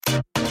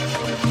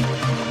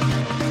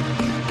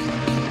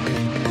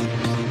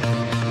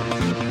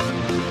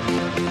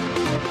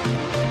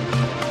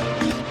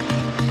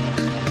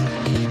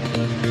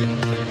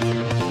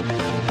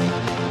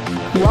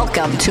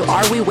Welcome to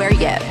Are We Where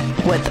Yet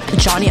with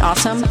Johnny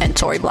Awesome and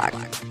Tori Black.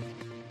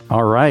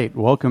 All right.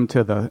 Welcome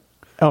to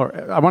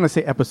I want to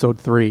say episode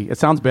 3. It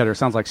sounds better. It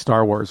sounds like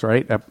Star Wars,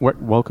 right?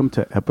 Welcome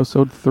to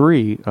episode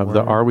 3 of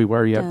the Are We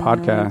Where Yet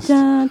podcast.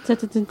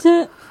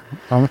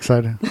 I'm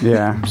excited.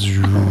 Yeah.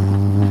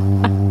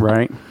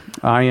 Right.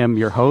 I am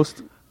your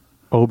host,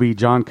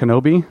 Obi-John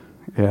Kenobi.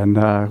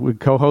 And we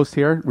co-host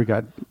here, we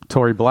got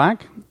Tori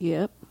Black.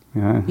 Yep.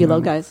 Yeah. Hello,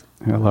 guys.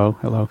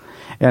 Hello.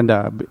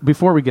 And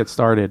before we get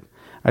started,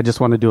 I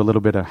just want to do a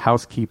little bit of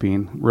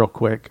housekeeping real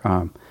quick.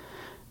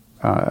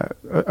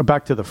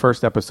 Back to the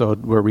first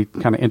episode where we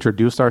kind of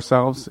introduced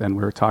ourselves and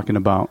we were talking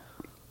about,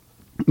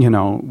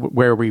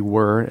 where we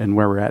were and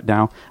where we're at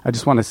now. I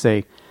just want to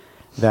say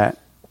that,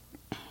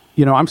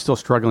 I'm still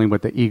struggling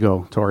with the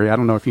ego, Tori. I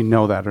don't know if you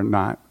know that or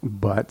not,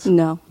 but...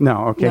 No.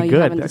 Okay, no, you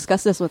good. haven't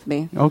discussed this with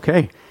me.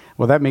 Okay.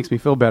 Well, that makes me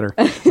feel better.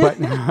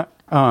 But...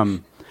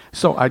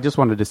 So I just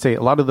wanted to say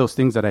a lot of those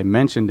things that I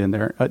mentioned in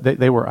there,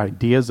 they were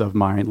ideas of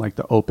mine, like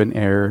the open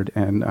aired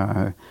and,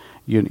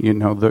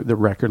 the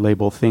record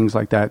label, things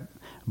like that.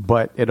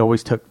 But it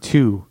always took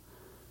 2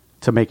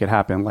 to make it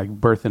happen, like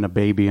birthing a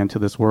baby into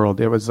this world.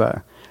 It was,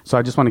 so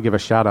I just want to give a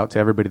shout out to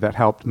everybody that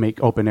helped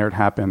make open aired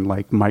happen,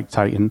 like Mike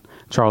Titan,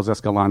 Charles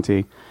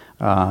Escalante,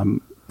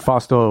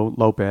 Fausto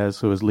Lopez,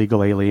 who is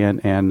Legal Alien,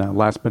 and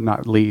last but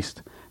not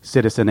least,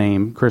 Citizen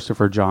AIM,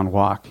 Christopher John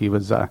Walk. He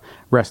was,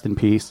 rest in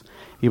peace.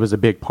 He was a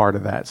big part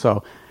of that.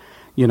 So,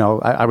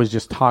 I was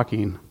just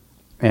talking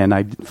and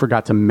I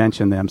forgot to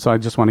mention them. So I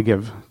just want to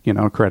give,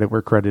 credit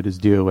where credit is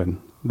due.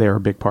 And they're a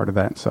big part of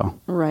that. So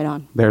right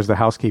on. There's the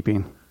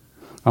housekeeping.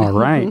 All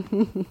right.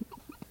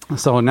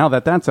 So now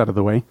that that's out of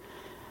the way,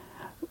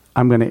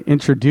 I'm going to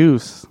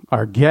introduce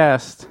our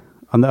guest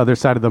on the other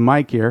side of the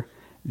mic here,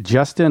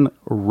 Justin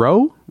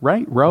Rowe,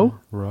 right? Rowe?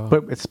 Rowe.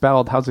 But it's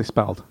spelled, how's it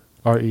spelled?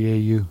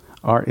 R-E-A-U.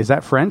 Is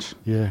that French?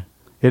 Yeah.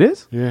 It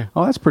is? Yeah.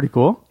 Oh, that's pretty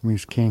cool. It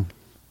means king.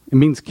 It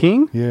means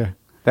king? Yeah.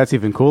 That's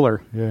even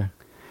cooler. Yeah.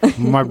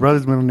 My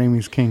brother's middle name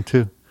is King,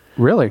 too.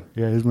 Really?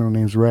 Yeah, his middle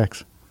name's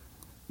Rex.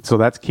 So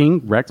that's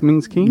king? Rex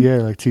means king? Yeah,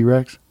 like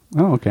T-Rex.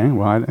 Oh, okay.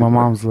 Well, my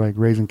mom's like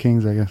raising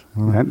kings, I guess.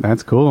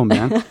 That's cool,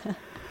 man.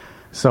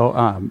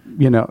 So,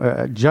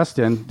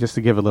 Justin, just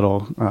to give a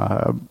little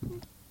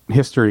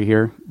history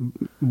here,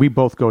 we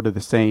both go to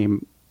the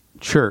same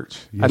church.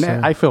 Yes,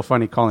 and I feel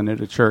funny calling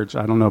it a church.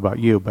 I don't know about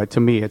you, but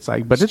to me, it's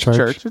like, but it's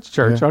church. It's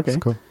church. Yeah, okay.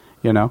 it's cool.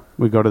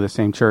 We go to the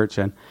same church,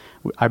 and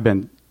I've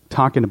been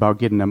talking about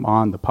getting him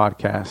on the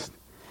podcast.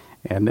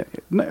 And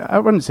I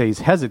wouldn't say he's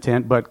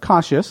hesitant, but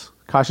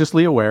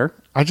cautiously aware.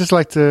 I just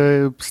like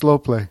to slow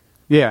play.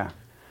 Yeah.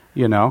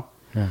 Yeah.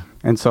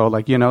 And so,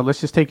 let's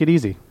just take it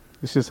easy.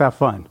 Let's just have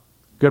fun.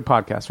 Good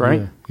podcast,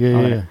 right?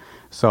 Yeah.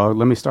 So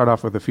let me start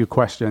off with a few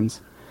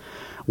questions.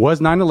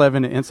 Was 9/11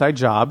 an inside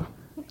job?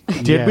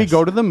 Did we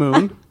go to the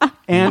moon?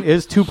 And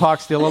is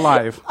Tupac still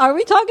alive? Are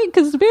we talking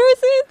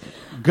conspiracies?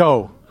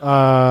 Go.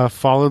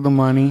 Follow the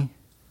money.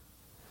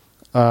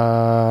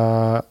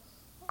 I'm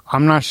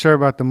not sure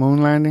about the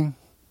moon landing.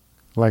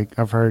 Like,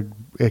 I've heard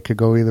it could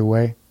go either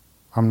way.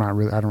 I don't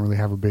really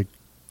have a big,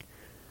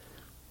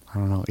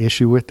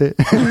 issue with it.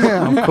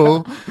 I'm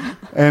cool.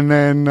 And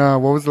then,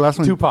 what was the last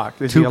one?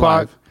 Tupac. Is he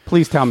alive?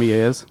 Please tell me he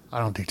is. I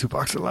don't think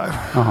Tupac's alive.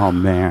 Oh,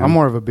 man. I'm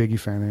more of a Biggie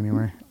fan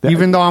anyway.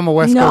 Even though I'm a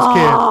West Coast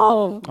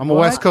kid. I'm a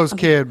West Coast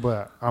kid,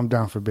 but I'm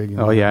down for Biggie.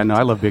 Oh, yeah. No,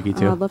 I love Biggie,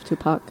 too. I love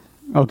Tupac.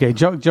 Okay,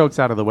 jokes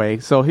out of the way.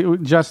 So,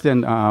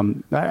 Justin,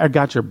 I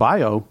got your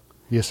bio.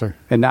 Yes, sir.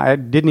 And I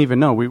didn't even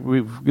know.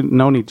 We've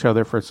known each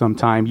other for some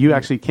time. You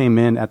actually came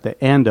in at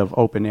the end of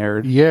Open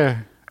Aired. Yeah.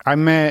 I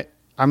met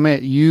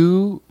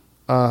you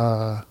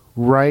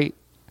right,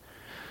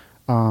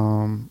 I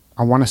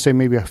want to say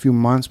maybe a few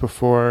months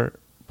before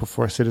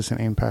Citizen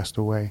AIM passed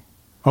away.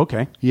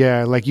 Okay.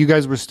 Yeah, like you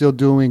guys were still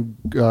doing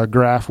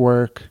graph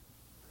work.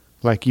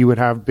 Like you would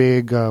have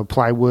big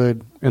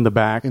plywood in the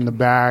back, and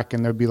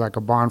there'd be like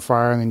a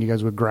bonfire, and then you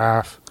guys would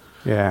graph.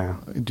 Yeah.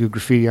 Do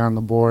graffiti on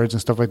the boards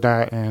and stuff like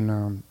that.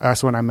 And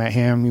that's when I met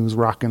him. He was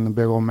rocking the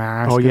big old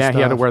mask. Oh, yeah. He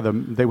had to wear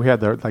we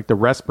had the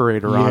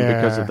respirator on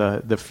because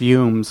of the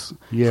fumes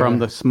from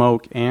the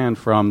smoke and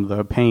from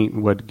the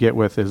paint would get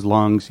with his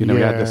lungs. He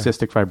had the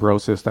cystic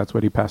fibrosis. That's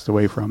what he passed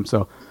away from.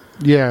 So,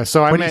 yeah.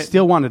 So but he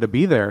still wanted to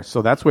be there.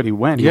 So that's what he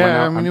went. He went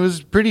out, it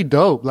was pretty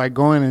dope. Like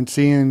going and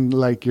seeing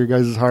like your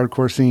guys'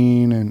 hardcore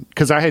scene. And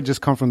because I had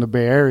just come from the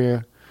Bay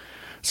Area.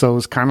 So it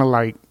was kind of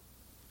like,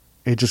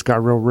 it just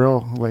got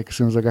real, like as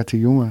soon as I got to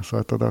Yuma. So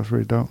I thought that was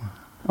really dope.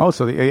 Oh,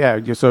 so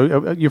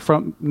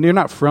you're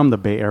not from the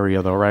Bay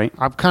Area though, right?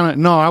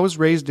 I was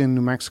raised in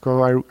New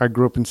Mexico. I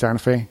grew up in Santa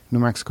Fe, New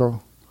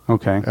Mexico.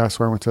 Okay. That's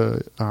where I went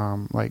to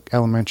like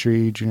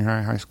elementary, junior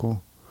high, high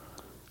school.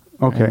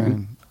 Okay.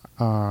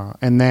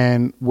 And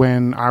then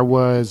when I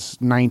was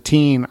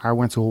 19, I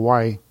went to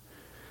Hawaii,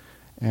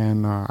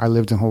 and I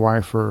lived in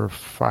Hawaii for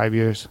 5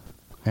 years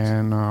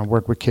and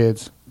worked with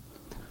kids.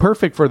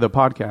 Perfect for the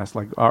podcast.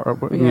 Like,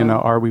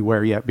 are we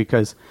where yet?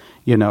 Because,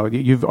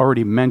 you've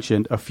already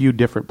mentioned a few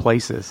different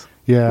places.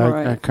 Yeah,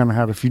 right. I kind of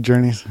had a few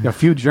journeys.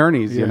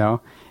 You know.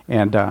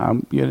 And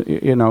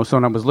you know, so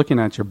when I was looking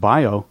at your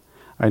bio,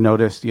 I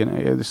noticed, you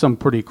know, there's some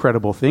pretty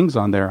credible things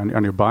on there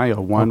on your bio.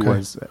 One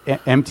was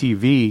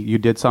MTV. You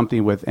did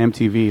something with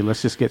MTV.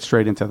 Let's just get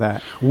straight into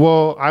that.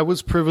 Well, I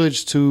was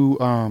privileged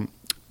to.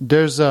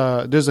 There's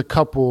a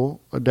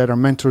couple that are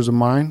mentors of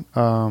mine,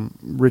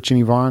 Rich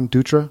and Yvonne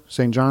Dutra,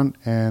 St. John,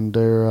 and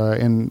they're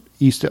in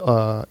East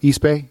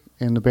Bay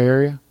in the Bay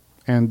Area,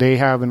 and they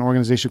have an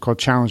organization called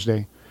Challenge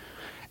Day,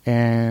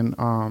 and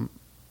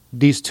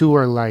these two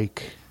are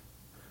like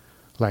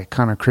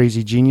kind of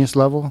crazy genius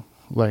level.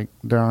 Like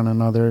they're on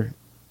another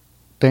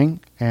thing,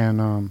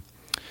 and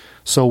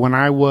so when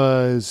I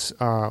was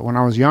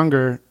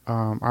younger,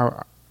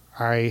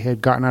 I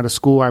had gotten out of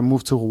school. I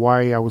moved to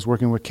Hawaii. I was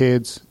working with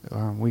kids.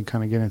 We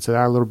kind of get into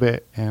that a little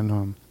bit,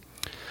 and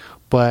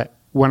but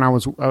when I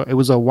was, it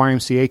was a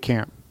YMCA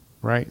camp,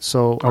 right?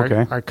 So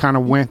I kind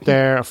of went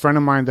there. A friend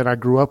of mine that I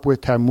grew up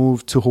with had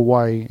moved to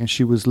Hawaii, and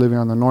she was living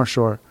on the North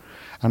Shore.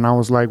 And I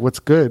was like, "What's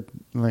good?"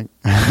 Like,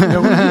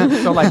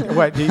 so like,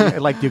 what? Do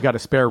you got a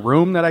spare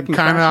room that I can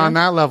kind of on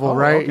that level,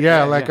 right? Okay.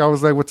 Yeah, I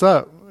was like, "What's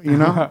up?" You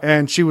know.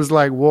 And she was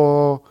like,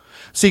 "Well,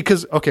 see,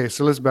 because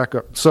so let's back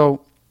up.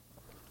 So,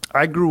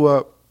 I grew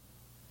up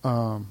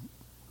going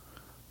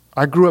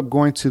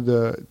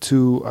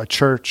to a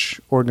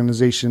church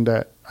organization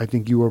that I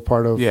think you were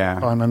part of.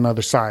 On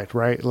another side,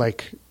 right?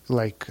 Like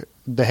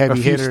the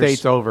heavy hitters. A few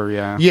states over,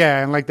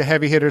 Yeah, and like the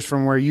heavy hitters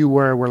from where you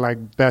were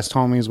like best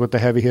homies with the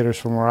heavy hitters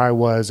from where I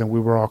was, and we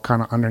were all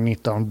kind of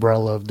underneath the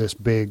umbrella of this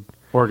big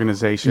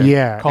organization.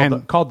 Yeah.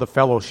 Called the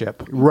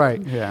Fellowship.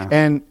 Right. Yeah.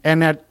 And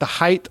at the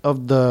height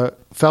of the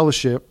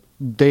Fellowship,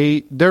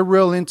 they're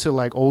real into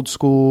like old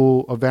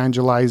school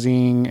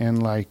evangelizing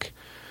and like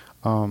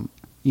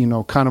you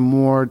know, kind of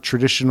more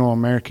traditional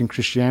American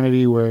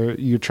Christianity where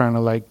you're trying to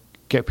like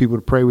get people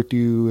to pray with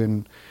you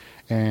and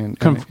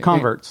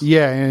converts.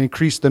 And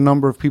increase the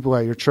number of people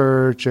at your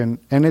church, and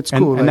it's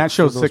cool. And that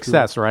shows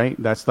success, right?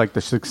 That's like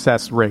the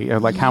success rate,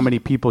 like how many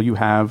people you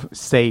have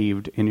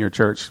saved in your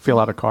church. Fill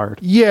out a card.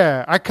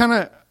 Yeah, I kind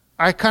of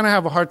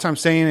have a hard time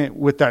saying it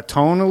with that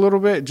tone a little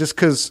bit, just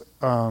because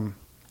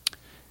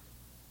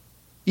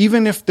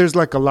even if there's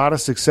like a lot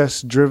of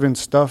success-driven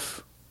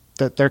stuff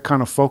that they're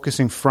kind of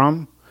focusing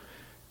from,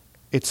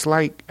 it's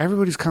like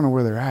everybody's kind of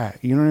where they're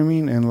at. You know what I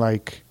mean? And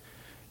like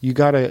you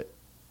gotta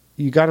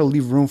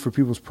leave room for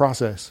people's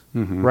process,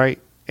 right?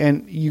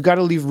 And you got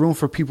to leave room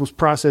for people's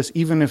process,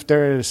 even if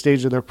they're at a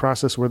stage of their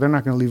process where they're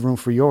not going to leave room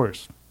for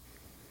yours.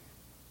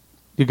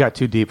 You got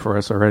too deep for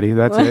us already.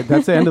 That's it.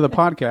 That's the end of the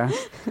podcast.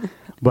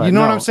 But you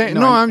know what I'm saying?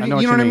 You know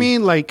what I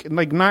mean? Like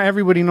not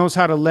everybody knows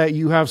how to let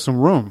you have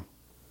some room,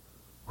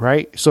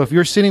 right? So if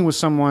you're sitting with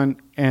someone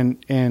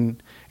and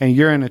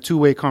you're in a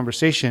two-way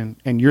conversation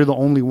and you're the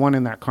only one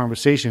in that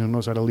conversation who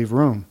knows how to leave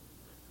room,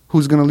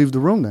 who's going to leave the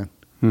room then?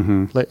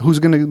 Like, who's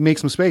going to make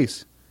some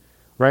space,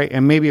 right?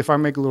 And maybe if I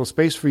make a little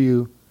space for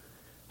you,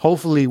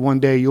 hopefully one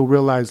day you'll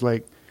realize,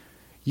 like,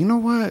 you know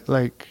what?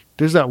 Like,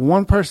 there's that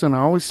one person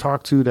I always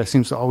talk to that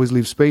seems to always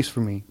leave space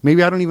for me.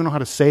 Maybe I don't even know how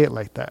to say it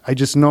like that. I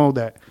just know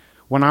that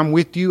when I'm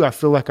with you, I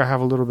feel like I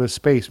have a little bit of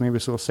space. Maybe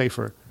it's a little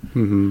safer.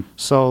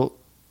 So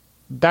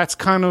that's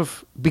kind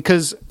of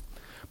because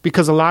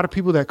a lot of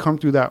people that come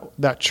through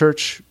that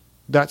church,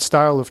 that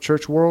style of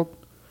church world,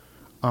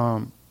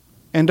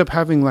 end up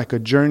having like a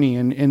journey,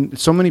 and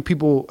so many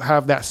people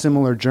have that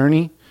similar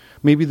journey.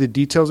 Maybe the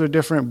details are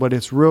different, but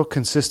it's real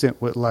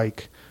consistent with,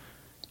 like,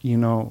 you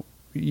know,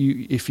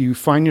 if you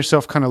find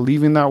yourself kind of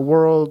leaving that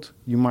world,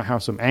 you might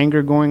have some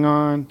anger going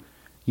on.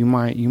 You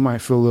might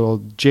feel a little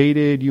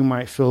jaded. You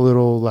might feel a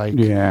little like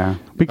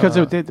because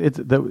it's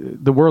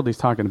the world he's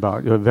talking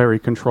about, a very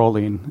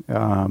controlling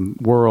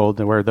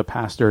world where the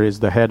pastor is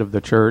the head of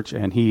the church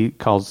and he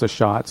calls the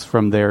shots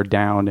from there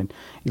down. And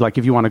like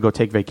if you want to go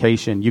take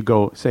vacation, you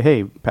go say,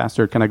 "Hey,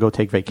 pastor, can I go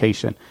take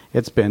vacation?"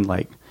 It's been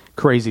like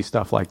crazy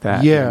stuff like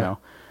that. Yeah. You know?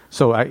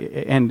 So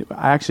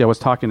I was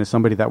talking to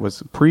somebody that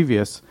was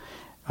previous.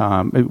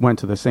 Went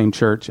to the same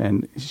church,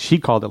 and she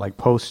called it like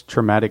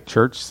post-traumatic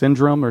church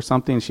syndrome or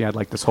something. She had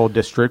like this whole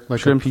district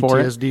like a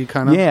PTSD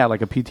kind of,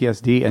 like a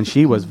PTSD, and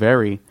she was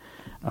very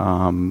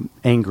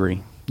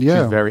angry. Yeah,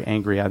 she was very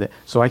angry at it.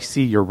 So I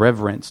see your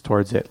reverence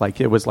towards it,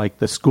 like it was like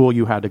the school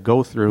you had to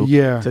go through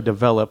to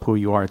develop who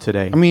you are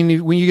today. I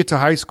mean, when you get to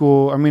high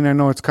school, I mean, I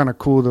know it's kind of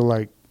cool to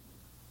like,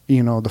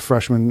 you know, the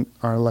freshmen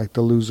are like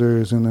the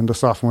losers, and then the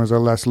sophomores are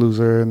less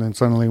loser, and then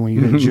suddenly when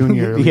you hit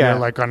junior, you're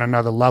like on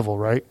another level,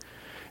 right?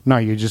 No,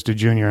 you're just a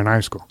junior in high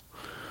school,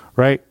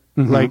 right?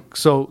 Like,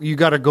 so you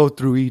got to go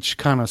through each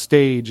kind of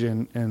stage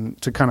and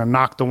to kind of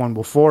knock the one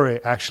before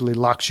it actually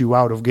locks you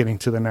out of getting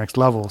to the next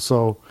level.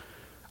 So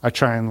I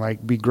try and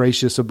like be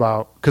gracious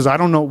about, because I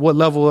don't know what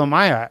level am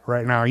I at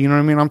right now. You know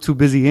what I mean? I'm too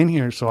busy in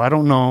here. So I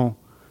don't know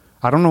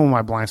what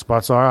my blind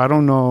spots are. I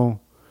don't know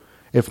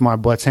if my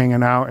butt's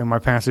hanging out and my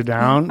pants are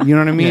down. You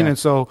know what I mean? And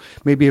so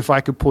maybe if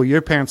I could pull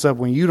your pants up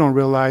when you don't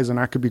realize and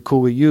I could be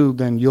cool with you,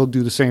 then you'll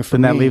do the same for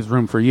me. Then that leaves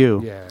room for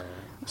you. Yeah.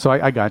 So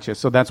I got you.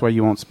 So that's why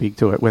you won't speak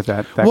to it with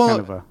that kind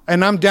of a...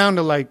 And I'm down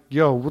to like,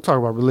 we'll talk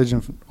about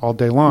religion all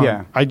day long.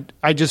 Yeah.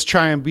 I just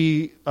try and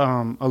be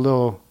a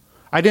little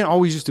I didn't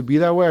always used to be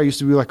that way. I used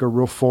to be like a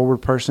real forward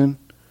person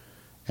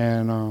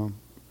and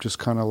just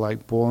kind of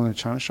like bull in a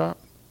china shop.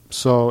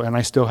 So, and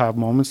I still have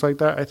moments like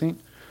that, I think.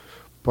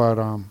 But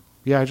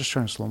yeah, I just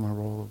trying to slow my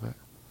roll a little bit.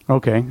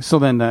 Okay, so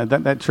then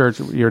that church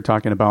you're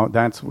talking about,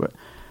 that's what,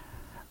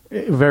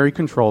 very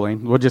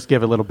controlling. We'll just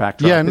give a little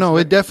backdrop. Yeah, no,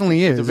 it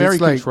definitely is. It's very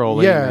like,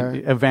 controlling, yeah,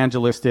 and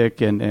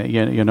evangelistic, and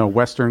you know,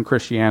 Western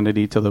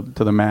Christianity to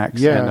the max.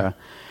 Yeah. And,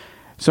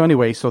 so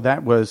anyway, so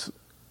that was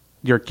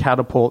your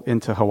catapult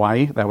into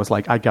Hawaii. That was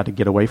like, I got to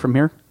get away from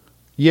here.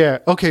 Yeah.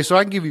 Okay, so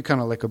I can give you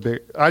kind of like a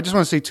big. I just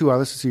want to say too. I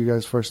listened to you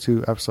guys' first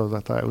 2 episodes. I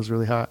thought it was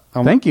really hot.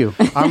 Thank you.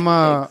 I'm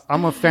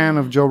a fan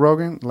of Joe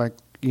Rogan. Like,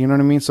 you know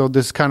what I mean? So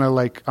this kind of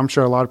like, I'm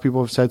sure a lot of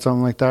people have said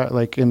something like that,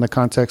 like in the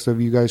context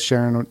of you guys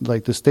sharing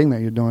like this thing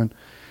that you're doing.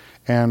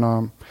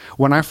 And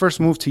when I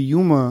first moved to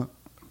Yuma,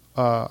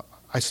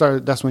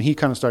 that's when he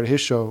kind of started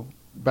his show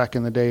back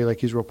in the day. Like,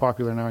 he's real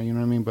popular now, you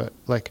know what I mean? But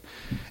like,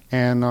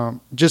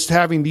 and just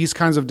having these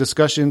kinds of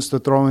discussions to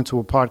throw into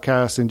a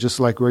podcast and just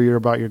like where you're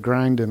about your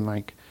grind and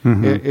like,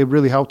 it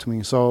really helped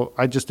me. So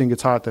I just think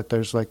it's hot that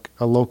there's like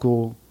a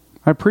local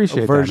I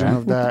appreciate version that,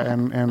 of that,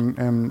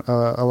 and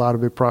a lot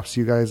of big props to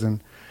you guys,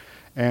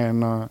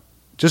 and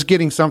just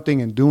getting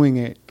something and doing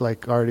it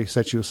like already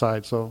sets you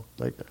aside. So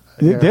like,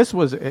 yeah. This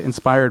was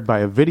inspired by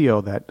a video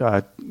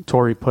that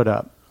Tori put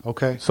up.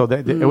 Okay. So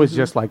that it was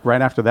just like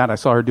right after that, I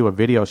saw her do a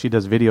video. She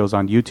does videos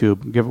on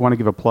YouTube. Want to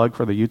give a plug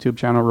for the YouTube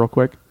channel real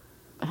quick?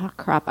 Oh,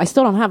 crap. I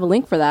still don't have a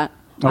link for that.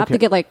 I have to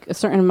get like a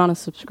certain amount of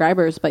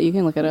subscribers, but you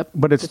can look it up.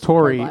 But it's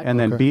Tori and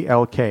then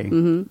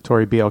BLK.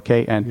 Tori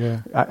BLK. And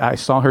Yeah. I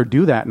saw her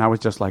do that, and I was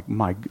just like,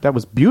 that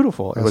was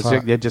beautiful.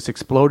 It just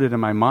exploded in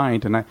my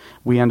mind. And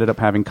we ended up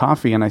having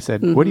coffee, and I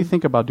said, what do you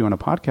think about doing a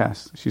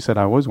podcast? She said,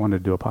 I always wanted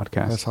to do a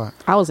podcast. That's hot.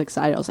 I was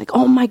excited. I was like,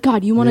 oh my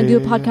God, you want to do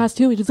a podcast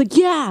too? And she's like,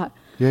 yeah.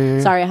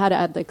 Yeah. Sorry, I had to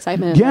add the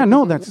excitement. Yeah,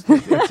 no, that's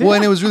Well,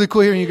 and it was really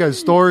cool hearing you guys'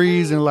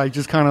 stories and like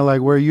just kind of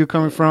like where you're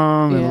coming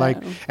from and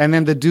like, and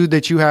then the dude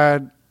that you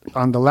had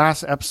on the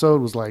last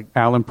episode was like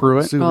Alan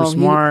Pruitt. super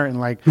smart, and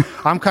like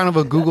I'm kind of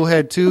a Google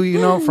head too, you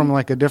know, from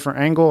like a different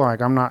angle.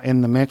 Like I'm not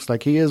in the mix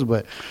like he is,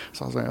 but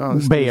so I was like, oh,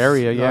 this Bay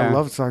Area, yeah. I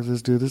love to talk to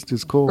this dude. This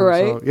dude's cool,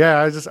 right? So,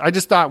 yeah, I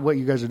just thought what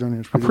you guys are doing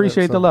is pretty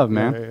Appreciate good, the love,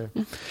 man.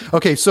 Yeah.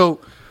 Okay,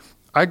 so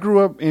I grew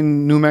up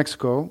in New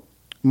Mexico.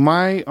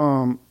 My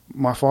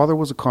father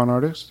was a con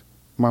artist.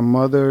 My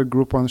mother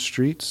grew up on the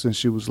streets since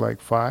she was like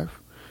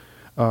 5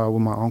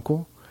 with my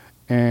uncle,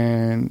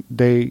 and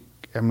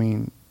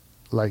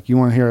like, you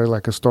want to hear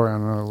like a story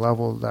on another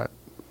level, that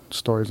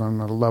story's on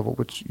another level,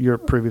 which you're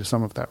privy to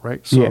some of that,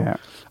 right? So, yeah.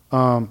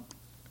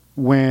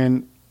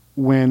 When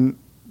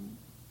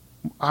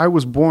I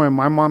was born,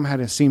 my mom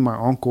hadn't seen my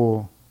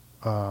uncle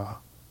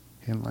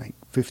in like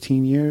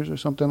 15 years or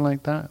something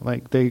like that.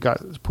 Like, they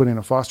got put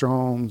into foster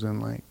homes,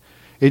 and like,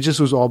 it just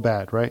was all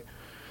bad, right?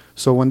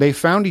 So when they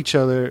found each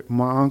other,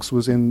 my uncle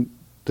was in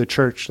the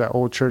church, that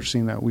old church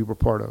scene that we were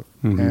part of.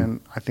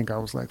 And I think I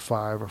was like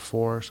 5 or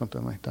 4 or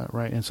something like that,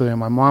 right? And so then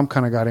my mom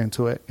kind of got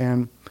into it.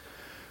 And,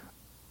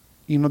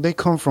 you know, they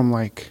come from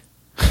like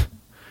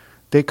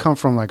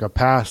a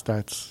past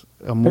that's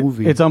a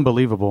movie. It's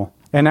unbelievable.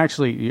 And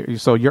actually,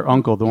 so your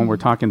uncle, the one we're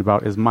talking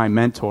about, is my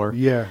mentor.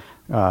 Yeah.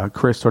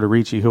 Chris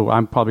Tortorici, who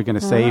I'm probably going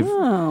to save.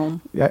 Oh.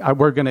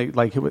 We're going to,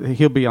 like,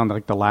 he'll be on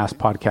like the last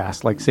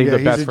podcast. Like, save the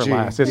he's best a for G.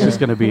 last. It's just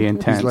going to be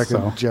intense. He's like so.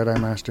 a Jedi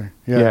master.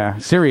 Yeah,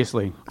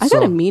 seriously. I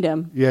gotta meet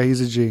him. Yeah,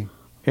 he's a G.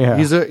 Yeah.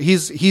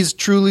 He's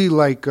truly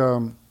like,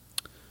 so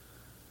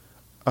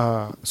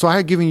I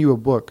had given you a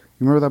book.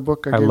 You remember that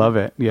book? I love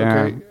it.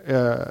 Yeah.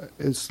 Okay.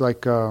 It's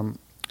like,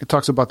 it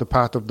talks about the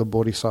path of the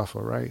Bodhisattva,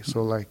 right?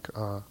 So like,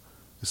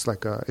 it's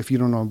like, if you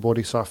don't know what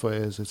Bodhisattva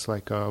is, it's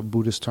like a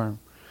Buddhist term.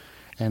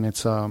 And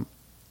it's,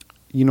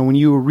 you know, when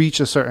you reach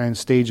a certain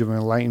stage of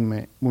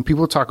enlightenment, when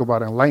people talk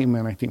about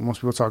enlightenment, I think most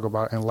people talk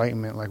about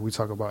enlightenment like we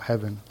talk about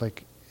heaven.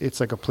 Like, it's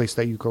like a place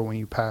that you go when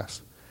you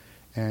pass.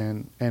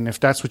 And if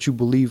that's what you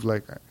believe,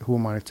 like, who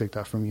am I to take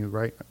that from you,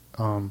 right?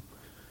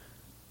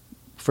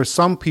 For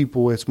some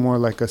people, it's more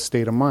like a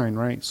state of mind,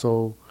 right?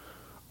 So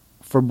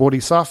for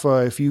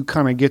Bodhisattva, if you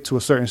kind of get to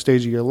a certain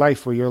stage of your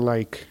life where you're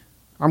like,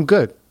 I'm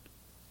good.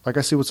 Like,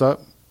 I see what's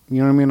up. You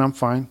know what I mean? I'm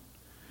fine.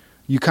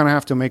 You kind of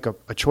have to make a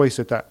choice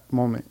at that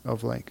moment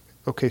of like,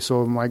 okay,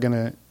 so am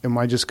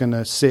I just going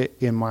to sit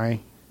in my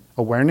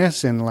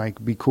awareness and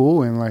like be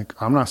cool and like,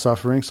 I'm not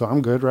suffering, so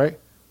I'm good, right?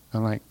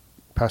 And like,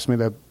 pass me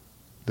the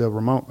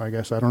remote, I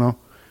guess, I don't know.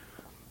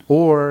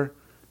 Or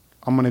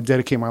I'm going to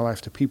dedicate my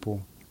life to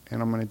people,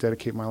 and I'm going to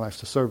dedicate my life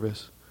to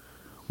service,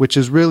 which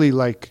is really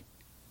like,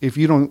 if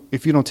you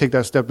don't take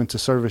that step into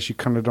service, you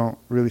kind of don't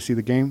really see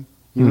the game.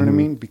 You know what I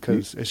mean?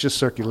 Because it's just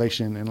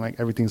circulation, and like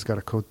everything's got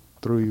to go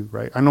through you,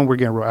 right? I know we're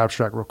getting real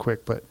abstract real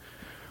quick, but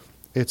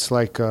it's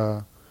like,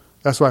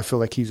 that's why I feel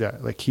like he's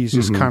at. Like, he's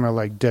just kind of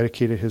like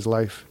dedicated his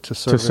life to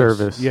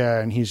service. Yeah,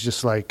 and he's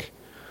just like,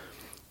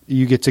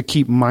 you get to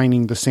keep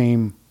mining the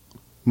same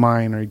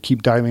mine, or you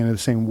keep diving into the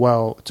same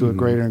well to a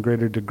greater and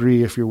greater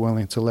degree if you're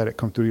willing to let it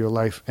come through your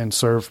life and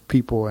serve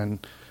people.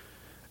 And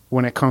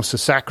when it comes to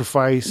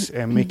sacrifice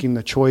and making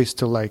the choice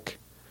to like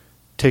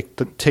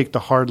take the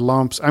hard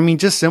lumps. I mean,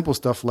 just simple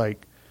stuff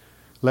like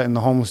letting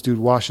the homeless dude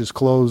wash his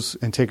clothes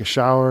and take a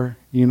shower,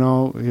 you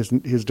know,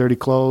 his dirty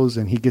clothes,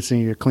 and he gets in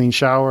your clean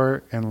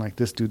shower, and like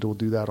this dude will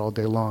do that all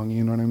day long.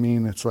 You know what I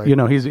mean? It's like, you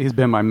know, he's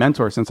been my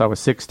mentor since I was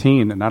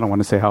 16, and I don't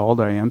want to say how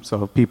old I am,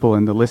 so people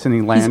in the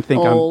listening land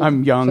think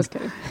I'm young. Just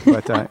kidding.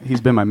 But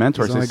he's been my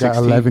mentor he's since only got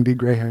 16. 11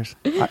 gray hairs.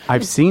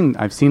 I've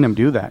seen him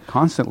do that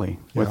constantly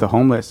with the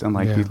homeless, and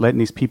like Yeah. he's letting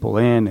these people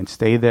in and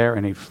stay there,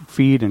 and he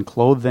feed and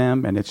clothe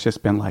them, and it's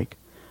just been like,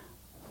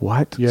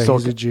 what? Yeah, so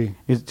he's a G.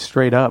 It's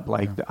straight up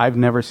like I've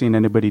never seen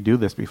anybody do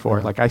this before.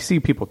 Yeah. Like I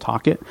see people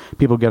talk it,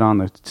 people get on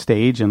the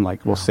stage and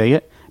like will say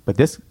it, but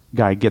this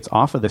guy gets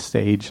off of the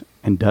stage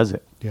and does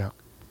it. Yeah.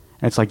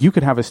 And it's like you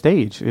could have a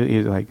stage.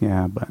 He's like,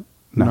 yeah, but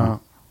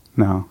no.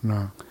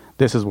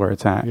 This is where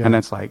it's at, Yeah. and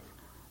it's like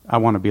I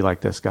want to be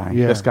like this guy.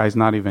 Yeah. This guy's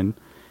not even.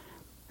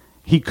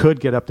 He could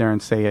get up there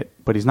and say it,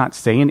 but he's not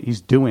saying it. He's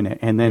doing it,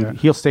 and then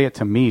he'll say it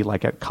to me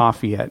like at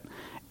coffee at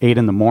 8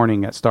 a.m.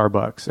 at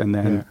Starbucks, and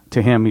then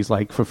to him, he's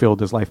like fulfilled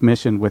his life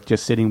mission with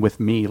just sitting with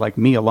me, like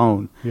me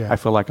alone. Yeah. I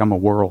feel like I'm a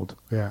world.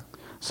 Yeah.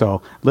 So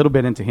a little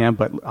bit into him,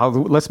 but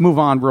let's move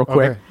on real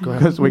quick go ahead.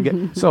 because we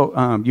get.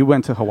 So you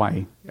went to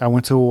Hawaii. I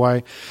went to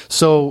Hawaii.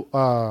 So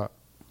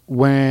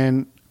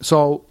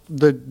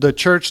the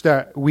church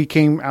that we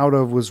came out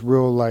of was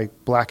real like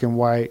black and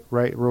white,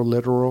 right? Real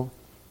literal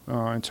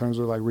in terms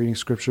of like reading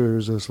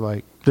scriptures. Is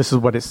like, This is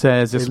what it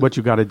says. This is what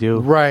you got to do.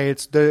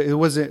 right.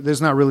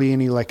 There's not really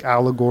any like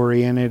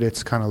allegory in it.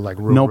 It's kind of like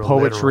real, No real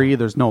poetry. literal.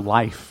 There's no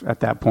life at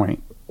that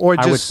point. Or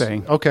just, I would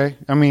say. okay.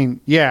 I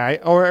mean, yeah.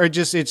 Or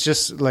just it's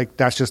just like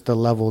that's just the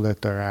level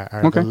that they're at,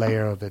 or the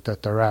layer of it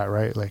that they're at,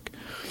 right? Like,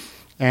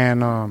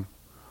 and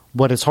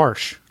but it's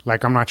harsh.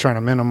 Like I'm not trying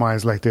to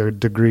minimize like their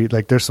degree.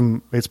 Like there's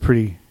some. It's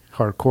pretty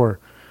hardcore.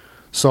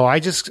 So I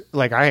just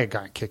like I had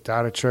gotten kicked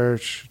out of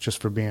church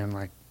just for being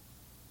like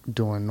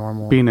doing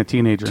normal Being a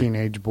teenager.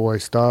 teenage boy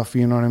stuff,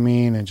 you know what I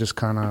mean? And just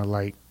kind of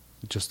like,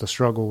 just the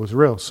struggle was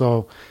real.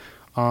 So,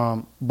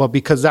 but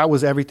because that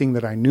was everything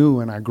that I knew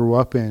and I grew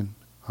up in,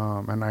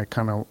 and I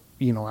kind of,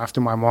 you know, after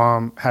my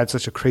mom had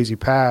such a crazy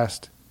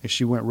past,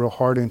 she went real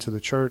hard into the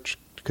church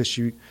because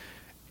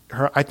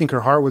I think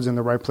her heart was in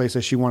the right place,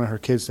 that she wanted her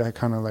kids to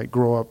kind of like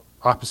grow up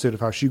opposite of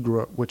how she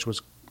grew up, which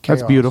was chaos.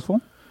 That's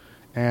beautiful.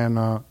 And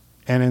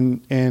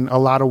in a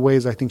lot of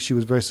ways, I think she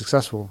was very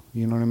successful,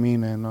 you know what I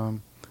mean? And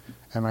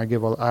I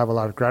have a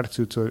lot of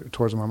gratitude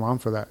towards my mom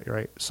for that,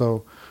 right?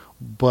 So,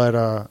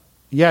 but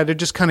yeah, there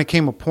just kind of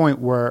came a point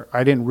where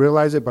I didn't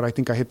realize it, but I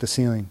think I hit the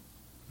ceiling,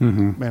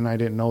 and I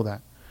didn't know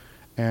that,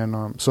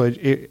 and so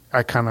I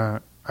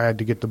had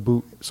to get the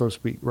boot, so to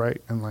speak,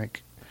 right? And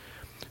like,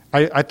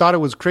 I thought it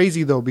was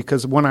crazy though,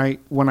 because when I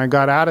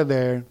got out of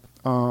there,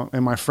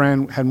 and my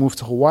friend had moved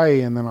to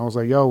Hawaii, and then I was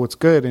like, "Yo, what's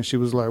good?" And she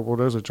was like, "Well,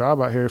 there's a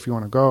job out here if you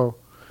want to go,"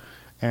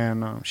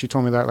 and she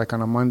told me that like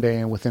on a Monday,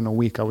 and within a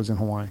week I was in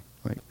Hawaii.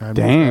 Like,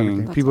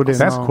 dang, people didn't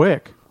that's know.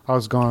 quick. I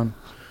was gone.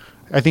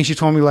 I think she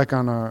told me like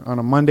on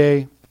a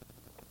Monday.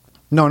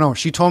 No,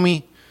 she told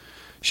me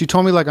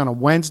like on a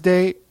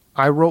Wednesday.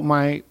 I wrote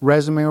my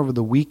resume over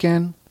the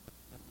weekend.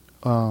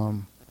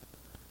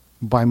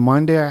 By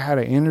Monday I had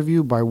an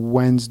interview. By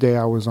Wednesday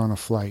I was on a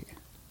flight.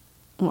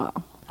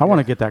 Wow. I want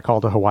to get that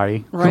call to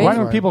Hawaii. Right? Why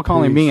aren't people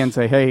calling me and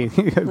say, "Hey,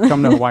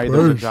 come to Hawaii,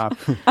 there's a job"?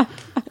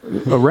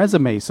 A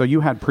resume. So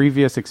you had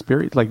previous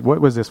experience. Like, what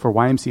was this for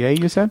YMCA?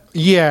 You said?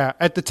 Yeah,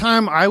 at the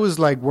time I was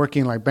like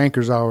working like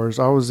banker's hours.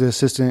 I was the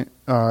assistant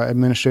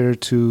administrator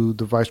to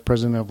the vice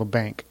president of a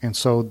bank, and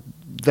so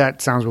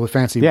that sounds really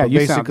fancy. Yeah, but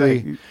you sound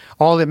basically,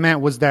 all it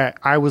meant was that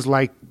I was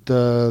like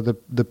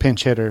the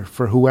pinch hitter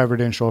for whoever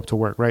didn't show up to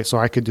work, right? So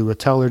I could do a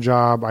teller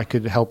job, I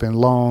could help in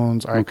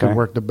loans, I could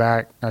work the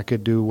back, I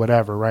could do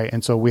whatever, right?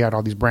 And so we had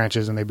all these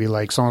branches, and they'd be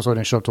like, so and so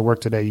didn't show up to work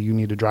today. You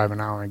need to drive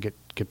an hour and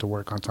get to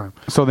work on time.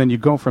 So then you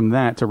go from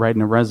that to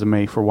writing a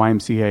resume for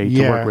YMCA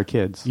to work with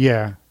kids.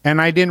 Yeah.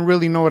 And I didn't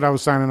really know what I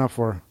was signing up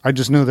for. I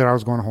just knew that I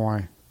was going to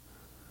Hawaii.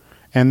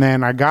 And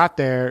then I got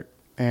there,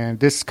 and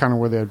this is kind of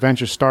where the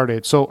adventure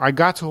started. So I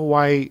got to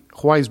Hawaii.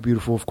 Hawaii's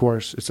beautiful, of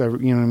course. It's you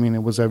know what I mean?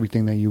 It was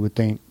everything that you would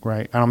think,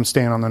 right? And I'm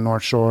staying on the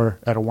North Shore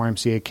at a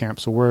YMCA camp.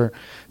 So we're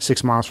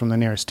 6 miles from the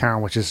nearest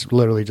town, which is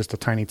literally just a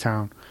tiny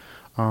town.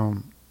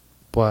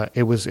 But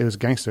it was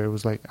gangster. It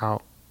was like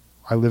out.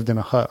 I lived in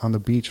a hut on the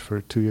beach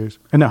for 2 years.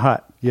 In a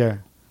hut. Yeah.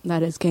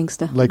 That is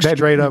gangsta. Like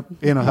straight up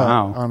in a hut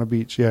Wow. on a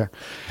beach, yeah.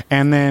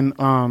 And then,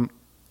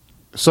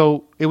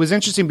 so it was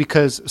interesting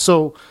because,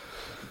 so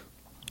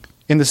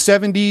in the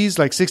 70s,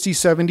 like 60s,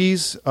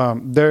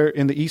 70s, there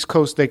in the East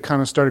Coast, they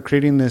kind of started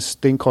creating this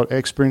thing called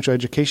experiential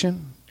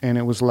education. And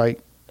it was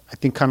like, I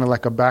think kind of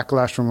like a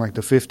backlash from like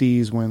the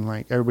 50s when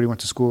like everybody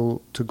went to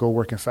school to go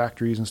work in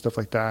factories and stuff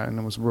like that. And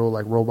it was real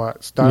like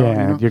robot style. Yeah,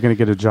 you know? you're going to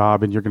get a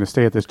job and you're going to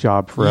stay at this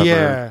job forever.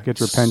 Yeah. Get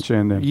your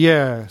pension. And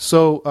Yeah.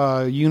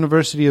 So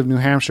University of New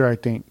Hampshire, I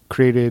think,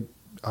 created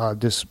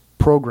this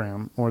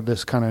program or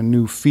this kind of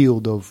new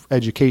field of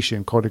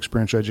education called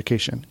experiential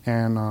education.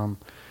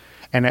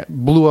 And it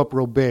blew up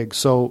real big.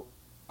 So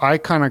I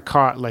kind of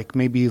caught like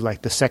maybe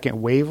like the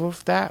second wave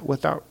of that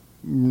without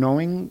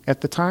knowing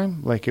at the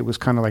time. Like it was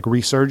kind of like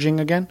resurging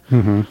again.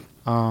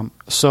 Mm-hmm.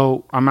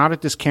 So I'm out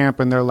at this camp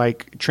and they're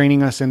like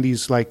training us in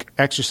these like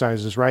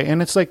exercises, right?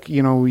 And it's like,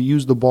 you know, we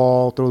use the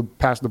ball,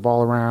 pass the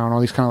ball around, all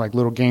these kind of like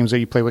little games that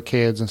you play with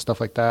kids and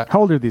stuff like that. How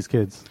old are these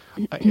kids?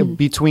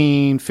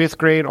 Between 5th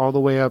grade all the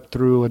way up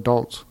through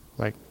adults.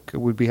 Like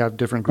we have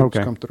different groups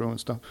come through and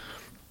stuff.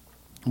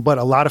 But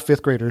a lot of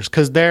 5th graders,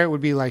 because there it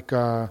would be like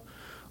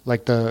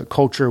the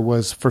culture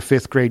was for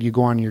 5th grade, you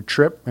go on your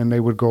trip and they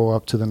would go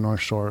up to the North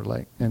Shore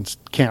like and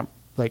camp,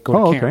 like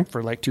go to camp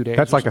for like 2 days.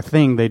 That's like a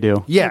thing they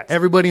do. Yeah,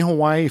 everybody in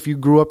Hawaii, if you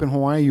grew up in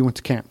Hawaii, you went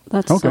to camp.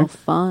 That's so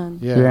fun.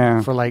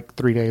 Yeah, for like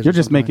 3 days. You're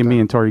just making me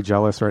and Tori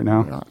jealous right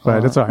now,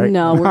 but it's all right.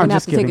 No, we're going to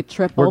have to take a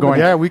trip over. Going.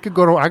 Yeah, we could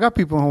go to, I got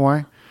people in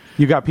Hawaii.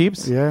 You got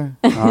peeps? Yeah.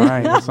 All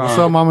right. That's all.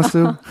 So, Mama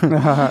Sue.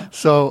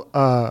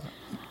 So,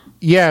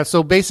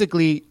 so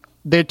basically,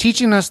 they're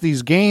teaching us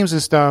these games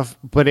and stuff,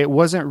 but it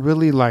wasn't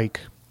really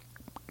like,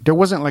 there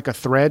wasn't like a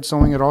thread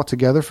sewing it all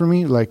together for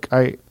me. Like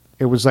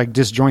it was like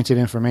disjointed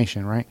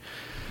information, right?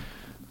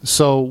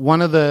 So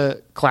one of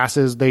the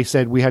classes, they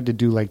said we had to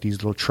do like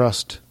these little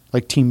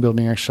like team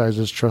building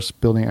exercises, trust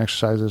building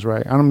exercises,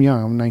 right? And I'm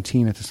young, I'm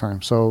 19 at the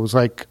time. So it was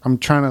like, I'm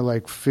trying to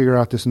like figure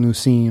out this new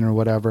scene or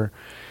whatever.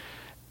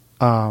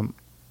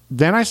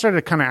 Then I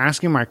started kind of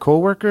asking my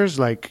coworkers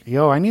like,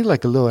 yo, I need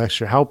like a little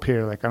extra help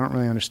here. Like, I don't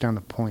really understand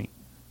the point,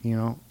 you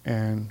know?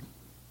 And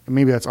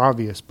maybe that's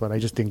obvious, but I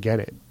just didn't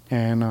get it.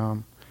 And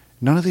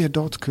none of the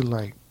adults could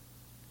like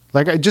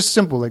just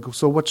simple, like,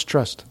 so what's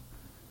trust?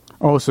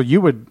 Oh, so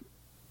you're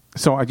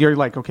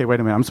like, okay, wait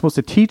a minute. I'm supposed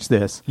to teach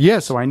this.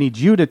 Yes. So I need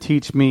you to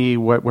teach me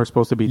what we're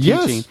supposed to be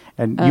teaching. Yes.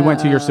 And you went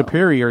to your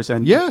superiors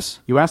and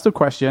you asked a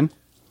question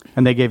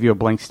and they gave you a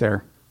blank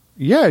stare.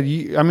 Yeah.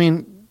 I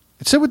mean,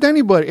 sit with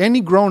anybody, any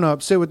grown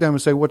up, sit with them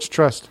and say, what's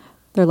trust?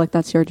 They're like,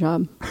 that's your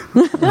job.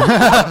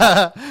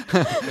 Yeah,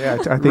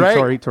 I think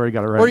right? Tori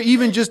got it right. Or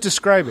even just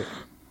describe it.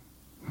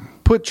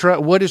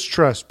 What is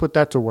trust? Put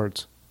that to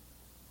words.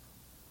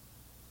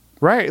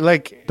 Right,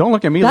 like don't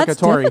look at me like a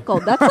Tory.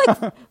 Difficult. That's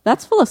like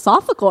that's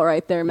philosophical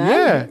right there,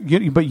 man.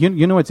 Yeah, but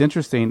you know what's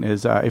interesting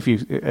is if you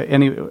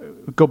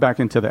go back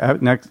into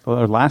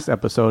the last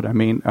episode. I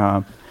mean,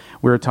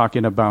 we were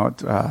talking about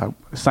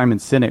Simon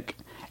Sinek,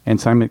 and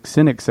Simon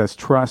Sinek says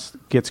trust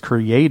gets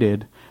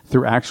created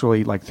through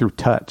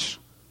touch.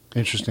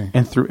 Interesting.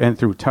 And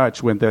through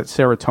touch, when the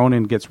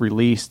serotonin gets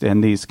released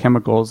and these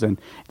chemicals,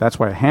 and that's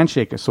why a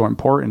handshake is so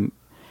important.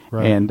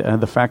 Right. And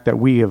the fact that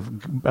we have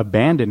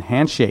abandoned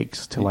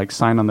handshakes to like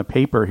sign on the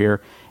paper here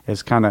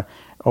is kind of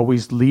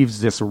always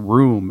leaves this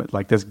room,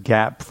 like this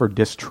gap for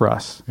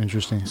distrust.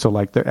 Interesting. So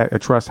like a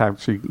trust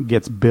actually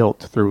gets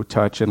built through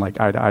touch and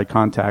like eye to eye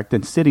contact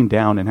and sitting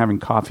down and having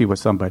coffee with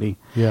somebody.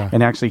 Yeah.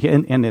 And actually,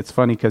 and it's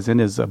funny because in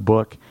his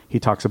book, he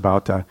talks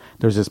about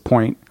there's this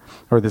point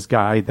or this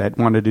guy that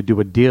wanted to do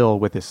a deal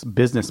with this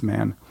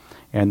businessman.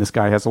 And this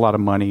guy has a lot of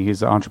money.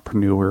 He's an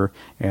entrepreneur,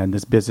 and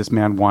this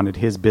businessman wanted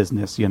his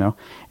business, you know.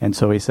 And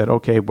so he said,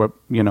 okay,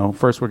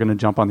 first we're going to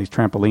jump on these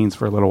trampolines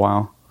for a little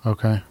while.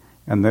 Okay.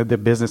 And the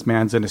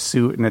businessman's in a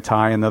suit and a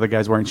tie, and the other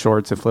guy's wearing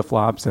shorts and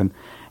flip-flops. And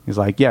he's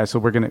like, yeah, so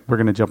we're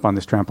gonna jump on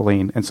this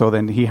trampoline. And so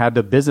then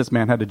the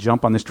businessman had to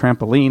jump on this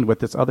trampoline with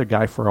this other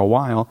guy for a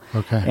while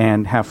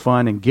and have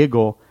fun and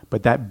giggle.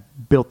 But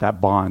that built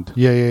that bond.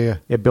 Yeah.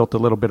 It built a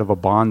little bit of a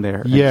bond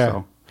there.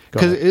 Yeah.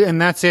 And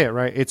that's it,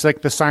 right? It's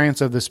like the science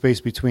of the space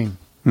between,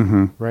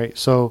 right?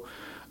 So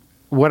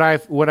what I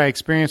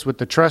experienced with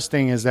the trust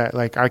thing is that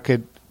like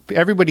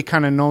everybody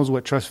kind of knows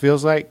what trust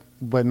feels like,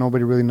 but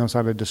nobody really knows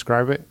how to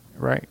describe it,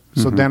 right?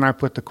 So then I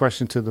put the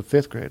question to the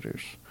 5th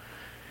graders,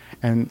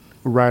 and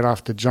right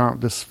off the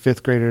jump, this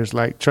 5th grader is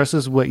like, trust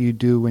is what you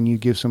do when you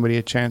give somebody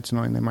a chance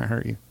knowing they might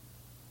hurt you.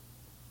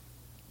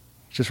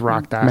 Just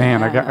rock that.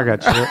 Man, I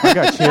got chills.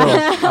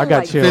 I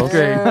got chills.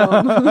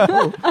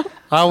 5th grade.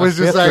 I was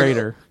just like,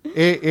 grader.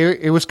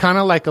 It was kind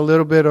of like a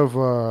little bit of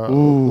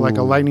like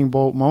a lightning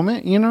bolt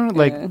moment, you know?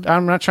 Like,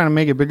 I'm not trying to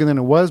make it bigger than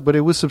it was, but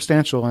it was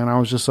substantial. And I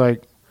was just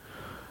like,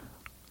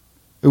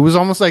 it was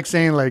almost like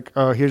saying like,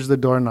 oh, here's the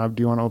doorknob.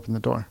 Do you want to open the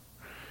door?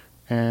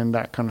 And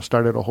that kind of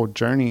started a whole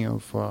journey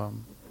of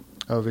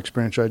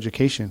experiential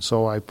education.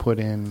 So I put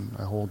in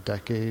a whole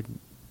decade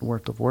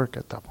worth of work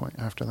at that point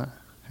after that.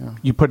 Yeah.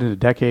 You put in a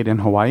decade in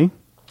Hawaii?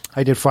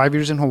 I did 5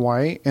 years in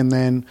Hawaii, and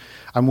then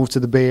I moved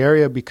to the Bay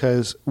Area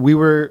because we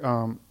were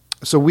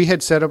so we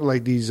had set up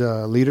like these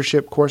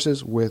leadership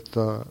courses with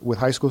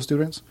high school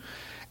students,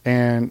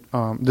 and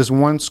this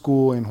one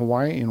school in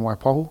Hawaii in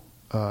Waipahu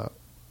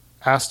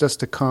asked us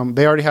to come.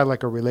 They already had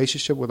like a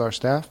relationship with our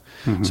staff,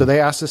 so they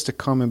asked us to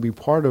come and be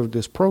part of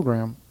this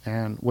program.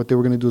 And what they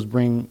were going to do is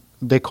bring.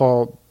 They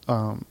called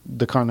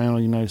the continental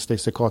United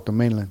States. They call it the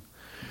mainland.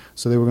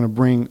 So they were going to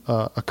bring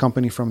a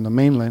company from the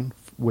mainland,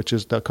 which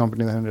is the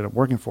company that I ended up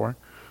working for.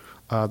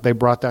 They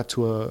brought that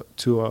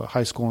to a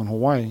high school in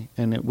Hawaii,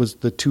 and it was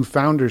the two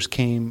founders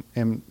came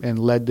and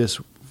led this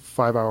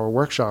 5-hour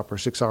workshop or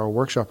 6-hour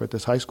workshop at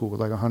this high school with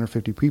like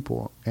 150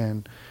 people,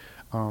 and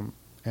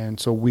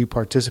so we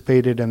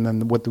participated. And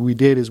then what we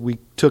did is we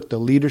took the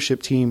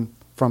leadership team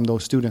from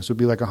those students. It would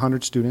be like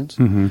 100 students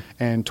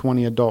and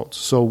 20 adults.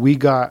 So we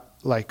got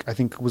like, I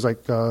think it was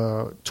like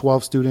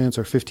 12 students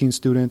or 15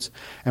 students,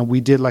 and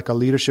we did like a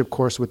leadership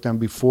course with them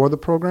before the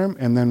program,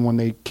 and then when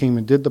they came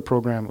and did the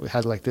program, it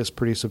had like this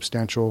pretty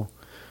substantial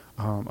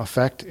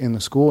effect in the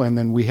school. And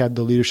then we had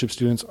the leadership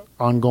students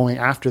ongoing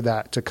after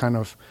that to kind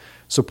of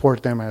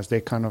support them as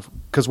they kind of,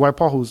 because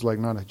Waipahu is like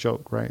not a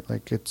joke, right?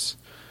 Like it's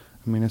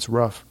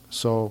rough.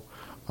 So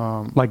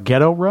like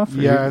ghetto rough?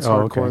 Yeah, it's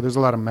hardcore. Okay. There's a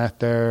lot of meth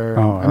there.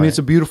 Oh, I mean, it's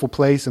a beautiful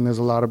place, and there's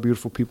a lot of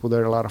beautiful people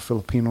there. A lot of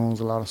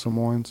Filipinos, a lot of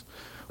Samoans,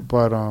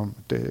 but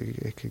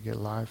it could get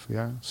live.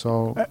 Yeah.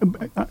 So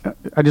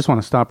I just want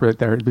to stop right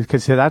there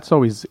because that's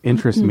always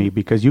interests me,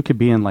 because you could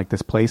be in like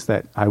this place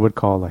that I would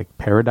call like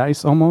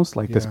paradise almost,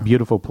 like this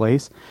beautiful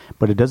place,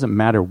 but it doesn't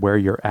matter where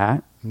you're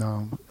at.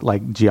 No.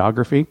 Like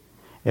geography,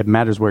 it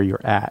matters where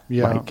you're at.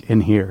 Yeah. Like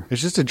in here.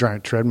 It's just a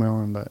giant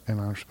treadmill in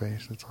our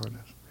space. That's all it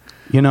is.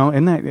 You know,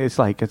 and that it's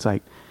like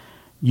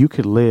you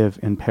could live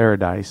in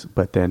paradise,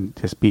 but then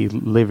just be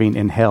living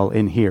in hell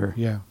in here.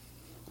 Yeah.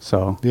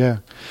 So yeah.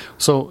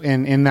 So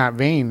in that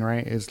vein,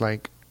 right, is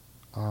like,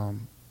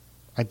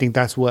 I think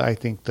that's what I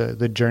think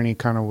the journey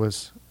kind of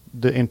was.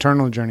 The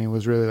internal journey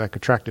was really like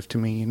attractive to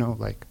me. You know,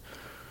 like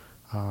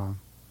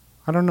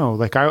I don't know,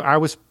 like I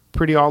was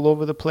pretty all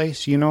over the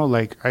place. You know,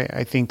 like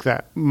I think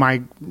that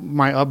my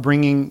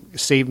upbringing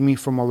saved me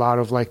from a lot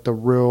of like the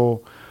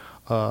real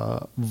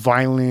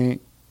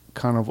violent,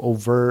 kind of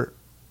overt,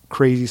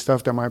 crazy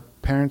stuff that my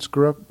parents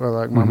grew up, or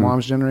like my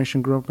mom's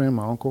generation grew up in,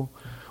 my uncle.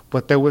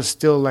 But there was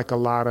still like a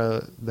lot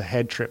of the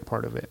head trip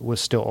part of it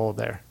was still all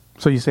there.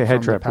 So you say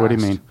head trip, what do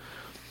you mean?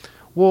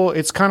 Well,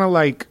 it's kind of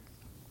like,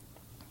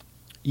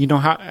 you know,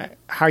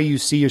 how you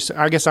see yourself.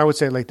 I guess I would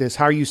say it like this: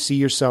 how you see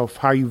yourself,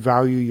 how you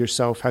value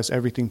yourself has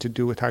everything to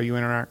do with how you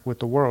interact with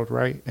the world,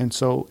 right? And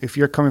so if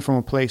you're coming from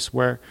a place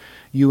where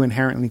you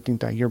inherently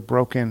think that you're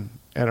broken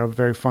at a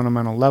very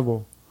fundamental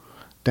level,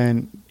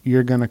 then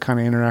you're going to kind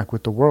of interact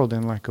with the world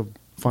in like a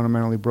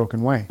fundamentally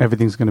broken way.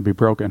 Everything's going to be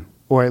broken.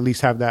 Or at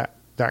least have that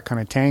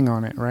kind of tang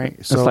on it, right?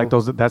 It's like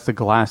that's the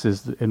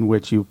glasses in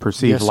which you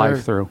perceive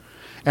life through.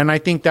 And I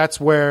think that's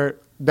where,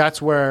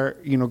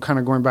 you know, kind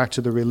of going back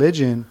to the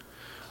religion,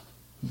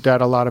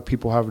 that a lot of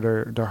people have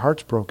their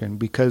hearts broken,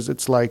 because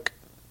it's like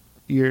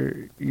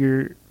it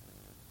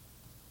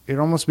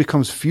almost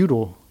becomes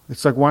futile.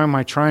 It's like, why am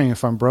I trying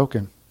if I'm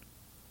broken?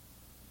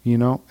 You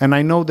know? And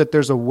I know that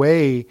there's a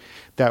way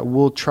that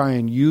we'll try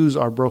and use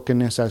our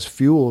brokenness as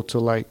fuel to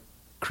like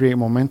create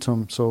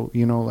momentum. So,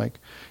 you know, like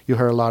you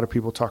hear a lot of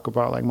people talk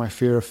about like my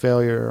fear of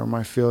failure, or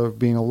my fear of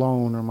being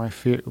alone, or my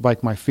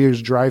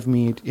fears drive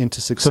me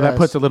into success. So that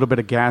puts a little bit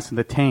of gas in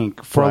the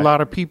tank for a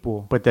lot of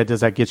people. But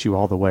does that get you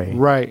all the way?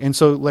 Right. And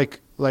so like,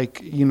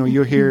 you know,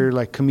 you'll hear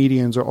like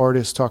comedians or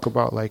artists talk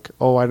about like,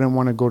 oh, I didn't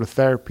want to go to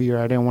therapy, or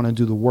I didn't want to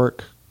do the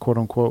work, quote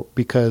unquote,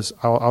 because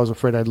I was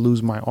afraid I'd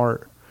lose my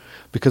art.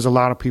 Because a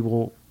lot of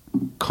people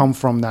come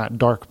from that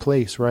dark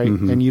place, right?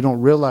 And you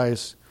don't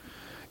realize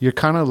you're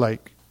kind of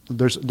like,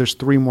 there's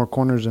three more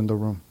corners in the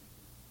room.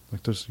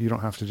 Like you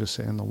don't have to just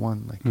sit in the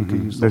one. Like you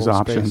can use the whole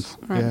options.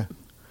 Space. Right.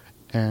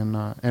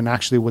 Yeah. And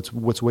actually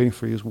what's waiting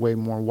for you is way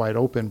more wide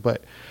open.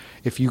 But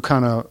if you've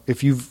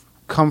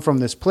come from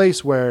this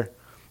place where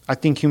I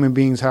think human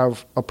beings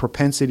have a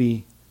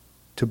propensity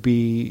to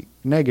be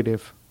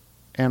negative,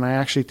 and I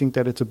actually think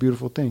that it's a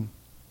beautiful thing.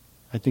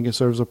 I think it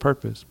serves a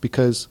purpose,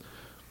 because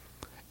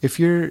if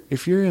you're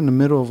in the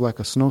middle of like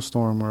a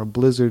snowstorm or a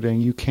blizzard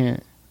and you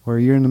can't, or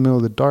you're in the middle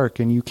of the dark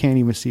and you can't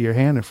even see your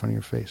hand in front of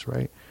your face,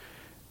 right?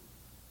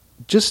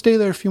 Just stay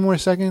there a few more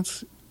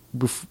seconds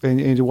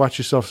and watch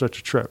yourself start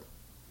to trip.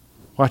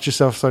 Watch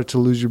yourself start to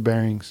lose your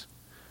bearings.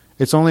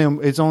 It's only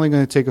going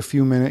to take a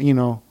few minutes, you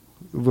know,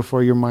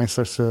 before your mind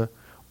starts to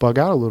bug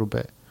out a little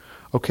bit.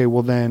 Okay,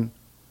 well then,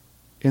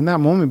 in that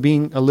moment,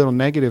 being a little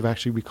negative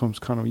actually becomes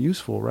kind of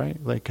useful, right?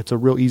 Like it's a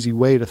real easy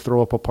way to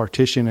throw up a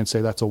partition and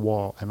say that's a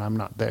wall, and I'm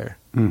not there.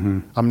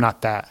 I'm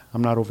not that.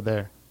 I'm not over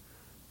there,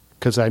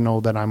 because I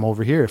know that I'm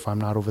over here if I'm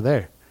not over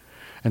there.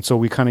 And so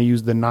we kind of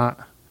use the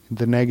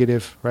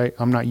negative, right?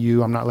 I'm not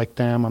you. I'm not like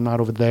them. I'm not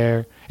over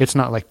there. It's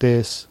not like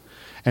this.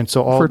 And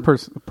so all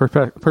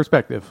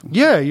perspective.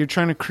 Yeah, you're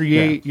trying to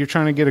create. Yeah. You're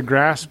trying to get a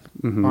grasp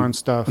on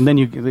stuff, and then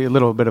you get a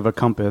little bit of a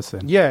compass.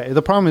 And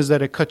the problem is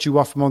that it cuts you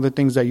off from other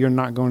things that you're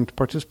not going to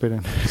participate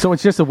in. So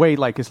it's just a way,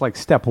 like it's like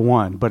step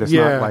one, but it's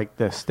not like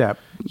the step.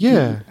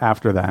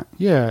 After that.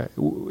 Yeah,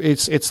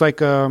 it's like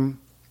and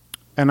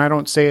I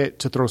don't say it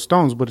to throw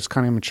stones, but it's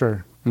kind of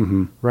immature,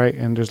 right?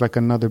 And there's like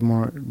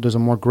there's a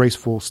more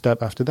graceful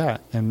step after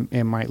that, and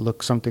it might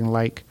look something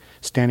like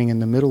standing in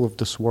the middle of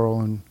the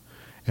swirl and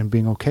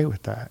being okay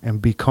with that,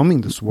 and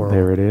becoming the swirl.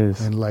 There it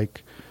is. And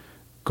like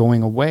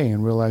going away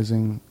and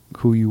realizing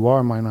who you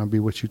are might not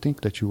be what you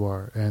think that you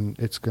are, and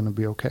it's going to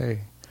be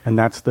okay. And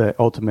that's the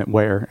ultimate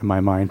where in my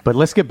mind. But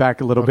let's get back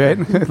a little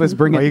bit. Let's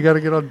bring it. You got to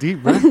get all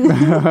deep, man.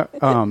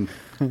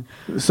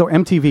 So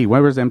MTV,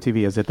 where was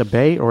MTV? Is it the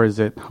Bay or is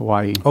it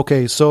Hawaii?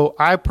 Okay, so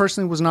I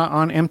personally was not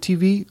on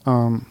MTV.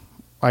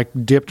 I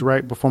dipped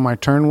right before my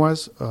turn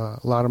was. A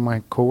lot of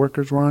my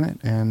coworkers were on it,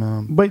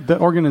 and But the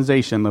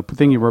organization, the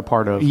thing you were a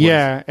part of.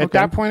 yeah, at okay.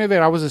 that point of it,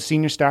 I was a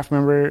senior staff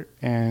member,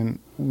 and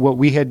what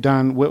we had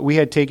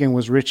taken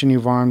was Rich and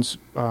Yvonne's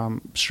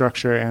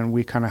structure, and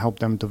we kind of helped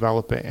them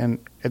develop it. And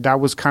that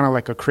was kind of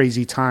like a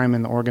crazy time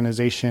in the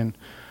organization,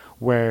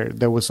 where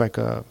there was like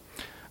a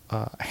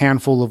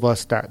handful of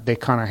us that they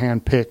kind of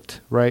handpicked,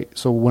 right?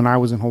 So when I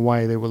was in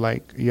Hawaii, they were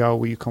like, "Yo,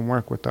 will you come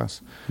work with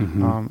us?"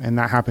 And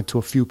that happened to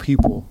a few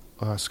people.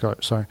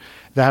 That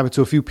happened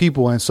to a few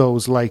people, and so it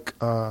was like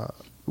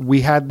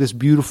we had this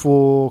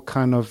beautiful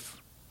kind of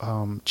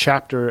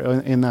chapter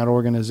in that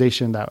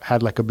organization that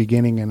had like a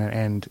beginning and an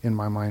end in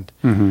my mind.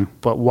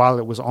 But while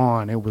it was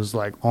on, it was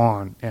like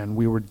on, and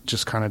we were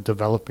just kind of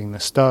developing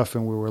this stuff,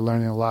 and we were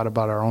learning a lot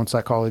about our own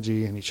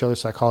psychology and each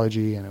other's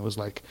psychology, and it was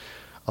like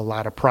a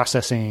lot of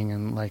processing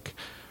and like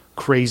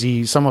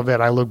crazy. Some of it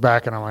I look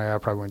back and I'm like, I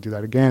probably wouldn't do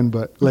that again,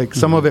 but like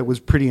some of it was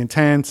pretty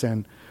intense,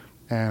 and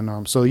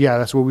so yeah,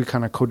 that's where we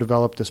kind of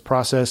co-developed this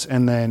process,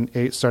 and then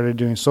it started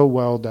doing so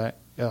well that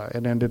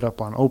it ended up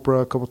on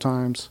Oprah a couple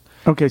times.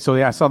 Okay, so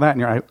yeah, I saw that in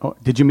your.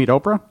 Did you meet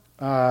Oprah?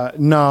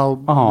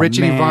 No, Oh, Rich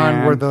and man.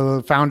 Yvonne were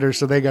the founders,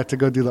 so they got to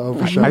go do the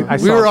Oprah show. I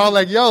We saw- were all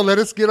like, "Yo, let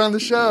us get on the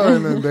show,"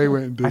 and then they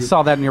went and did I it.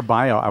 saw that in your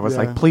bio. I was Yeah.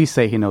 like, please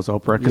say he knows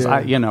Oprah because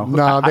Yeah.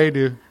 No, they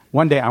do.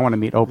 One day I want to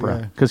meet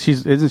Oprah Yeah. because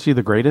isn't she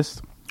the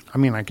greatest? I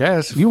mean, I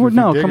guess You would if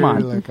know. dig Come her,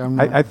 on. like, I'm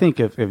not- I think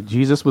if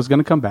Jesus was going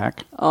to come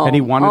back and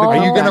he wanted to Are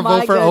come you back, going to my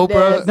vote for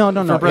goodness. Oprah?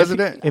 no. for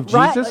president? If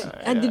Right? Jesus,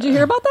 Did you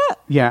hear about that?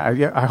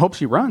 yeah, I hope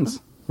she runs.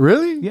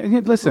 Really?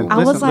 Yeah, listen, I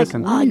listen, was like,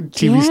 listen.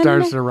 TV again?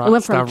 stars to It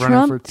went from stop running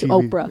Trump for to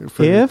TV Oprah.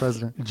 for the If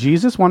president.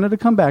 Jesus wanted to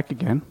come back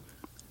again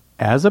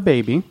as a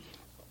baby,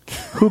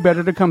 who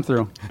better to come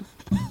through?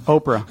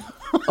 Oprah.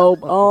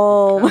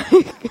 Oh my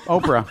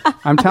God. Oprah.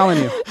 I'm telling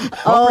you.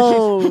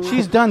 Oprah,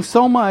 she's done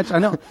so much. I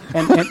know.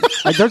 And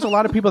there's a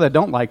lot of people that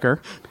don't like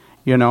her,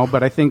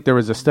 but I think there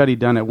was a study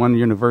done at one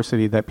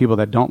university that people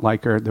that don't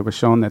like her, that was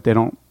shown that they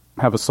don't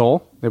have a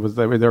soul.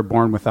 They're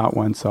born without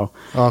one. So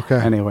Okay.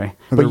 anyway,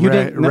 The but you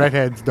didn't.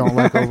 redheads don't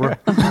like Oprah.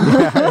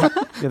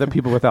 Yeah, the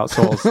people without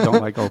souls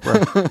don't like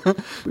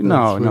Oprah.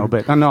 No,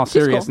 but in all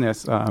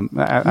seriousness, No,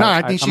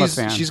 I think I'm a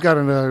fan. she's got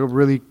a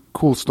really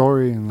cool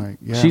story, and like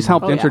She's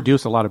helped Oh, yeah.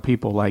 introduce a lot of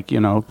people, like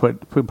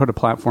put a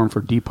platform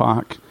for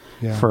Deepak,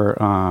 Yeah. for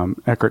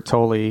Eckhart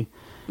Tolle,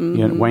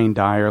 Wayne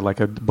Dyer, like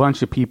a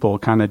bunch of people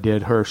kind of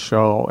did her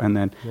show and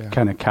then Yeah.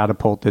 kind of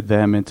catapulted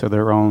them into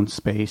their own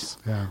space.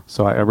 Yeah.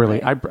 So I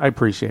really I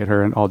appreciate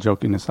her, and all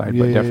joking aside,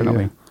 Yeah, but yeah,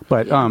 definitely. yeah.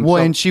 But well, so-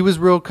 and she was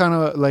real kind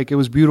of like, it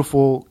was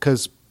beautiful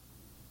because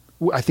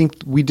I think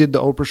we did the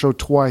Oprah show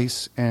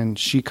twice, and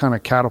she kind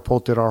of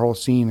catapulted our whole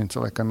scene into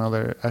like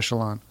another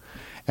echelon.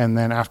 And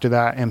then after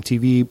that,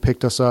 MTV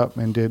picked us up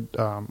and did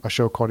a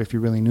show called If You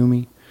Really Knew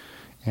Me,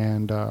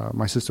 and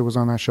my sister was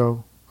on that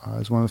show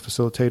as one of the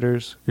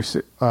facilitators. you're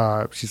si-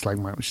 She's like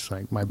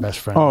my best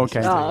friend. Oh,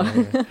 okay.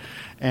 Yeah.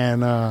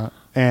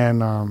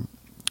 And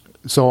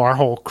so our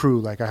whole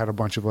crew, like I had a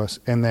bunch of us,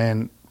 and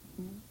then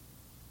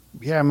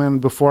yeah, man.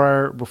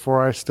 Before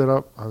I stood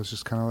up, I was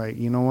just kind of like,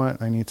 you know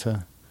what, I need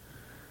to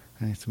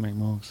make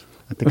moves.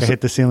 I think I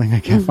hit the ceiling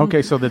again.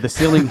 Okay, so did the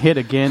ceiling hit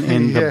again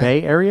in the Yeah.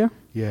 Bay Area?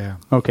 Yeah.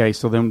 Okay,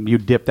 so then you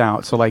dipped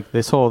out. So like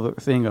this whole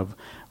thing of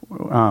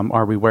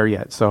are we where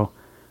yet? So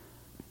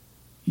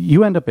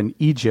you end up in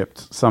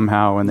Egypt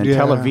somehow, and then Yeah.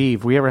 Tel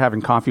Aviv. We were having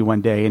coffee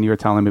one day, and you were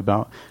telling me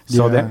about.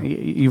 So Yeah. that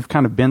you've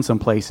kind of been some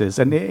places,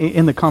 and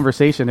in the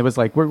conversation, it was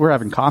like we're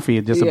having coffee,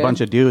 and just a Yeah.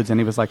 bunch of dudes, and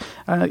he was like,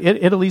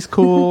 "Italy's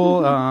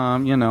cool,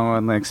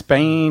 and like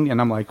Spain,"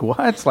 and I'm like,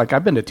 "What?" Like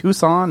I've been to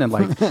Tucson and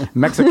like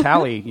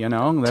Mexicali,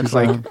 that's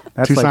Tucson.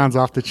 that's Tucson's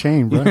off the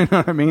chain, bro. you know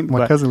what I mean? My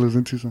But- cousin lives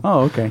in Tucson.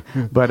 Oh, okay.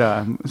 But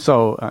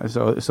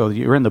so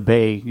you're in the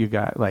Bay. You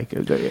got like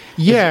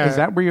Yeah. Is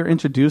that where you're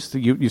introduced?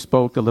 You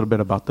spoke a little bit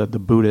about the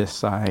Buddhist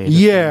side. of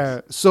Yeah.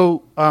 things.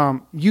 So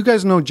you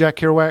guys know Jack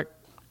Kerouac,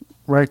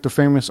 right? The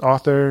famous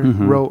author,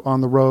 Mm-hmm. wrote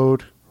On the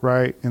Road,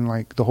 right? And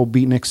like the whole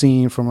beatnik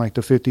scene from like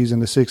the 50s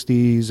and the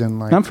 60s, and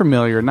like I'm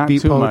familiar, not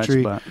beat too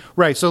poetry. much, but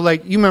Right. So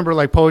like you remember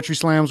like poetry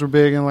slams were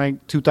big in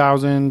like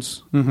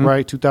 2000s, Mm-hmm.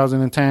 right?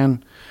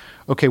 2010.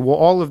 Okay. Well,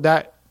 all of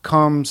that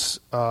comes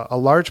a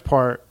large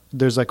part.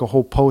 There's like a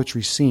whole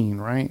poetry scene,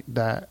 right?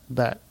 That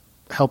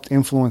helped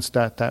influence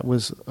that. That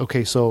was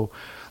okay. So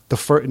the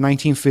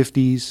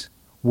 1950s.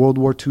 World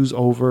War II's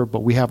over,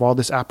 but we have all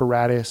this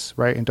apparatus,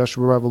 right?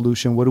 Industrial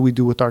Revolution. What do we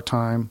do with our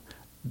time?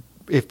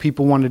 If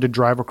people wanted to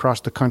drive across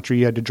the country,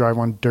 you had to drive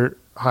on dirt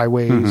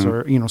highways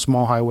or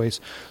small highways.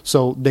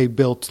 So they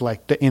built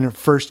like the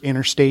first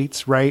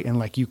interstates, right? And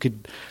like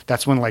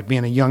that's when like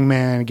being a young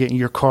man, getting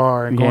your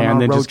car and going Yeah, on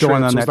and then road just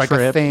going trips on was that like a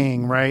trip.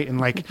 thing, right? And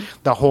like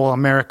the whole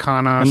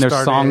Americana And there's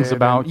started, songs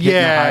about getting the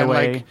and,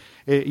 highway. like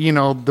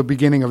the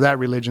beginning of that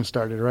religion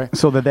started, right?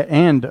 so that the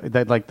end,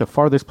 that like the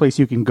farthest place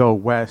you can go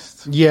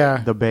west, Yeah,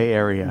 the Bay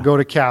Area. go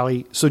to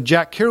Cali. So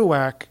Jack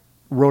Kerouac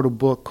wrote a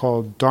book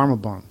called Dharma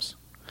Bums.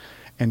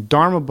 And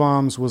Dharma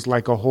Bums was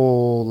like a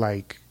whole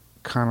like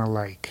kind of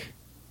like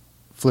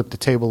flip the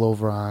table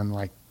over on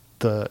like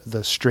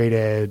the straight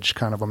edge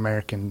kind of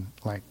American,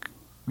 like,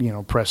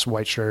 press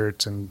white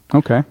shirts and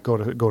Okay. go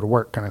to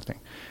work kind of thing.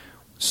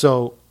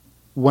 So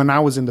when I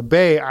was in the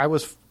Bay, I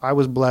was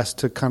blessed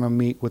to kind of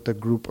meet with a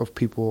group of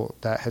people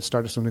that had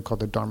started something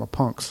called the Dharma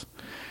Punks,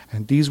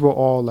 and these were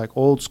all like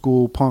old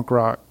school punk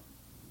rock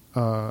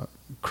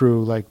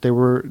crew. Like they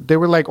were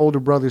like older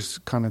brothers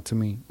kind of to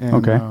me. And,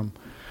 Okay.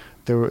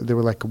 They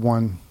were like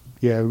one.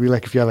 Yeah, it'd be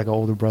like if you had like an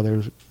older brother,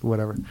 or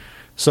whatever.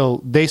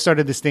 So they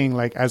started this thing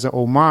like as an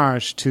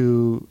homage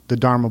to the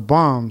Dharma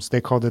Bums.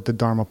 They called it the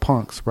Dharma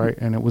Punks, right?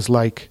 And it was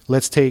like,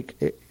 let's take,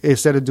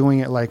 instead of doing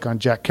it like on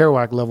Jack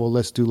Kerouac level,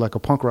 let's do like a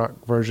punk rock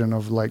version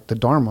of like the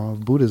Dharma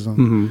of Buddhism.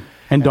 Mm-hmm.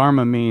 And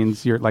Dharma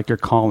means your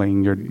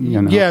calling.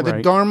 The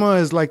right? Dharma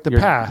is like the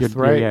path,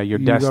 right? Yeah, your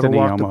you destiny gotta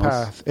walk almost. the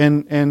path.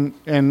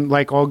 And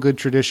like all good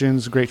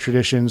traditions, great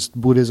traditions,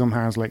 Buddhism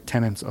has like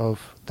tenets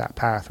of that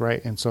path,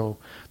 right? And so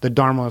the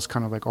Dharma is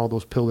kind of like all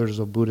those pillars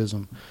of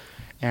Buddhism.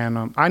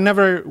 And I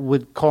never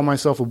would call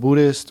myself a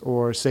Buddhist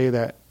or say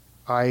that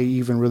I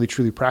even really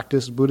truly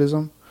practice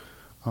Buddhism.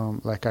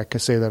 Like I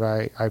could say that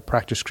I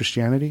practice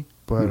Christianity,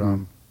 but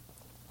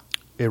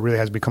it really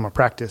has become a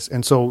practice.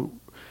 And so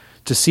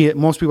to see it,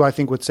 most people I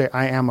think would say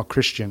I am a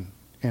Christian,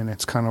 and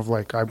it's kind of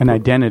like an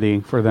identity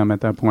for them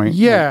at that point.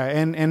 Yeah,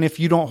 and if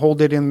you don't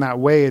hold it in that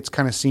way, it's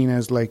kind of seen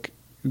as like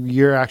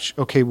you're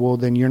actually okay. Well,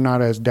 then you're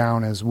not as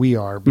down as we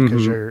are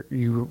because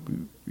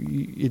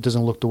it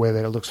doesn't look the way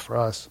that it looks for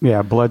us.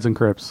 Yeah, Bloods and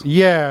Crips.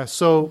 Yeah,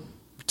 so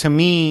to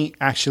me,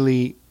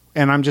 actually,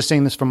 and I'm just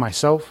saying this for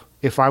myself,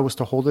 if I was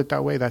to hold it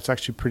that way, that's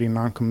actually pretty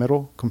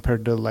non-committal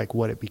compared to like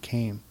what it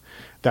became.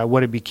 That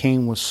what it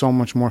became was so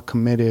much more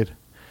committed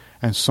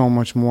and so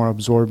much more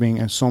absorbing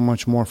and so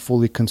much more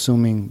fully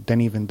consuming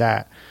than even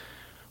that.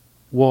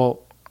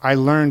 Well, I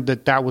learned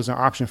that was an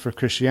option for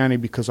Christianity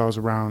because I was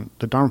around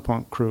the Dharma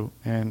Punk crew.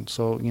 And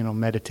so,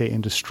 meditate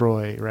and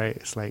destroy, right?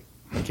 It's like,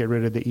 get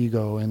rid of the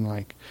ego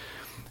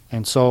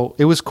and so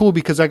it was cool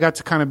because I got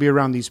to kind of be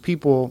around these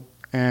people,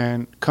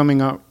 and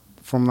coming up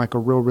from like a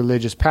real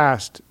religious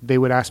past, they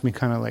would ask me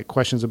kind of like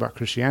questions about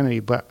Christianity,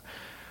 but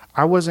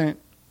I didn't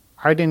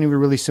even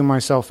really see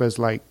myself as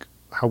like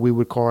how we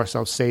would call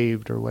ourselves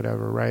saved or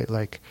whatever, right?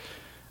 Like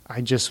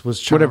I just was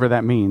trying, whatever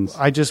that means.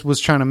 I just was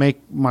trying to make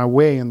my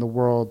way in the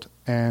world,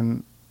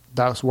 and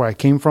that's where I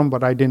came from,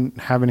 but I didn't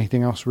have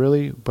anything else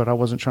really, but I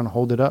wasn't trying to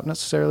hold it up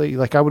necessarily.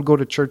 Like I would go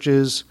to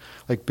churches,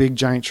 like big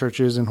giant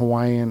churches in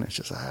Hawaii, and it's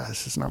just,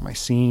 this is not my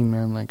scene,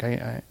 man. Like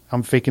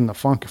I'm faking the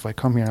funk if I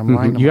come here. I'm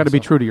lying to You got to be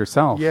myself. true to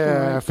yourself.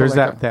 Yeah. There's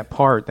that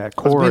part, that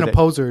core. Being a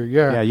poser,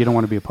 yeah. Yeah, you don't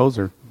want to be a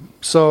poser.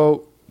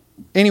 So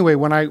anyway,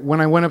 when I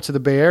went up to the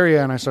Bay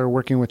Area and I started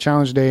working with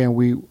Challenge Day,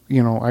 and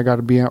I got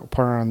to be out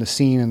part on the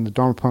scene and the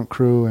Dharma Punk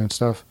crew and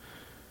stuff,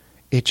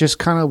 it just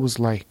kind of was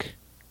like,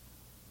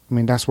 I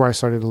mean, that's where I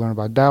started to learn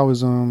about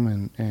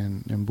Taoism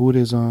and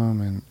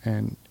Buddhism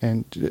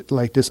and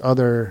like this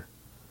other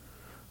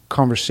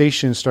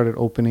conversation started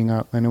opening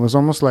up. And it was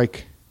almost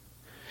like,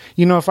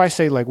 if I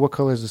say like, what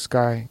color is the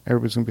sky?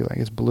 Everybody's going to be like,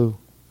 it's blue.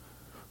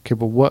 Okay,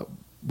 but what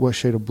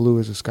shade of blue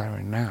is the sky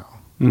right now?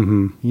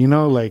 Mm-hmm.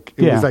 Like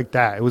it was like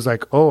that. It was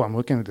like, oh, I'm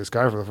looking at the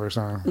sky for the first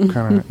time.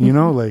 Kind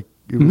of, like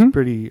it was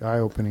pretty eye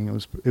opening.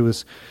 It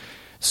was.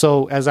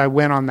 So as I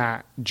went on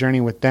that journey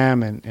with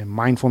them, and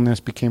mindfulness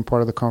became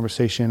part of the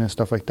conversation and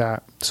stuff like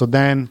that. So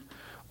then,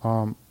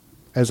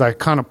 as I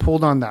kind of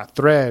pulled on that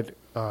thread,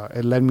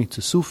 it led me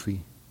to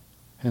Sufi,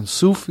 and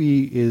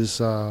Sufi is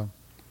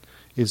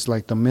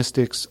like the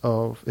mystics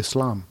of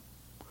Islam.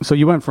 So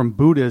you went from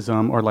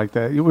Buddhism, or like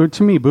that.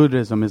 To me,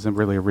 Buddhism isn't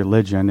really a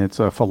religion; it's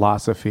a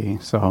philosophy.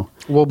 So,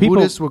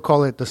 Buddhists would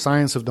call it the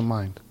science of the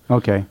mind.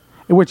 Okay,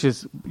 which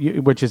is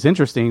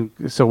interesting.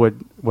 So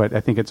what I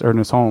think it's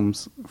Ernest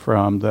Holmes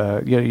from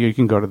the you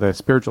can go to the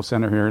Spiritual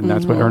Center here, and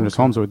that's what Ernest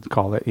Holmes would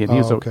call it. And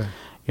okay.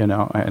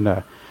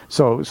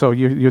 So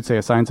you'd say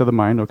a science of the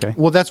mind. Okay.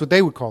 Well, that's what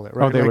they would call it,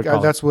 right? Oh, they would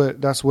call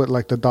it. That's what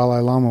like the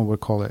Dalai Lama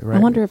would call it, right? I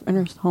wonder if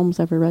Ernest Holmes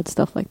ever read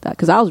stuff like that,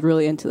 because I was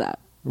really into that.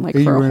 Like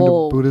you for were a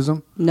whole into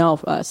Buddhism? No,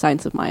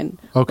 science of mind.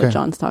 Okay. What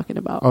John's talking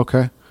about.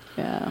 Okay.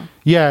 Yeah.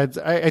 Yeah,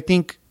 I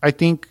think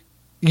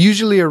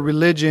usually a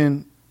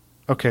religion.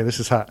 Okay, this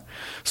is hot.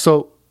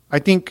 So I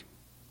think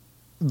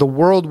the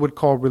world would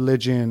call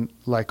religion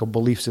like a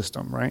belief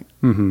system, right?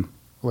 Mm-hmm.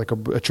 Like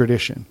a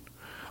tradition.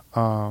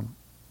 I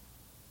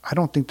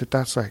don't think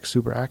that's like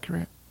super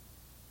accurate.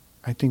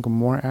 I think a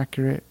more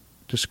accurate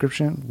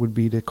description would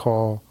be to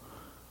call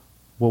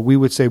what we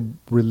would say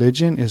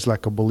religion is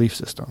like a belief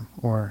system,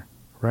 or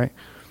right.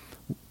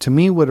 To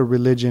me, what a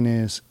religion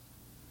is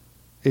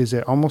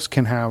it almost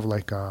can have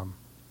like a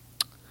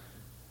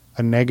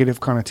negative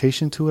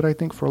connotation to it, I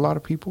think, for a lot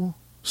of people.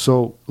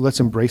 So let's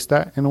embrace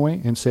that in a way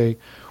and say,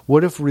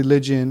 what if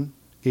religion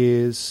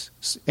is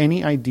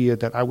any idea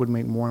that I would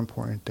make more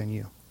important than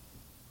you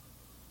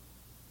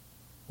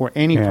or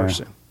any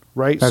person,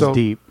 right? That's so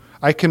deep.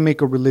 I can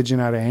make a religion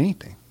out of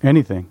anything.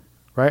 Anything.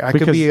 Right? I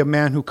could be a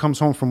man who comes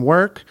home from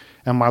work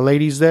and my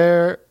lady's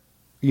there,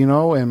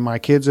 and my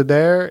kids are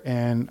there,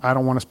 and I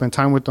don't want to spend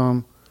time with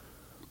them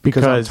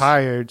because I'm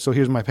tired. So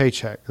here's my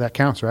paycheck. That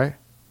counts, right?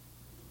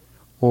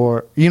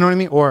 Or, you know what I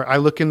mean? Or I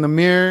look in the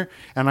mirror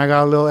and I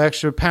got a little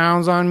extra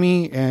pounds on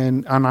me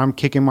and I'm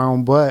kicking my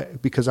own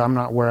butt because I'm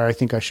not where I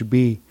think I should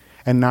be.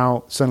 And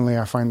now suddenly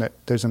I find that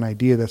there's an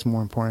idea that's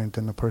more important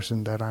than the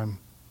person that I'm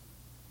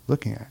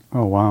looking at.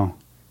 Oh, wow.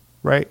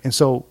 Right? And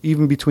so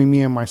even between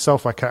me and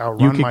myself, I can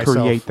outrun You myself.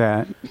 can create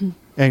that.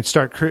 And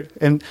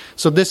and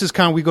so this is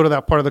kind of, we go to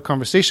that part of the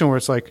conversation where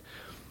it's like,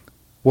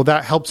 well,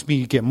 that helps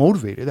me get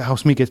motivated. That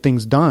helps me get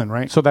things done,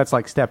 right? So that's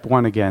like step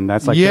one again.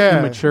 That's like the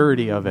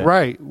immaturity of it.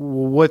 Right.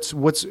 Well,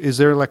 is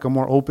there like a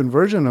more open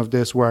version of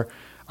this where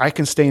I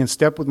can stay in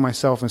step with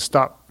myself and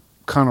stop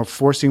kind of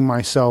forcing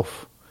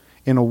myself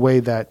in a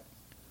way that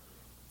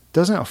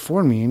doesn't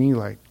afford me any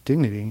like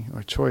dignity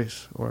or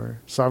choice or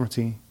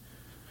sovereignty,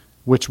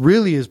 which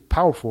really is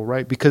powerful,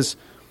 right? Because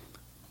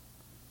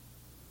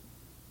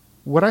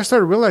what I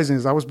started realizing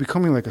is I was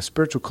becoming like a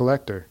spiritual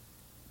collector.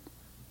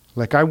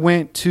 Like I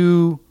went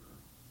to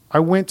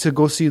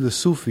go see the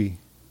Sufi,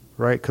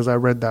 right? Because I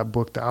read that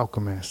book, The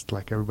Alchemist,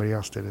 like everybody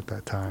else did at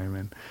that time.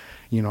 And,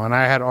 you know, and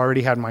I had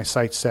already had my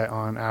sights set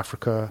on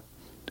Africa,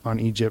 on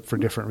Egypt for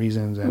different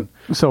reasons. And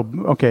so,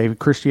 okay,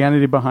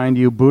 Christianity behind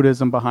you,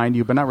 Buddhism behind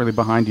you, but not really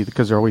behind you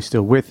because they're always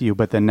still with you.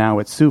 But then now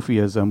it's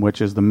Sufism,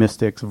 which is the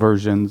mystics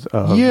versions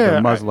of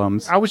the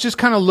Muslims. I was just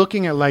kind of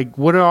looking at like,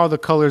 what are all the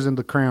colors in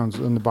the crayons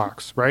in the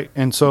box, right?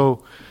 And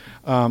so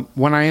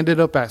when I ended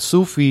up at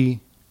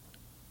Sufi,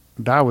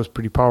 that was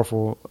pretty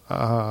powerful.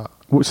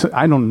 So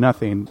I know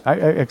nothing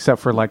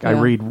except for like I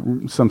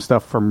read some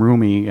stuff from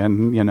Rumi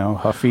and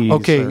Hafiz.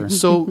 Okay,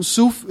 so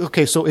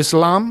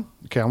Islam.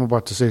 Okay, I'm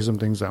about to say some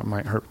things that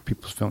might hurt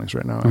people's feelings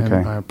right now, and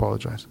I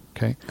apologize.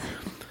 Okay,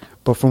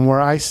 but from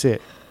where I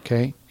sit,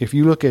 okay, if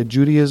you look at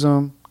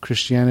Judaism,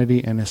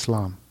 Christianity, and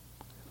Islam,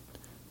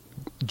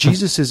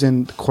 Jesus is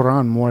in the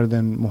Quran more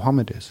than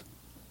Muhammad is.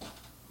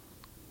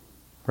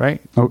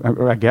 Right?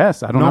 Oh, I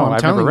guess I don't know.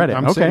 I've never read it.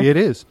 Okay, it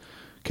is.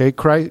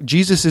 Okay,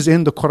 Jesus is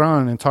in the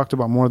Quran and talked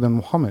about more than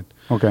Muhammad.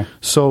 Okay.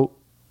 So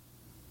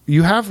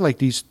you have like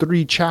these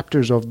 3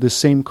 chapters of the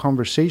same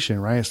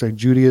conversation, right? It's like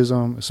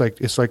Judaism. It's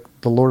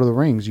like the Lord of the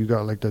Rings. You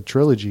got like the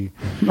trilogy.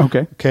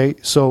 Okay. Okay.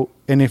 So,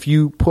 and if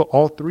you put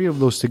all 3 of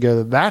those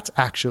together, that's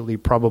actually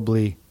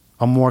probably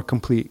a more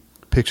complete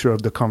picture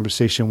of the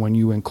conversation when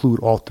you include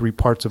all 3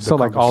 parts of the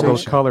conversation. So like all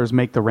those colors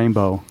make the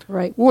rainbow.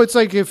 Right. Well, it's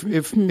like if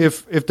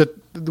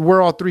we're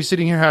all 3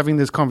 sitting here having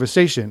this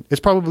conversation, it's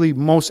probably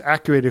most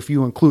accurate if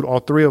you include all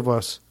 3 of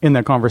us in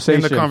the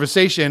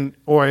conversation.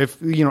 Or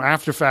if,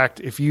 after fact,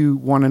 if you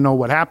want to know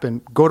what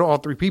happened, go to all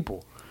 3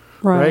 people.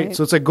 Right.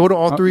 So it's like go to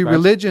all 3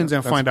 religions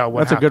and find out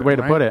what happened. That's a good way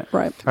to put it.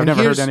 Right. I've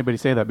never heard anybody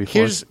say that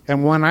before.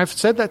 And when I've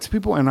said that to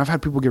people, and I've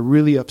had people get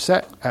really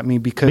upset at me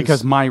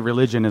because my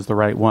religion is the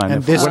right one.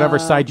 And whatever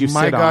side you sit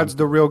on. My God's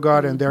the real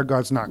God and their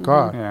God's not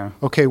God. Yeah.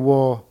 Okay,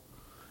 well,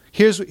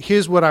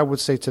 here's what I would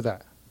say to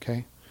that.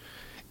 Okay.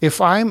 If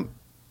I'm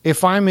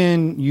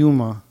in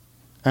Yuma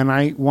and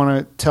I want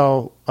to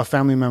tell a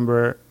family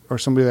member or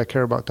somebody that I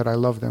care about that I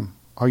love them,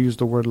 I'll use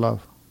the word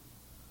love.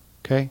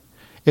 Okay?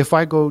 If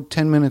I go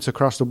 10 minutes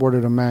across the border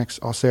to Max,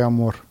 I'll say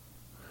amor.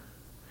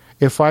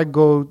 If I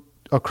go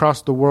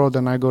across the world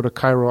and I go to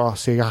Cairo, I'll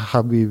say ya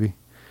habibi.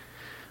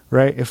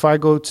 Right? If I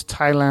go to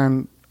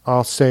Thailand,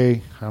 I'll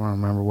say, I don't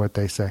remember what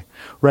they say.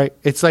 Right?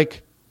 It's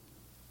like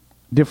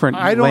different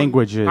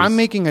languages. I'm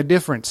making a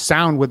different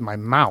sound with my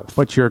mouth.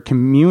 But you're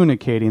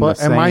communicating the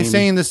same. Am I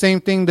saying the same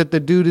thing that the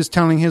dude is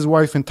telling his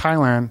wife in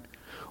Thailand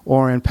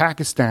or in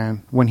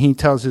Pakistan when he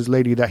tells his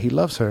lady that he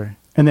loves her?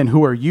 And then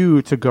who are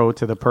you to go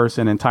to the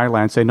person in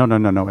Thailand and say,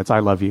 no, it's I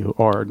love you,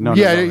 or no,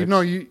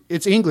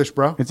 it's English,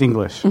 bro. It's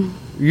English.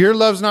 Your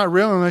love's not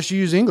real unless you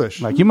use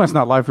English. Like, you must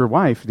not love your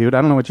wife, dude.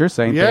 I don't know what you're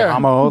saying. Yeah.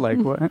 Amo, like,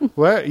 what?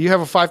 What? You have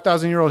a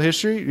 5,000-year-old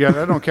history? Yeah,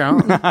 that don't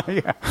count.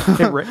 Yeah.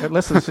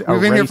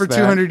 We've been here for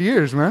 200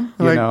 years, man.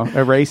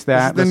 Erase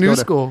that. This is the new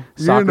school.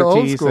 Socrates in the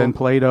old school. And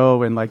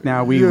Plato, and like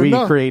now we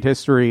create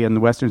history in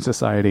the Western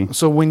society.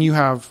 So when you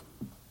have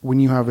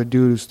a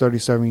dude who's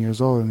 37 years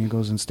old and he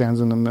goes and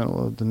stands in the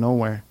middle of the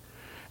nowhere,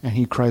 and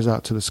he cries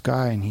out to the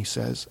sky and he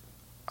says,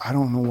 I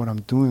don't know what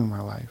I'm doing in my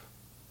life.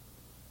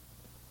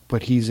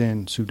 But he's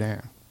in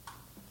Sudan.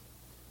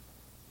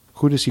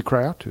 Who does he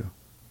cry out to?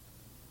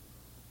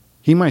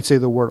 He might say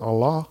the word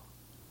Allah,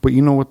 but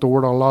you know what the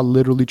word Allah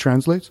literally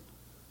translates?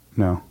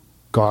 No.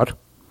 God.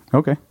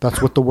 Okay.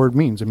 That's what the word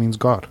means. It means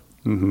God.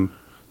 Mm-hmm.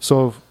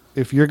 So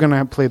if you're going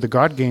to play the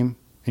God game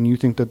and you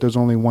think that there's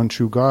only one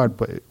true God,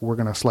 but we're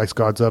going to slice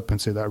gods up and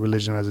say that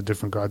religion has a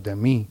different God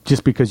than me.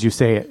 Just because you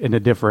say it in a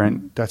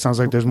different... That sounds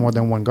like there's more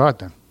than one God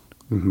then.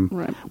 Mm-hmm.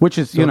 Right. Which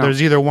is,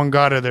 there's either one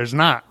God or there's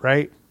not,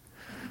 right?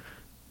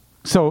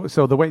 So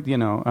the way,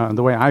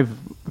 the way I've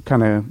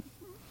kind of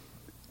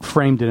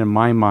framed it in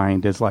my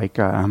mind is like,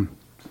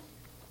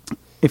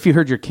 if you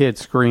heard your kid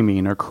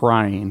screaming or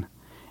crying,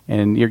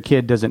 and your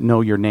kid doesn't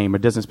know your name or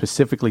doesn't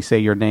specifically say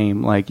your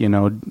name, like,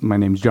 my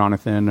name's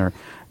Jonathan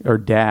or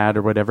Dad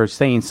or whatever,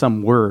 saying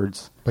some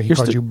words. But he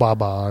calls you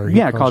Baba.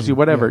 Or calls you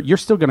whatever. Yeah. You're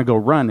still going to go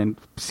run and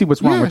see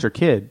what's wrong with your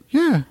kid.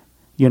 Yeah.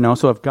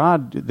 So if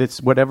God,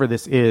 whatever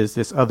this is,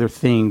 this other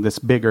thing, this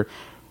bigger,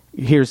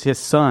 hears his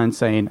son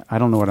saying, I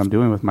don't know what I'm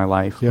doing with my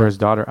life, or his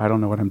daughter, I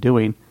don't know what I'm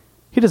doing,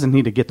 he doesn't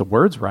need to get the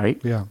words right.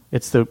 Yeah.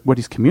 It's what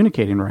he's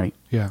communicating right.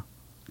 Yeah.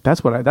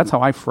 That's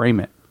how I frame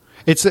it.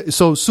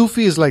 So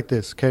Sufi is like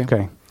this, okay?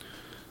 Okay.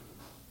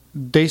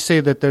 They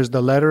say that there's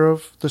the letter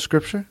of the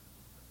scripture,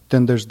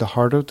 then there's the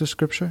heart of the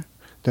scripture,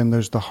 then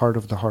there's the heart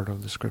of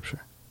the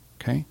scripture,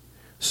 okay?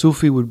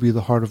 Sufi would be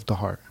the heart of the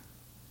heart,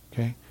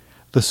 okay?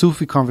 The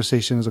Sufi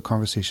conversation is a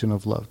conversation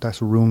of love.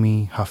 That's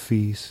Rumi,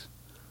 Hafiz,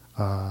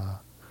 Gibran,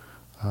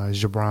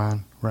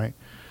 right?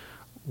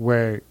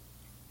 Where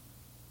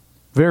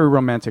very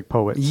romantic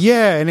poets.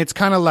 Yeah, and it's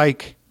kind of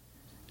like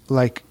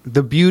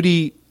the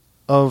beauty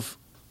of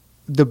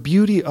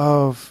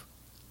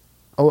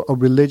a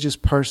religious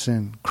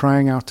person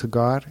crying out to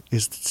God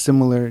is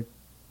similar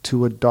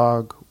to a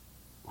dog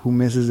who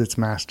misses its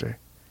master.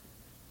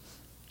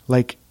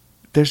 Like,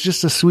 there's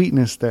just a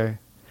sweetness there,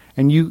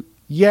 and you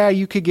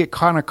could get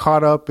kind of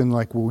caught up in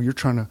like, well, you're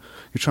trying to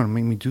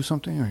make me do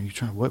something, or you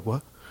trying to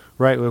what,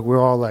 right? Like, we're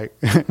all like,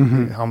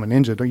 I'm a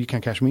ninja, you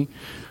can't catch me.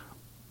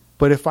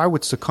 But if I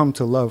would succumb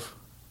to love,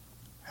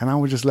 and I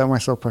would just let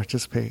myself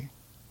participate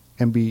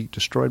and be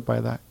destroyed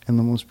by that in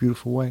the most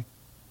beautiful way,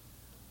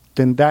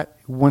 then that,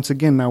 once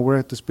again, now we're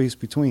at the space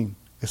between.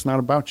 It's not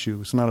about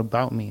you. It's not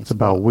about me. It's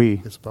about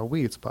we. It's about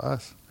we. It's about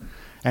us.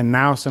 And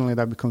now suddenly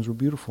that becomes real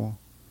beautiful,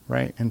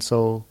 right? And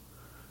so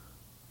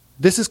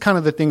this is kind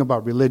of the thing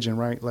about religion,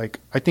 right? Like,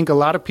 I think a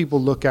lot of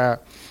people look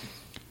at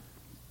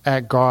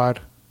God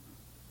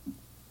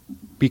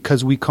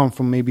because we come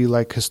from maybe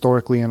like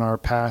historically in our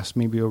past,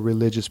 maybe a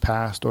religious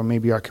past, or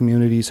maybe our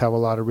communities have a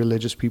lot of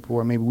religious people,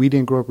 or maybe we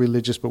didn't grow up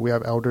religious, but we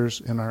have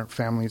elders in our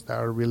families that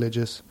are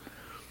religious.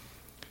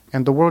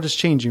 And the world is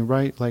changing,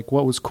 right? Like,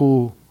 what was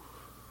cool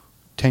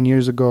 10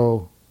 years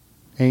ago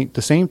ain't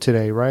the same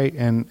today, right?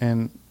 And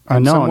in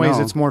some ways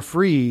it's more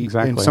free.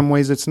 Exactly. In some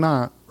ways it's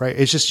not, right?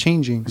 It's just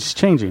changing. It's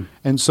changing.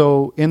 And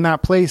so in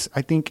that place,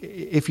 I think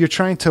if you're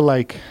trying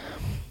to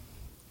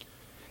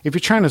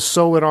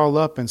sew it all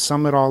up and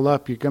sum it all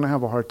up, you're going to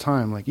have a hard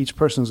time. Like, each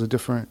person's a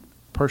different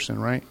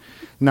person, right?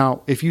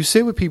 Now, if you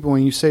sit with people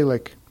and you say,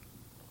 like,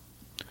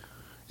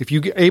 if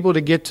you're able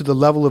to get to the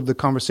level of the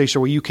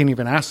conversation where you can't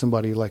even ask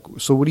somebody, like,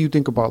 so what do you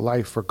think about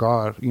life or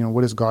God? You know,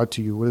 what is God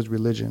to you? What is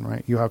religion,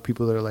 right? You have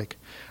people that are like,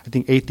 I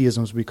think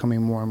atheism is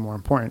becoming more and more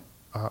important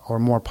or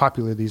more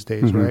popular these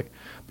days, right?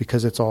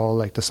 Because it's all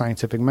like the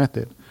scientific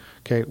method.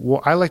 Okay,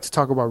 well, I like to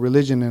talk about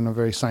religion in a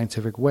very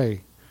scientific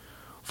way.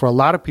 For a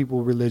lot of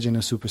people, religion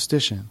is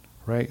superstition,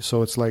 right?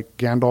 So it's like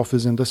Gandalf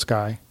is in the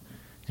sky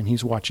and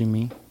he's watching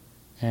me,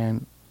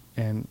 and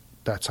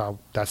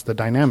that's the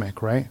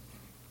dynamic, right?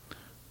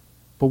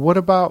 But what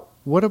about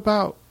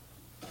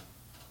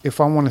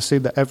if I want to say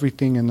the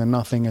everything and the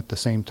nothing at the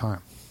same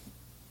time?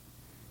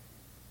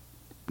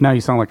 Now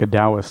you sound like a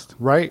Taoist.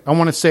 Right? I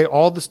want to say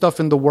all the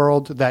stuff in the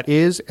world that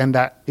is and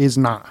that is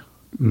not,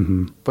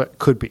 but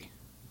could be.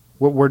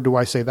 What word do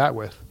I say that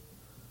with?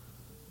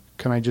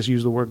 Can I just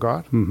use the word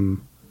God?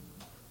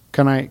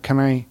 Can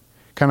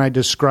I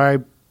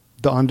describe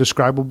the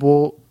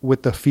undescribable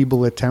with a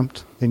feeble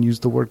attempt and use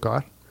the word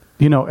God?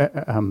 You know,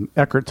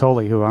 Eckhart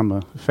Tolle, who I'm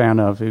a fan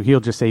of, he'll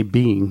just say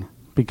being,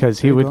 because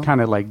he would kind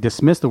of like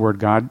dismiss the word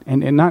God,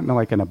 and not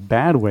like in a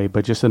bad way,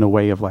 but just in a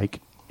way of like,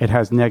 it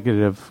has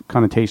negative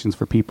connotations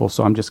for people,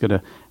 so I'm just going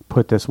to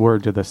put this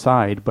word to the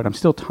side, but I'm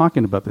still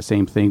talking about the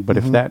same thing. But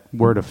if that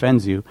word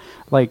offends you,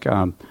 like,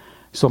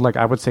 so like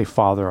I would say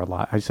Father a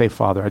lot. I say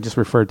Father. I just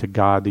refer to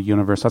God, the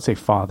universe. I'd say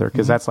Father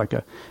because that's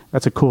a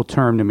cool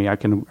term to me. I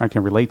can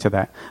relate to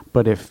that.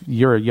 But if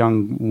you're a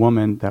young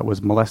woman that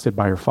was molested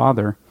by her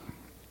father,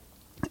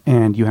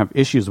 and you have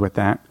issues with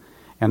that,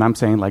 and I'm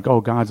saying like,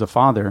 oh, God's a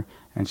father,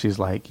 and she's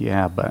like,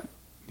 yeah,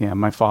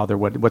 my father,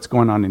 what's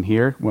going on in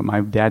here, what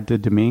my dad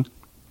did to me,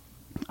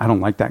 I don't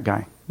like that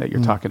guy that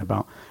you're talking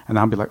about. And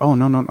I'll be like, oh,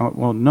 no,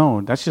 well, no,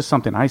 that's just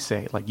something I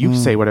say. Like, you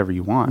say whatever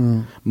you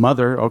want.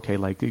 Mother, okay,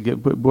 like,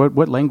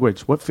 what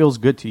language, what feels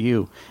good to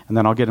you? And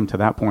then I'll get him to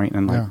that point,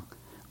 and like,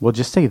 well,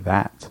 just say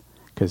that,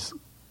 because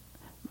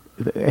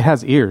it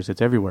has ears,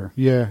 it's everywhere.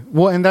 Yeah,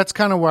 well, and that's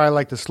kind of why I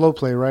like the slow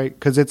play, right?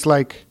 Because it's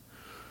like,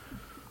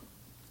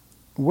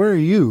 where are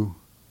you?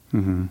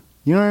 You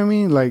know what I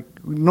mean? Like,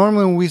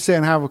 normally when we sit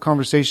and have a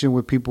conversation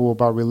with people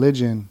about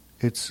religion,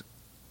 it's,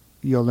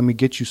 yo, let me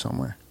get you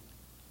somewhere.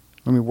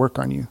 Let me work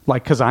on you.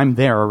 Like, because I'm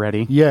there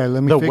already. Yeah,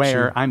 let me fix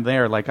you. I'm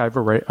there, like I've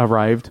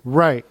arrived.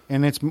 Right.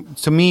 And it's,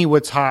 to me,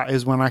 what's hot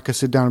is when I could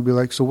sit down and be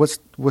like, so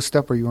what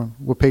step are you on?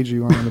 What page are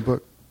you on in the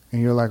book?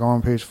 And you're like, oh,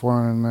 on page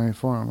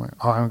 494. I'm like,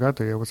 oh, I haven't got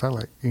there yet. What's that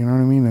like? You know what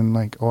I mean? And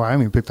like, oh, I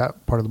haven't even picked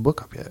that part of the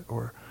book up yet.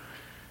 Or,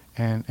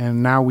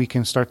 and now we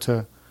can start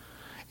to,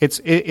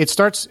 it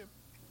starts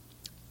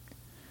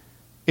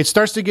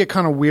to get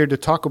kind of weird to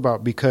talk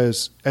about,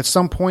 because at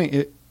some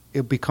point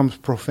it becomes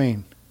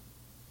profane.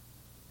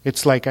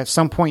 It's like at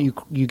some point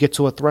you get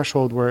to a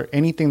threshold where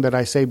anything that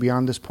I say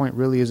beyond this point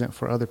really isn't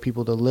for other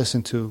people to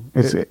listen to.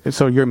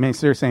 So you're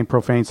saying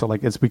profane, so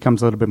like it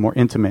becomes a little bit more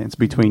intimate. It's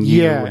between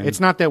you. Yeah, and...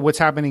 it's not that what's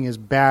happening is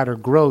bad or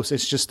gross.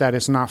 It's just that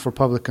it's not for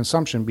public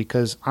consumption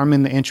because I'm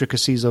in the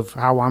intricacies of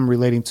how I'm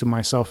relating to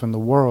myself and the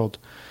world.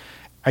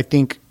 I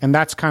think, and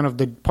that's kind of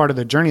the part of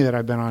the journey that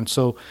I've been on.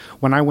 So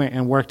when I went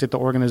and worked at the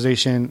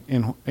organization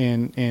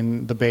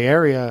in the Bay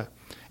Area,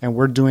 and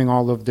we're doing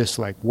all of this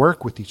like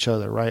work with each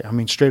other, right? I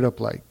mean, straight up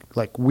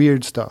like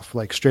weird stuff,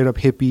 like straight up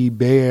hippie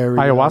Bay Area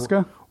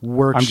ayahuasca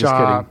workshop,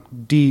 I'm just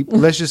kidding. Deep.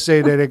 Let's just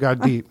say that it got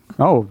deep.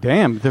 Oh,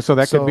 damn! So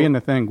that could be in the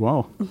thing.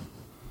 Whoa.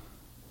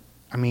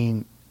 I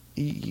mean,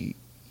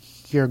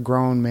 you're a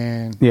grown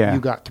man. Yeah. You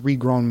got 3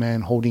 grown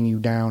men holding you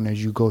down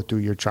as you go through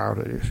your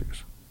childhood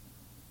issues.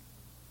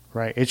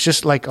 Right. It's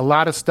just like a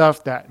lot of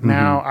stuff that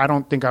now I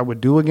don't think I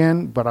would do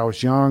again, but I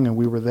was young and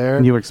we were there.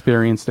 And you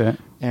experienced it.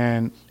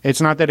 And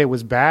it's not that it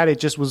was bad. It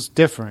just was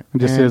different. It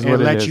just is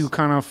what it lets is. you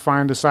kind of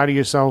find a side of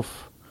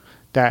yourself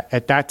that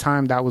at that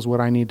time, that was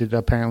what I needed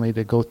apparently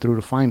to go through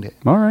to find it.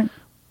 All right.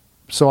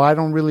 So I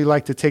don't really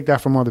like to take that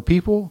from other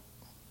people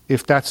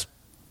if that's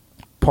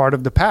part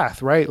of the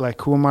path, right? Like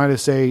who am I to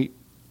say,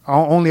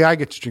 only I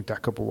get to drink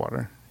that cup of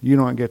water. You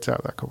don't get to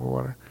have that cup of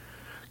water.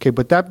 Okay.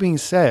 But that being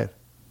said,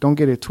 don't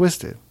get it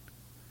twisted.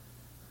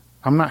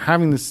 I'm not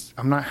having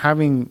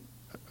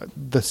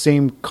the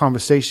same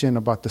conversation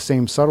about the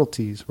same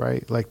subtleties,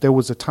 right? Like there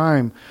was a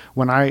time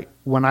when I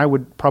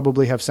would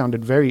probably have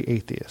sounded very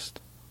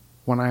atheist,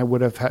 when I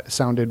would have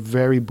sounded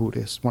very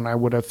Buddhist, when I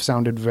would have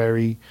sounded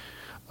very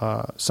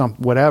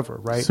whatever,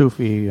 right?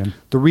 Sufi. And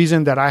the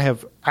reason that I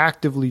have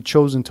actively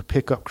chosen to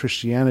pick up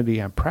Christianity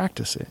and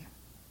practice it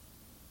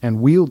and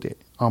wield it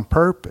on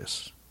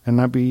purpose and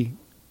not be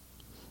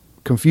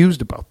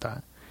confused about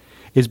that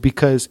is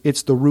because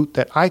it's the root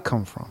that I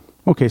come from.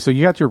 Okay, so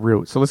you got your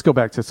root. So let's go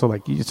back to so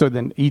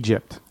then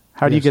Egypt.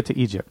 How do you get to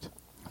Egypt?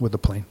 With a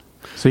plane.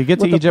 So you get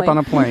to With a Egypt plane.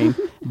 on a plane,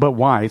 but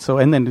why? So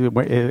and then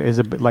is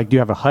it like do you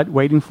have a hut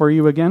waiting for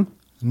you again?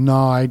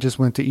 No, I just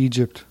went to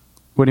Egypt.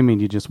 What do you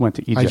mean you just went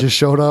to Egypt? I just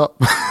showed up.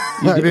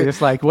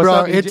 It's like what's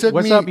up, Egypt?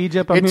 What's up,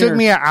 Egypt? It took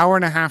me an hour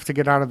and a half to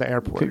get out of the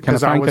airport Can I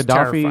because I find was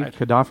terrified.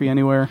 Gaddafi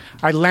anywhere?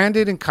 I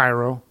landed in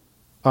Cairo.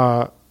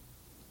 The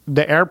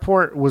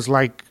airport was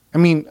like, I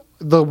mean,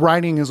 the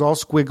writing is all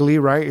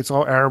squiggly, right? It's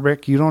all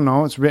Arabic. You don't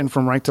know. It's written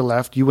from right to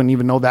left. You wouldn't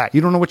even know that.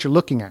 You don't know what you're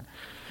looking at.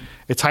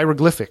 It's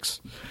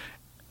hieroglyphics.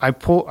 I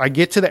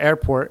get to the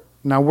airport.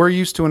 Now, we're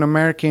used to an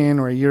American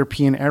or a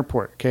European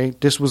airport, okay?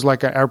 This was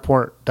like an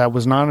airport that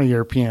was not a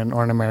European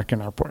or an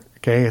American airport,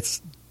 okay?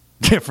 It's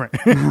different.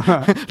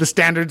 The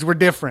standards were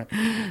different.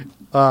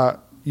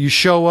 You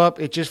show up.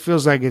 It just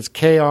feels like it's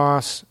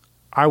chaos.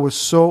 I was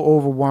so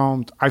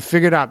overwhelmed. I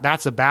figured out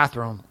that's a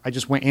bathroom. I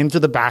just went into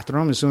the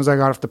bathroom as soon as I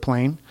got off the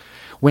plane,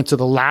 went to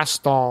the last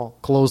stall,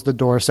 closed the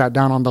door, sat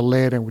down on the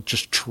lid, and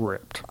just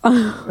tripped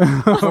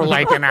for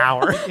like an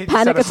hour.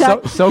 Panic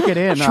attack. Soak it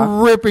in.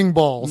 Tripping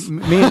balls.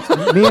 Me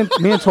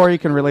and Tori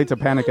can relate to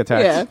panic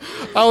attacks.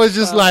 Yeah. I was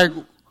just like,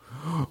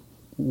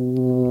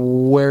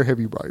 where have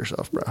you brought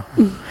yourself, bro?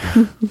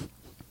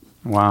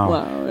 Wow.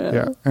 Wow.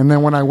 Yeah. And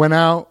then when I went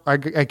out,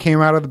 I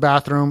came out of the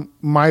bathroom.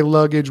 My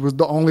luggage was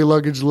the only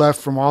luggage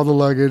left from all the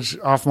luggage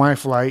off my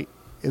flight.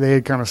 They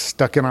had kind of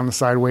stuck it on the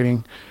side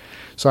waiting.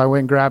 So I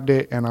went and grabbed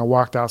it, and I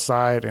walked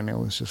outside, and it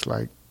was just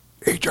like,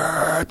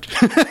 Egypt!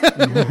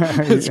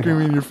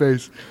 Screaming in your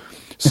face.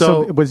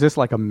 So was this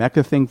like a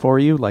Mecca thing for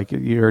you? Like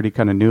you already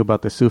kind of knew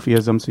about the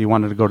Sufism, so you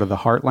wanted to go to the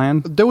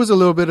heartland? There was a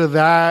little bit of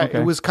that. Okay.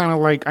 It was kind of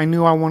like I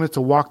knew I wanted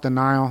to walk the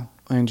Nile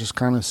and just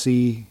kind of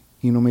see,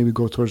 maybe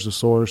go towards the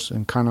source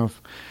and kind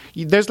of.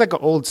 There's like an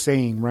old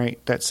saying,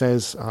 right, that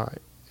says,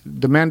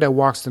 "The man that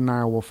walks the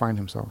Nile will find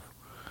himself,"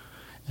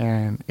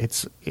 and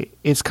it's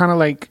kind of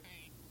like.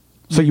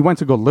 So you went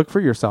to go look for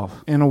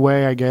yourself. In a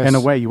way, I guess. In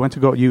a way, you had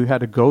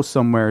to go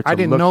somewhere to I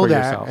didn't look know for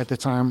that yourself. At the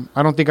time.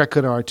 I don't think I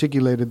could have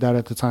articulated that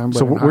at the time. But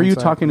So were you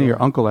talking to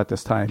your uncle at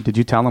this time? Did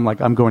you tell him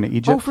like I'm going to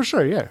Egypt? Oh, for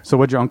sure, yeah. So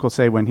what'd your uncle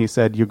say when he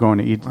said you're going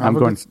to Egypt? I'm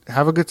going.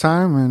 Have a good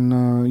time,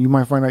 and you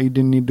might find out you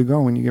didn't need to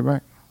go when you get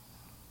back.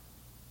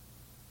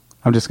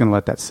 I'm just going to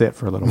let that sit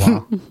for a little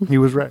while. He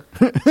was right.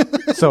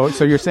 So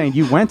you're saying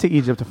you went to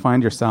Egypt to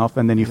find yourself,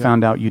 and then you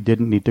found out you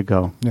didn't need to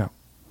go. Yeah.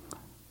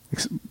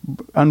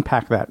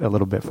 Unpack that a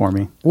little bit for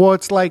me. Well,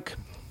 it's like,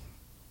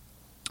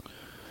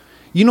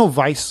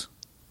 Vice,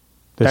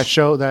 that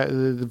show,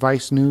 the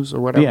Vice News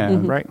or whatever,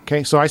 Yeah. right?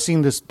 Okay, so I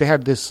seen this. They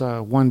had this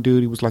one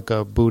dude. He was like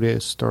a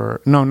Buddhist,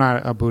 or no,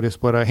 not a Buddhist,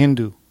 but a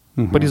Hindu.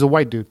 But he's a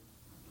white dude.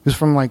 He's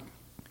from like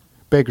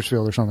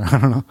Bakersfield or something. I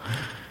don't know.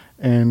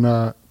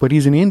 And but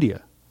he's in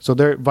India. So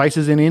Vice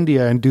is in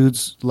India, and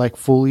dude's like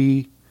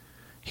fully.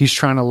 He's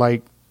trying to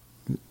like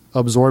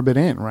absorb it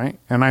in, right?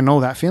 And I know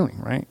that feeling,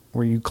 right?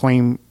 Where you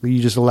claim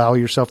you just allow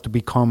yourself to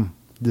become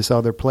this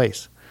other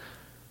place.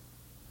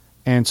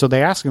 And so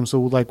they ask him, so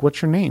like,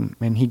 what's your name?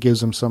 And he gives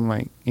them some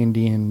like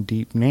Indian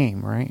deep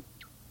name, right?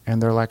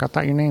 And they're like, I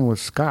thought your name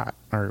was Scott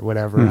or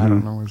whatever. I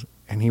don't know.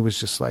 And he was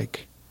just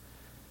like,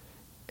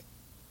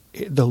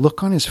 the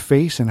look on his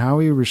face and how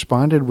he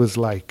responded was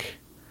like,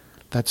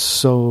 that's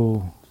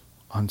so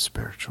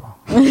unspiritual.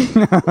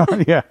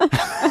 Yeah.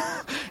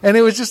 And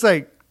it was just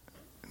like,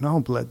 no,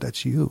 blood,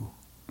 that's you.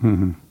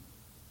 Mm-hmm.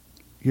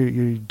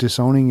 You're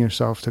disowning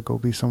yourself to go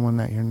be someone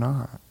that you're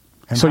not.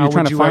 And so how you're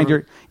trying would to you find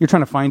ever- you're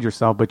trying to find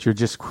yourself, but you're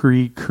just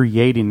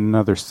creating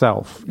another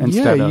self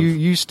instead yeah, of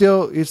you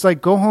still. It's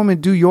like, go home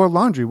and do your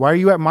laundry. Why are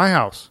you at my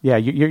house? yeah.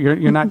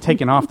 You're not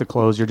taking off the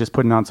clothes. You're just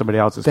putting on somebody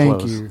else's Thank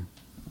clothes. you.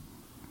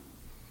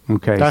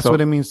 Okay, That's so,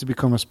 what it means to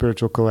become a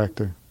spiritual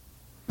collector.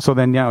 So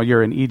then now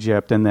you're in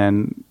Egypt, and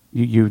then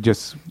you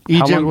just how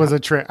Egypt long- was a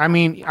trip. I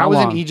mean, I How was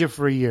long? in Egypt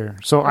for a year,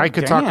 so I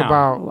could talk damn.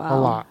 about a Wow.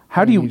 lot.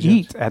 How do in you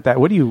Egypt. eat at that?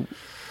 What do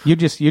you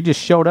just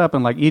showed up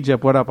and like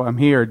Egypt? What up? I'm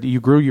here.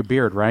 You grew your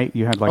beard, right?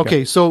 You had like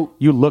Okay, so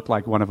you look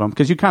like one of them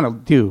because you kind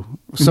of do.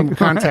 some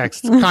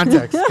context.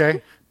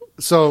 Okay,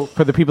 so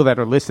For the people that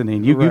are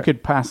listening, you Right.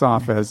 could pass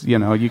off as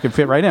you could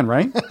fit right in,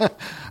 right?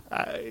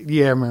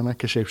 yeah, man, I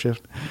could shapeshift.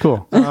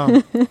 Cool.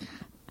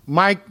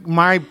 My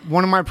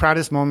one of my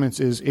proudest moments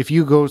is if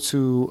you go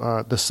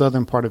to the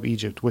southern part of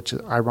Egypt, which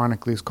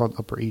ironically is called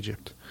Upper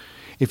Egypt.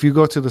 If you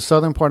go to the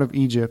southern part of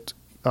Egypt,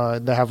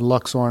 they have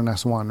Luxor and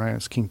Aswan, right?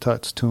 It's King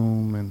Tut's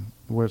tomb and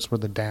where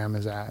the dam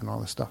is at and all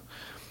this stuff.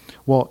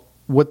 Well,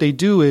 what they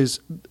do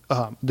is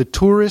the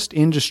tourist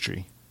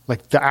industry,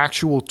 like the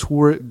actual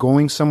tour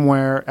going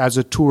somewhere as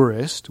a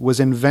tourist, was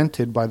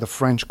invented by the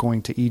French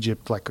going to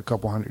Egypt like a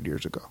couple hundred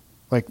years ago.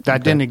 Like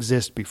that didn't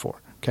exist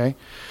before. Okay.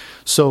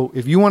 So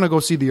if you want to go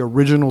see the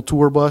original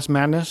tour bus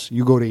madness,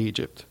 you go to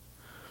Egypt.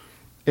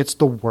 It's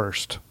the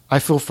worst. I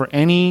feel for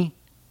any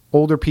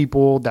older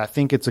people that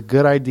think it's a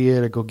good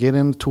idea to go get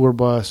in the tour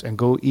bus and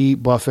go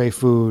eat buffet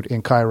food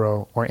in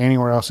Cairo or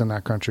anywhere else in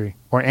that country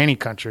or any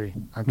country.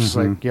 I'm just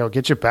like, yo,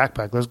 get your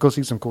backpack. Let's go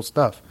see some cool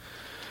stuff.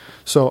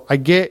 So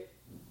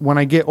when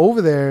I get over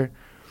there,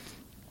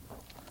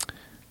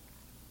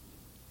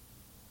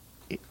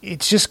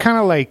 it's just kind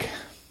of like,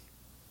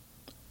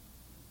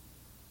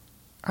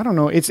 I don't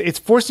know. It's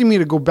forcing me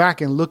to go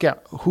back and look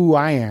at who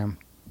I am,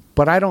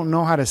 but I don't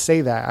know how to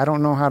say that. I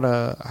don't know how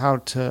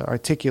to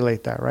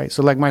articulate that, right?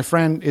 So like my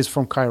friend is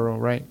from Cairo,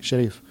 right?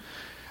 Sharif.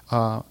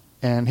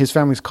 And his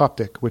family's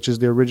Coptic, which is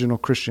the original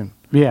Christian.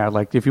 Yeah,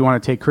 like if you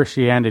want to take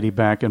Christianity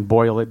back and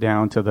boil it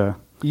down to the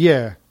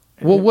Yeah.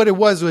 Well, what it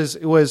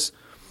was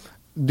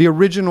the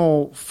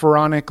original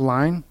Pharaonic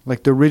line,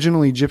 like the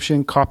original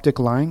Egyptian Coptic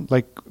line.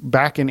 Like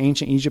back in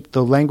ancient Egypt,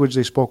 the language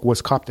they spoke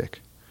was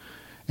Coptic.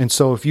 And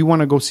so if you want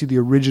to go see the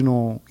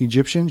original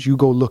Egyptians, you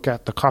go look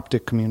at the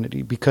Coptic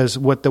community, because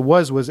what there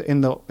was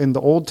in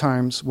the old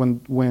times when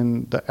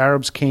the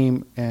Arabs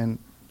came and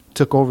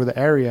took over the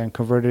area and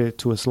converted it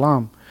to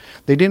Islam,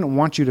 they didn't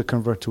want you to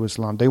convert to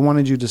Islam. They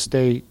wanted you to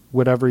stay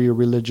whatever your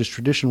religious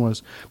tradition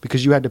was,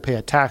 because you had to pay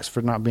a tax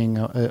for not being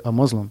a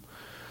Muslim.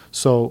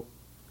 So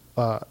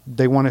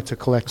they wanted to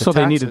collect the so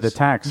taxes. they needed the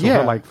tax. So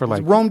Yeah, for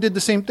like Rome did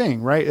the same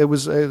thing, right? It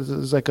was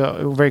like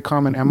a very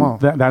common MO.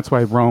 that's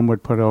why Rome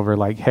would put over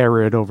like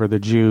Herod over the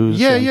Jews.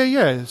 Yeah, and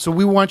yeah. So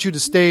we want you to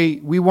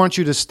stay. We want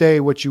you to stay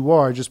what you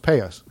are. Just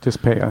pay us.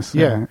 Just pay us.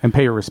 Yeah. And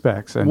pay your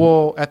respects. And,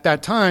 Well, at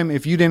that time,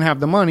 if you didn't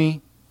have the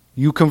money,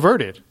 you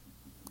converted,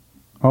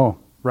 oh,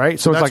 right?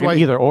 so it's like an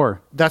either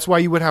or. That's why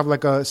you would have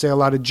like a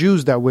lot of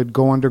Jews that would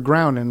go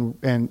underground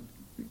and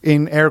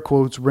in air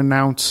quotes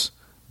renounce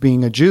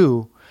being a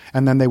Jew,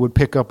 and then they would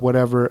pick up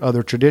whatever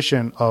other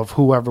tradition of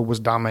whoever was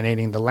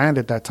dominating the land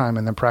at that time,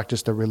 and then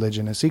practice their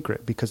religion in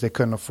secret because they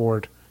couldn't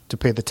afford to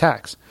pay the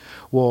tax.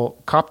 Well,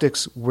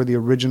 Coptics were the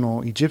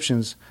original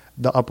Egyptians,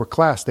 the upper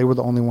class. They were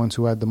the only ones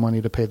who had the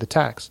money to pay the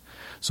tax.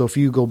 So if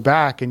you go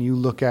back and you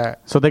look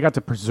at So they got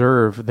to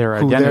preserve their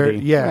who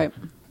identity. Right.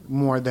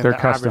 more than Their the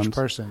customs. average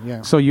person.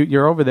 Yeah. So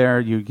you're over there.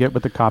 You get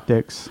with the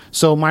Coptics.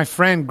 So my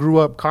friend grew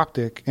up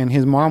Coptic, and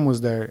his mom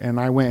was there, and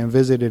I went and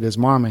visited his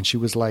mom, and she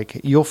was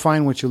like, "You'll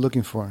find what you're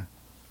looking for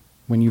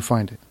when you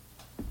find it."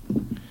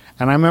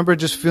 And I remember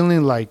just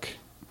feeling like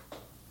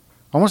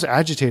almost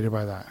agitated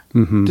by that.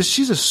 Mm-hmm.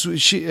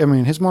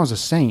 His mom's a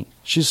saint.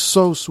 She's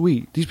so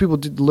sweet. These people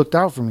looked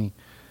out for me.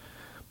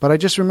 But I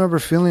just remember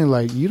feeling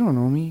like, you don't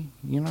know me.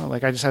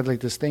 Like I just had like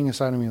this thing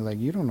inside of me, like,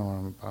 you don't know what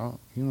I'm about.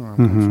 You don't know where I'm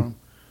coming from.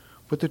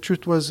 But the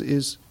truth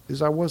is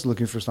I was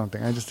looking for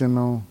something. I just didn't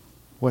know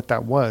what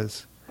that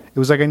was. It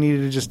was like I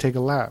needed to just take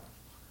a lap.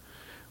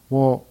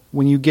 Well,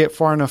 when you get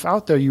far enough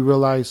out there, you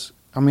realize,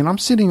 I'm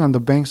sitting on the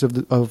banks of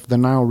the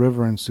Nile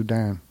River in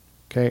Sudan.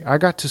 Okay, I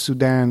got to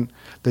Sudan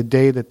the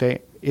day that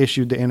they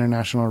issued the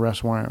international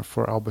arrest warrant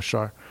for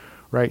al-Bashir,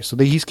 right? So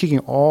he's kicking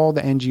all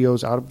the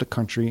NGOs out of the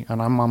country,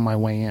 and I'm on my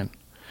way in.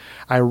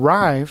 I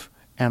arrive,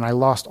 and I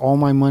lost all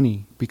my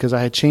money because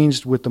I had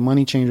changed with the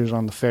money changers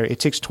on the ferry. It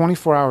takes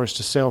 24 hours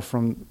to sail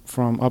from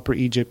Upper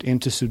Egypt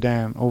into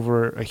Sudan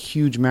over a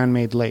huge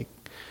man-made lake.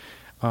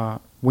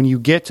 When you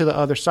get to the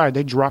other side,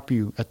 they drop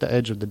you at the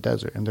edge of the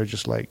desert, and they're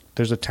just like,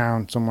 "There's a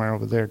town somewhere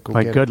over there. Go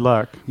Like get good it."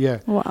 luck. Yeah.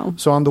 Wow.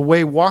 So on the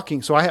way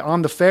walking,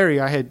 on the ferry,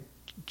 I had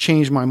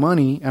changed my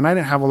money, and I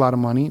didn't have a lot of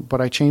money,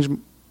 but I changed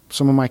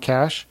some of my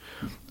cash,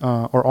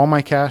 or all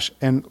my cash.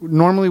 And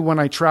normally when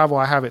I travel,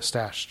 I have it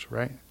stashed,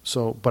 right?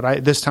 So,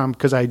 but this time,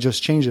 because I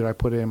just changed it, I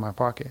put it in my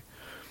pocket.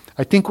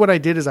 I think what I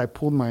did is I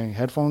pulled my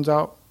headphones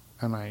out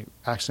and I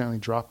accidentally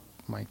dropped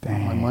my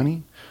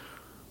money.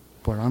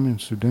 But I'm in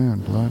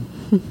Sudan, blood.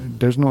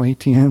 There's no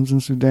ATMs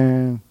in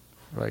Sudan.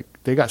 Like,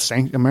 they got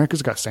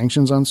America's got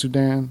sanctions on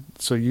Sudan,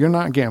 so you're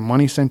not getting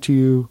money sent to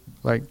you.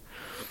 Like,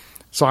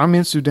 so I'm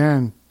in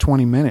Sudan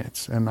 20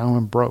 minutes, and now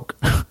I'm broke.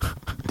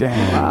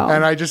 Damn. Wow.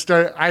 And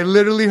I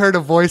literally heard a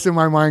voice in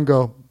my mind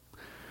go,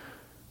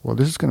 well,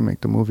 this is going to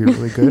make the movie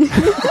really good.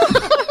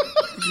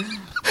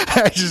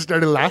 I just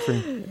started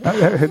laughing.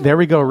 There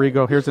we go,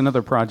 Rigo. Here's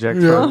another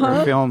project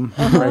for film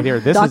right here.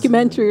 This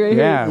documentary right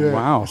here. here. Yeah,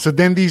 wow. So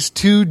then these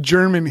two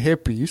German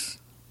hippies,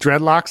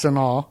 dreadlocks and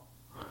all,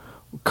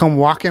 come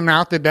walking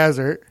out the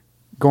desert,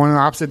 going in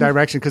the opposite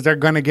direction because they're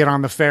going to get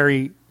on the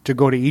ferry to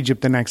go to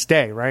Egypt the next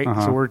day, right?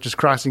 So we're just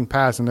crossing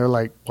paths, and they're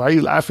like, why are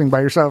you laughing by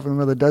yourself in the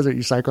middle of the desert,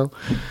 you psycho?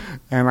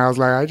 And I was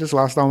like, I just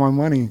lost all my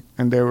money.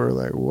 And they were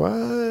like,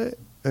 what?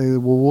 Well,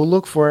 we'll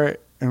look for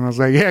it. And I was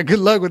like, yeah, good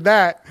luck with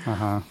that.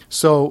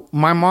 So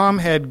my mom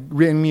had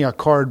written me a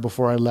card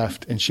before I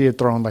left, and she had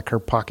thrown like her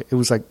pocket. It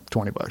was like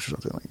 $20 or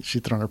something. Like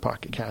she'd thrown her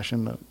pocket cash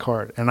in the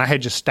card, and I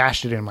had just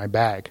stashed it in my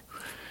bag.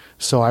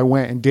 So I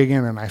went and dig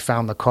in, and I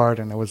found the card,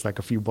 and there was like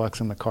a few bucks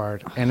in the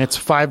card. And it's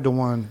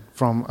 5-to-1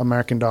 from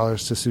American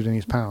dollars to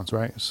Sudanese pounds,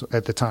 right? So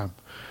at the time.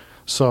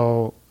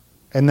 So,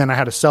 and then I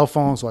had a cell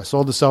phone, so I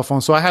sold the cell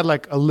phone. So I had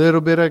like a little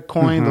bit of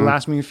coin to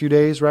last me a few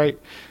days, right?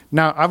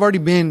 Now, I've already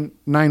been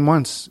 9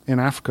 months in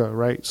Africa,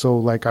 right? So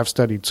like I've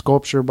studied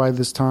sculpture by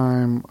this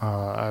time.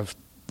 I've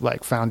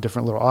like found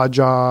different little odd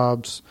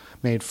jobs,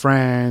 made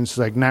friends,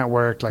 like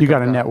networked. Like You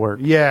got a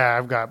network. Yeah,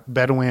 I've got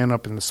Bedouin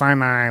up in the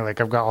Sinai.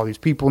 Like I've got all these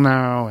people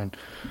now. And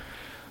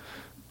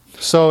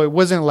so it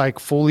wasn't like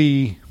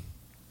I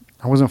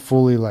wasn't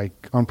fully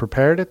like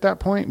unprepared at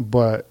that point,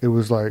 but it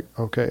was like,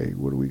 okay,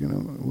 what are we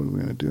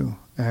gonna do?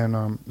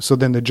 And so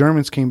then the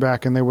Germans came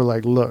back and they were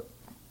like, look,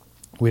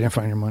 we didn't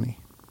find your money.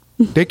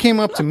 They came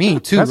up to me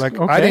too. Like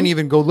okay. I didn't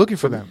even go looking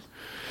for them.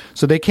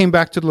 So they came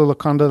back to the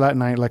Lukanda that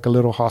night, like a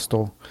little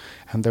hostel,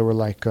 and they were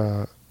like,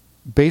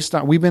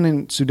 we've been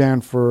in Sudan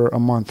for a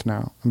month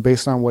now, and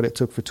based on what it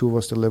took for two of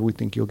us to live, we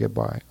think you'll get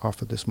by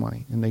off of this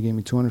money. And they gave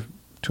me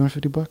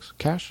 $250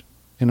 cash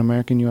in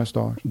American US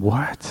dollars.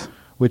 What?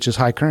 Which is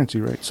high currency,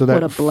 right? So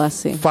that What a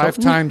blessing. 5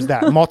 times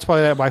that, multiply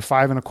that by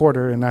 5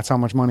 1/4, and that's how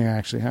much money I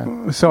actually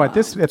had. So at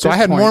this So I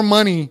had point, more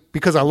money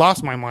because I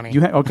lost my money. So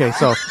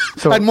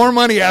I had more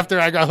money after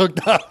I got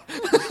hooked up.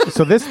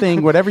 so this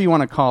thing, whatever you want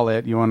to call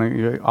it,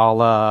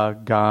 Allah,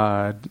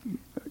 God,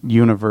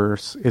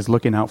 universe, is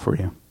looking out for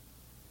you.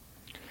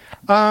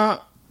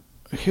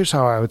 Here's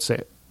how I would say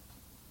it.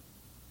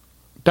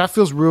 That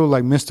feels real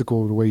like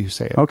mystical the way you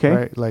say it. Okay.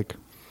 Right? Like,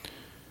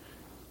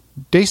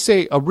 they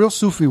say a real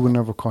Sufi would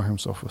never call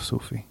himself a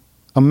Sufi.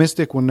 A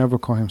mystic will never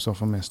call himself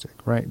a mystic,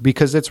 right?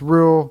 Because it's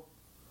real,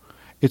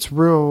 it's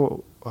like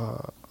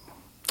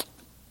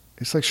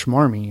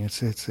schmarmy.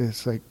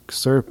 It's like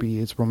syrupy.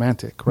 It's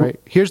romantic, right?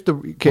 Here's the,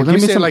 okay, Well, let give me me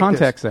say some it like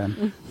context this.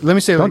 then. Let me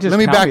say it Don't like, just let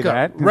me tell back me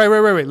up. that.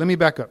 Right. Let me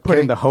back up.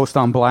 Putting okay? the host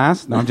on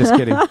blast? No, I'm just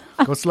kidding.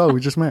 Go slow.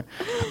 We just met.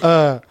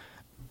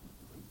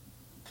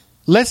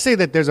 Let's say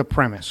that there's a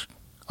premise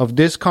of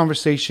this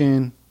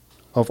conversation,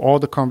 of all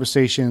the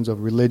conversations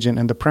of religion,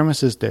 and the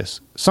premise is this.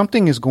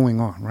 Something is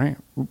going on, right?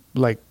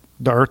 Like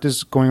the earth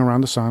is going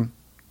around the sun,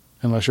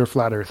 unless you're a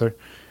flat earther,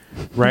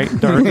 right?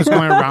 The earth is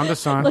going around the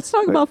sun. Let's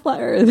talk about flat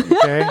Earth.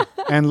 Okay?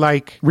 And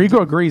like...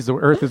 Rigo agrees the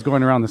earth is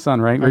going around the sun,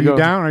 right? Are you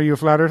down? Are you a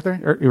flat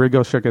earther?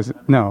 Rigo shook his...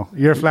 No.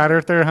 You're a flat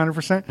earther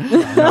 100%?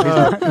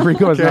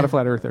 Rigo is not a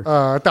flat earther.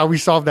 I thought we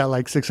solved that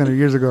like 600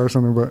 years ago or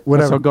something, but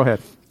whatever. So go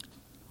ahead.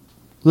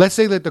 Let's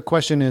say that the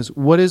question is,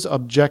 what is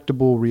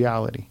objectable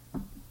reality?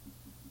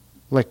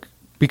 Like,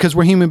 because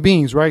we're human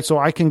beings, right? So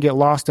I can get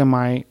lost in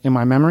my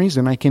memories,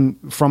 and I can,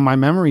 from my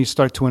memories,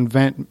 start to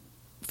invent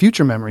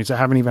future memories that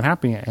haven't even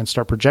happened yet and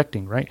start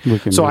projecting, right?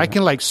 So I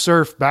can like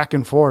surf back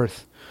and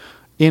forth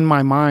in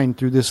my mind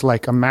through this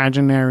like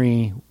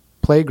imaginary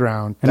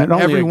playground that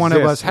every one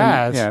of us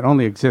has. Yeah, it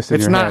only exists in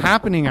It's your not head.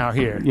 happening out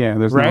here. Yeah,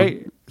 there's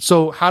right?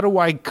 So how do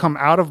I come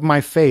out of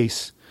my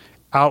face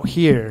out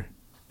here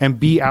and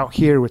be out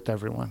here with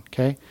everyone?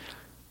 Okay.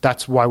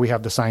 That's why we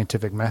have the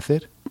scientific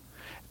method.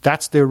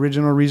 That's the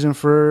original reason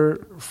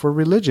for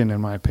religion,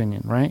 in my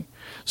opinion, right?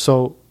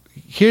 So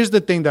here's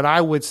the thing that I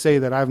would say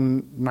that I've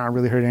not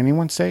really heard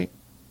anyone say.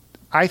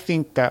 I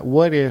think that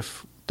what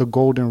if the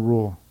golden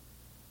rule,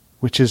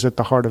 which is at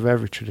the heart of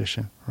every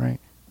tradition, right,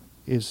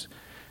 is,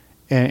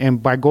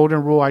 and by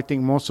golden rule, I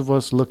think most of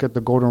us look at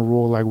the golden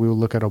rule like we would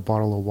look at a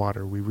bottle of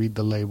water. We read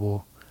the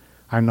label.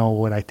 I know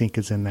what I think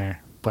is in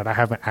there, but I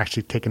haven't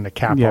actually taken the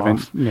cap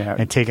off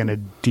and taken a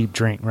deep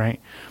drink,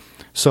 right?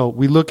 So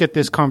we look at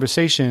this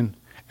conversation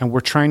and we're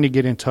trying to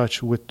get in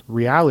touch with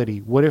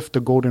reality. What if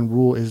the golden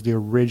rule is the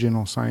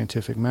original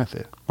scientific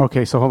method?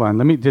 Okay, so hold on.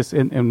 Let me just,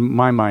 in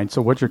my mind,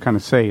 so what you're kind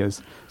of saying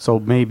is, so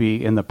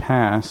maybe in the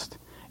past,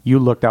 you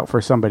looked out for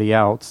somebody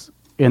else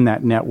in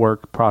that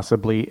network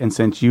possibly. And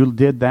since you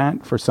did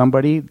that for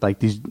somebody, like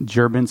these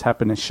Germans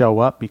happen to show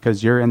up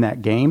because you're in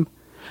that game.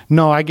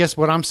 No, I guess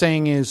what I'm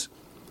saying is,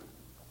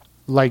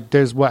 like,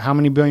 there's how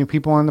many billion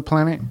people on the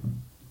planet?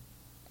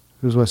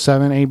 There's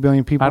 7-8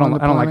 billion people on the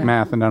planet? I don't like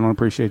math, and I don't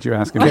appreciate you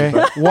asking me.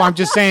 Okay. Well, I'm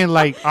just saying,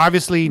 like,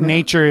 obviously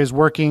nature is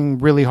working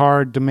really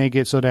hard to make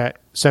it so that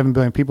 7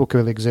 billion people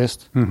could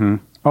exist. Mm-hmm.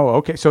 Oh,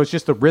 okay. So it's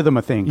just the rhythm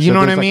of things. You so know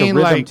what I Like mean? a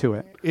rhythm Like, to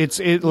it. It's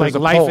There's like a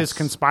life pulse. is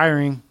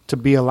conspiring to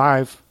be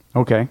alive.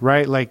 Okay.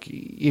 Right? Like,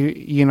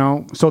 you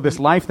know. So this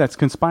life that's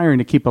conspiring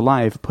to keep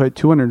alive put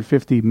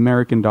 $250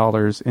 American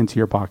into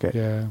your pocket.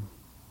 Yeah.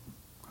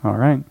 All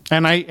right.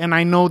 And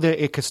I know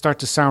that it could start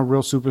to sound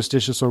real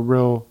superstitious or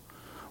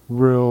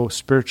real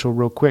spiritual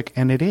real quick,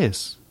 and it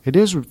is. It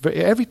is.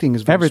 Everything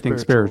is very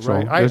Everything's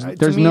spiritual. Right?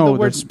 There's to me, no the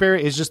word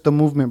spirit is just the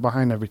movement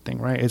behind everything,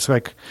 right? It's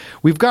like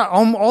we've got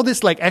all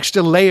this like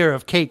extra layer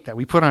of cake that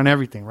we put on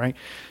everything, right?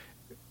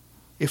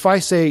 If I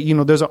say, you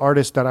know, there's an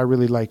artist that I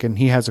really like, and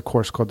he has a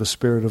course called The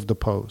Spirit of the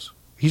Pose.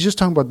 He's just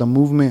talking about the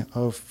movement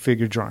of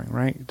figure drawing,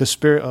 right? The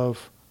spirit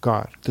of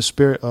God, the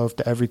spirit of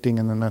the everything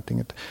and the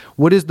nothing.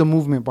 What is the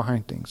movement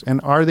behind things?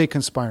 And are they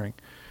conspiring?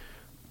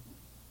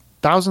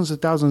 Thousands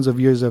and thousands of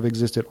years have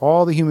existed.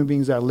 All the human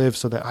beings that live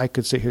so that I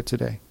could sit here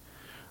today,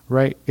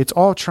 right? It's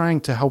all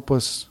trying to help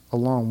us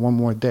along one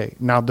more day.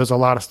 Now, there's a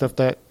lot of stuff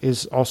that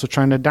is also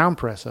trying to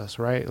downpress us,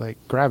 right? Like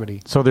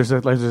gravity. So there's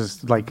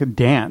this like a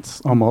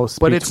dance almost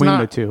But between it's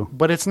not, the two.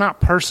 But it's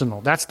not personal.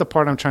 That's the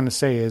part I'm trying to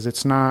say is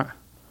it's not.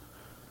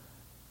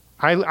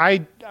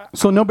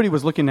 So nobody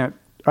was looking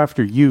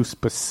after you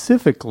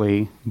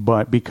specifically,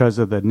 but because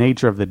of the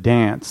nature of the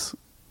dance,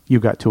 you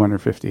got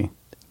 250.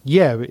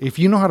 Yeah, if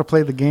you know how to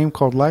play the game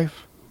called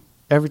life,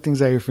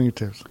 everything's at your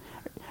fingertips.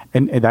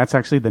 And that's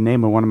actually the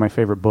name of one of my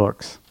favorite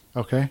books.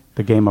 Okay.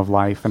 The Game of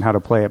Life and How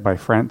to Play It by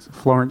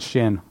Florence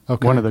Shin.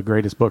 Okay. One of the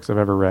greatest books I've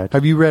ever read.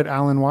 Have you read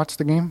Alan Watts'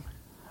 The Game?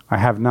 I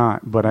have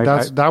not, but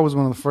that was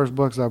one of the first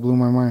books that blew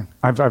my mind.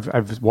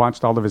 I've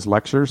watched all of his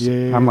lectures.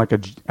 Yeah. I'm like a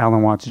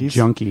Alan Watts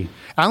junkie.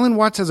 Alan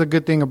Watts has a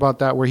good thing about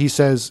that where he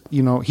says,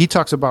 you know, he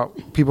talks about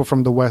people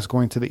from the West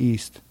going to the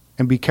East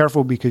and be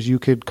careful because you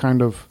could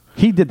kind of.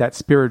 He did that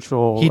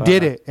spiritual. He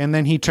did it, and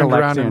then he turned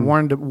around and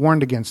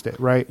warned against it,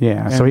 right?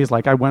 Yeah. And so he's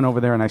like, I went over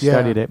there and I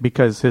studied it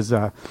because his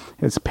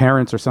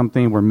parents or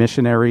something were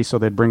missionaries, so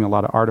they'd bring a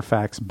lot of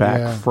artifacts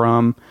back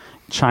from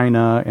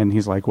China, and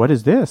he's like, "What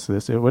is this?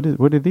 What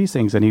are these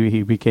things?" And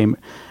he became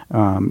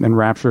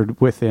enraptured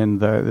within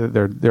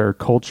their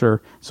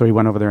culture. So he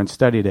went over there and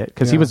studied it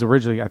because he was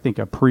originally, I think,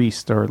 a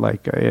priest or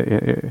like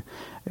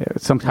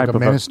some type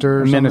of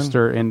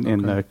minister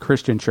in the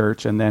Christian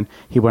church, and then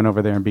he went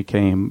over there and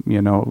became,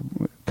 you know,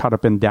 caught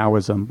up in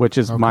Taoism, which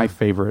is my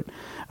favorite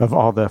of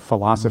all the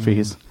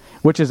philosophies,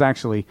 which is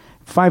actually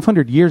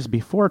 500 years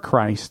before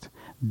Christ.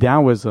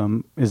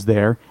 Taoism is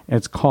there, and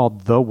it's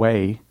called the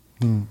Way.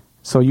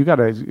 So you got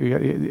to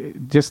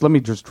let me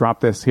drop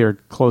this here,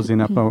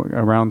 closing up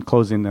around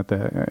closing at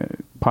the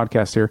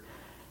podcast here,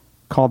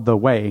 called the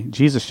Way.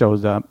 Jesus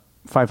shows up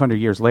 500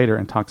 years later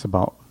and talks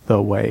about the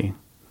Way.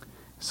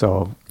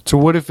 So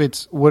what if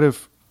if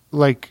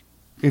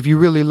you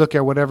really look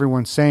at what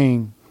everyone's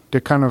saying,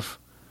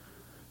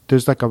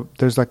 there's like a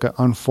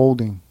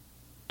unfolding.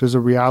 There's a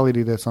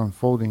reality that's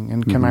unfolding,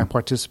 and can I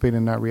participate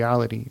in that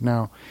reality?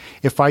 Now,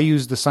 if I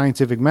use the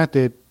scientific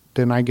method,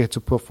 then I get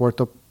to put forth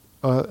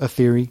a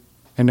theory,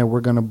 and then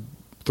we're going to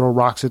throw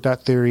rocks at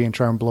that theory and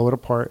try and blow it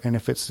apart. And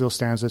if it still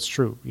stands, it's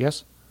true.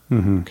 Yes?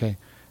 Mm-hmm. Okay.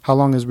 How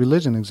long has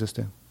religion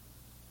existed?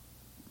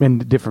 In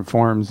different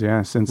forms,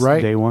 since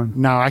day one.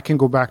 Now, I can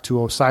go back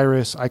to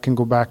Osiris. I can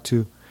go back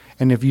to,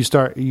 and if you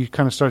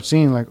kind of start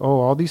seeing like,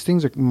 oh, all these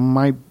things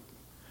might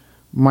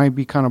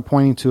be kind of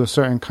pointing to a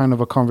certain kind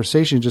of a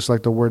conversation, just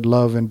like the word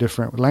love in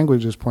different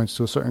languages points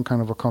to a certain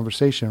kind of a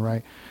conversation,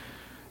 right?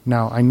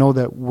 Now, I know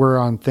that we're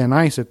on thin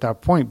ice at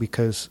that point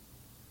because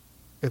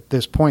at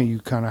this point you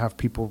kind of have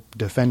people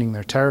defending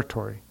their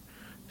territory.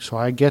 So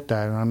I get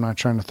that, and I'm not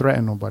trying to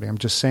threaten nobody. I'm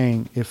just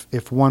saying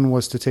if one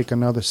was to take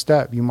another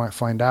step, you might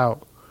find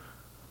out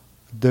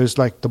there's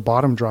like the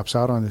bottom drops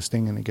out on this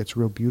thing and it gets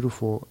real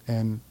beautiful,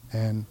 and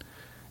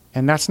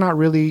that's not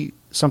really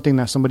something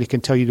that somebody can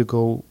tell you to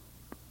go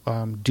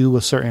do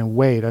a certain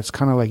way. That's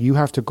kind of like you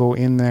have to go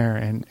in there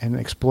and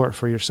explore it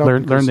for yourself.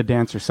 Learn the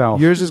dance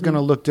yourself. Yours is going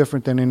to look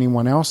different than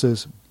anyone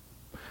else's,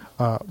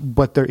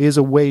 but there is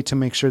a way to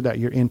make sure that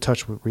you're in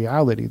touch with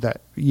reality.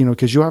 That, you know,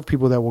 because you'll have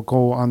people that will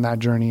go on that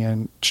journey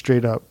and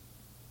straight up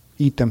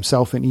eat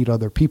themselves and eat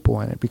other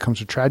people, and it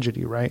becomes a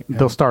tragedy, right?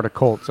 They'll start a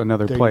cult,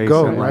 another there place. You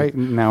go, and right?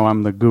 Now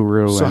I'm the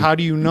guru. So how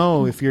do you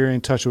know if you're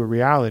in touch with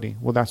reality?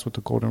 Well, that's what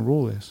the golden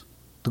rule is.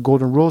 The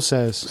golden rule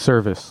says,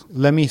 service.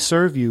 Let me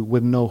serve you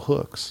with no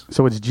hooks.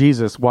 So it's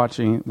Jesus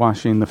washing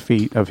the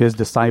feet of his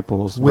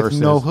disciples with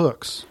no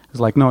hooks. He's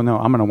like, no, I'm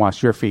going to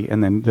wash your feet.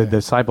 And then the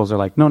disciples are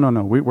like, no,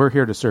 we're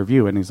here to serve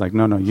you. And he's like,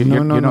 no, you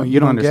don't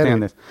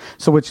understand this.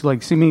 So it's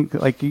like, see me,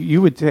 like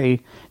you would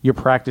say you're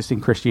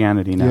practicing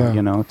Christianity now,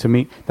 you know, to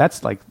me,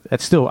 that's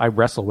still, I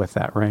wrestle with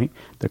that, right?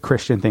 The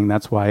Christian thing.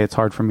 That's why it's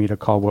hard for me to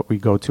call what we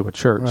go to a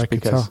church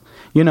because,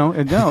 you know,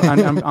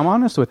 I'm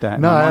honest with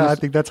that. I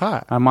think that's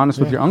hot. I'm honest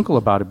with your uncle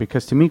about it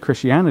because to me,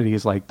 Christianity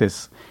is like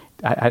this.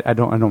 I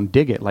don't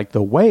dig it. Like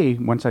the way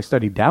once I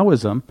studied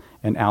Taoism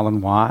and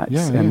Alan Watts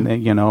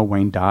and you know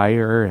Wayne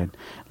Dyer and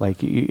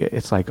like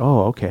it's like,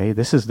 oh, okay,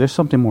 there's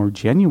something more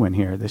genuine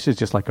here. This is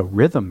just like a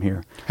rhythm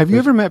here. Have you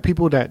ever met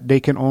people that they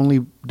can only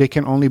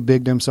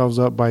big themselves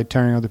up by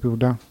tearing other people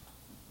down?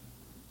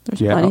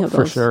 There's plenty of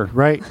those. For sure,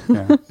 right?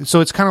 Yeah.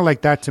 So it's kind of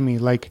like that to me.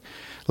 Like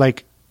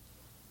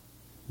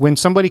when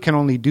somebody can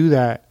only do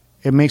that,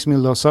 it makes me a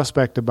little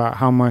suspect about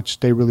how much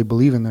they really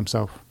believe in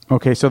themselves.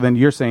 Okay, so then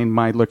you're saying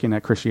my looking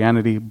at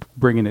Christianity,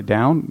 bringing it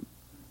down?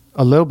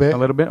 A little bit.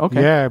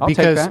 Okay. Yeah, I'll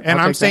because, take that. and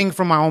I'm saying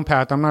from my own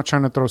path, I'm not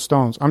trying to throw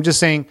stones. I'm just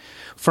saying,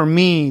 for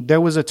me, there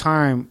was a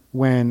time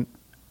when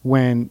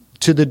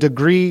to the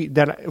degree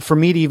that for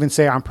me to even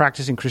say I'm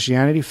practicing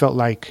Christianity felt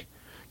like,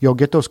 yo,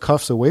 get those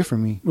cuffs away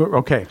from me.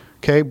 Okay.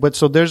 Okay, but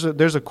so there's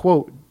a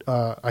quote,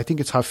 I think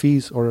it's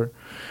Hafiz, or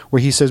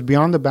where he says,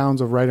 beyond the bounds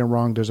of right and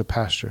wrong, there's a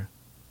pasture.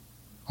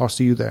 I'll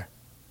see you there.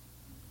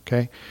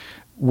 Okay.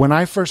 When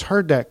I first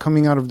heard that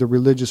coming out of the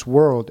religious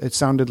world, it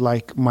sounded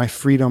like my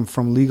freedom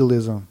from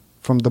legalism,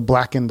 from the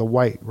black and the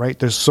white, right?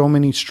 There's so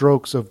many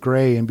strokes of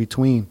gray in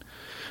between.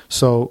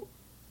 So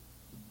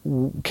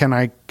can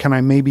I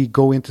maybe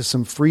go into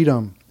some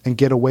freedom and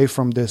get away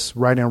from this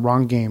right and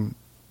wrong game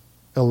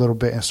a little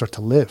bit and start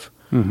to live?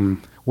 Mm-hmm.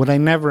 What I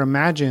never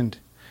imagined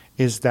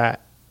is that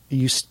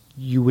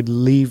you would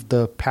leave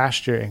the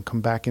pasture and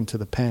come back into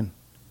the pen.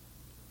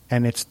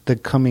 And it's the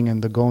coming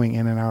and the going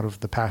in and out of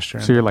the pasture.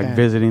 So you're like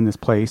visiting this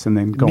place and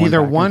then going.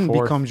 Neither back one and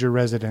forth. becomes your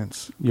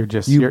residence. You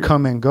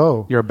come and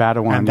go. You're a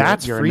Padawan. And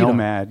that's you're freedom. a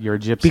nomad. You're a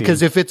gypsy.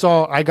 Because if it's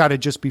all I got to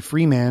just be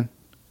free, man.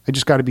 I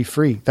just got to be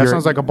free. That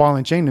sounds like a ball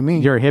and chain to me.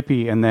 You're a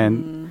hippie, and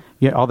then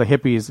all the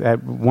hippies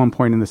at one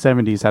point in the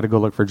 70s had to go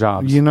look for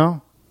jobs. You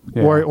know,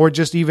 yeah. or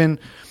just even,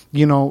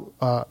 you know,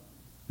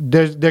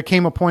 there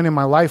came a point in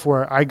my life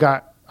where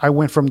I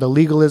went from the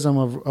legalism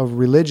of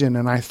religion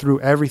and I threw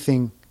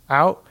everything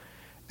out,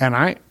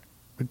 and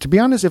to be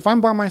honest, if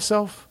I'm by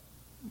myself,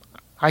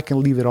 I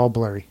can leave it all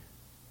blurry.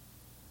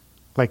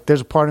 Like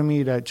there's a part of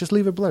me that just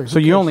leave it blurry. So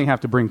you only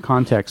have to bring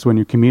context when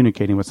you're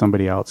communicating with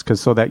somebody else,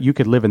 so that you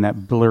could live in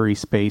that blurry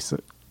space.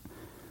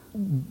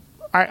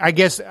 I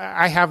guess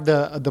I have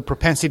the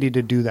propensity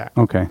to do that.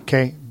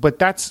 Okay, but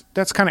that's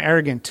kind of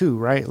arrogant too,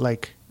 right?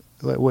 Like,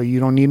 what, you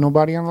don't need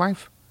nobody in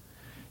life.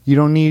 You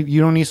don't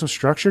need some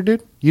structure,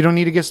 dude. You don't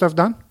need to get stuff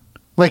done.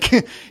 Like,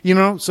 you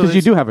know, so because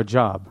you do have a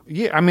job.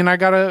 Yeah, I mean, I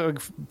gotta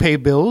pay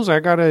bills. I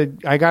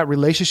got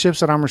relationships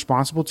that I'm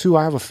responsible to.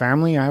 I have a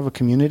family. I have a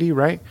community,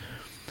 right?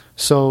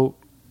 So,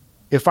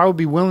 if I would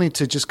be willing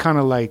to just kind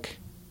of like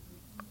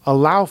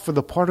allow for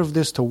the part of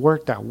this to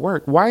work that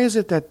work, why is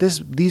it that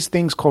these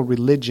things called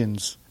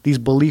religions, these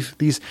belief,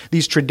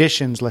 these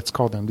traditions, let's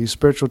call them, these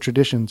spiritual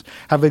traditions,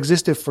 have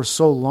existed for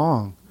so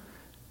long?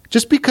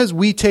 Just because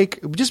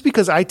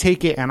I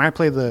take it and I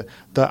play the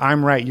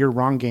I'm right, you're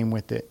wrong game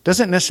with it,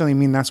 doesn't necessarily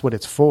mean that's what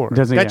it's for.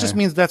 That just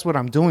means that's what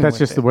I'm doing. That's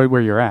just the way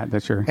where you're at.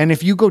 And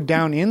if you go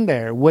down in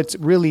there, what's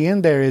really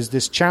in there is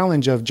this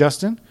challenge of,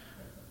 Justin,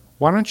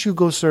 why don't you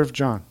go serve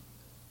John?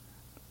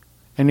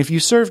 And if you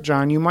serve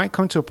John, you might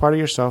come to a part of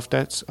yourself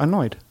that's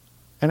annoyed.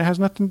 And it has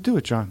nothing to do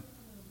with John.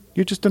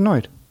 You're just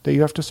annoyed that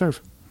you have to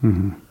serve.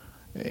 Mm-hmm.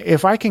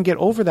 If I can get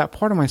over that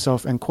part of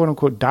myself and quote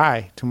unquote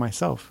die to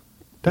myself,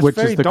 that's which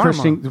very is the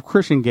Dharma.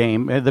 Christian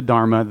game, the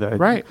Dharma,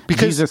 right?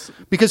 Because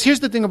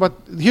here's the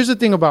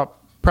thing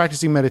about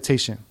practicing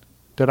meditation,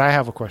 that I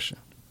have a question.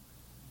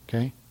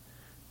 Okay,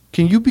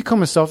 can you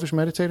become a selfish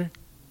meditator?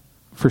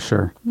 For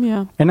sure.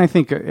 Yeah. And I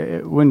think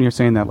when you're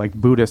saying that, like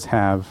Buddhists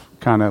have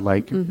kind of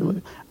like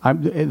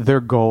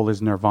their goal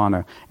is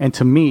nirvana. And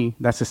to me,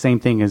 that's the same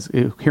thing as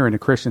hearing a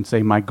Christian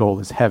say, my goal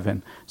is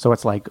heaven. So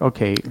it's like,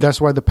 okay.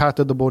 That's why the path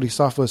of the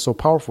Bodhisattva is so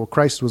powerful.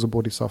 Christ was a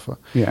Bodhisattva.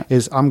 Yeah.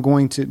 Is I'm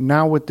going to,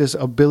 now with this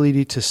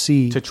ability to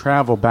see. To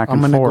travel back and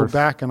forth. I'm going to go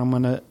back and I'm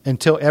going to,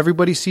 until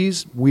everybody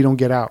sees, we don't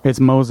get out. It's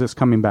Moses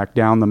coming back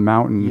down the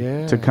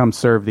mountain to come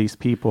serve these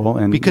people.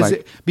 And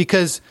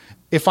because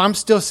if I'm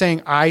still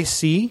saying I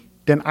see,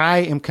 then I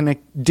am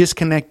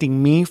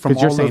disconnecting me from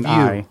all of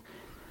you.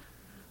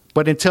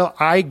 But until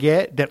I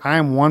get that I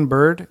am one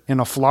bird in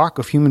a flock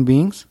of human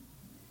beings,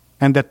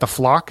 and that the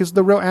flock is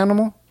the real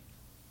animal,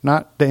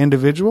 not the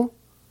individual,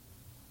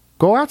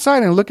 go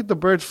outside and look at the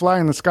birds fly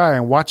in the sky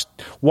and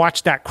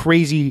watch that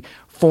crazy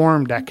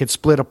form that could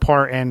split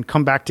apart and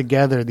come back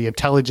together, the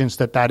intelligence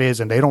that is,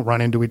 and they don't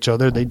run into each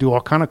other. They do all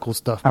kind of cool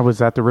stuff. I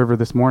was at the river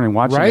this morning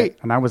watching it,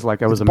 and I was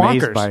like, I was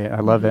amazed by it. I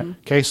love it.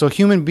 Okay, so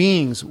human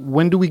beings,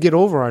 when do we get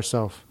over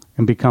ourselves?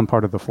 And become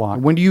part of the flock.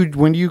 When do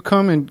you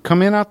come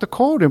in out the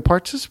cold and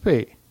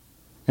participate?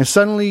 And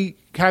suddenly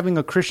having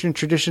a Christian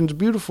tradition is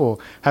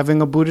beautiful.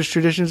 Having a Buddhist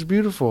tradition is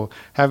beautiful.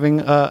 Having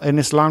an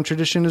Islam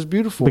tradition is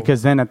beautiful.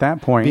 Because then at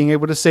that point, being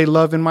able to say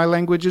love in my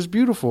language is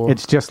beautiful.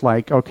 it's just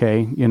like,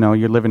 okay, you know,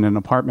 you're living in an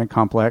apartment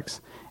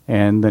complex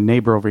and the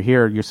neighbor over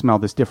here, you smell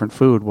this different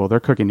food. Well,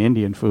 they're cooking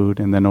Indian food.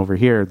 And then over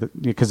here,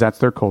 because that's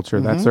their culture,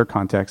 that's their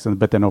context.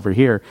 But then over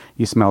here,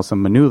 you smell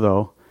some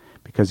menudo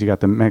because you got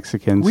the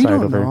Mexican we side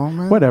don't over know,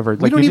 man. whatever.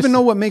 We don't even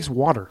know what makes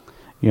water.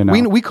 You know.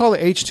 We call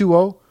it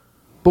H2O,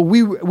 but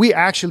we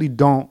actually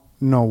don't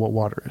know what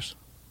water is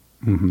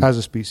as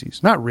a species.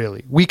 Not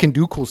really. We can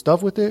do cool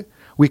stuff with it.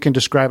 We can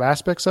describe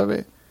aspects of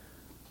it.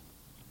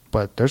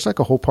 But there's like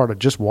a whole part of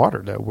just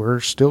water that we're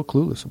still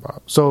clueless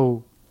about.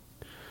 So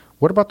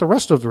what about the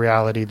rest of the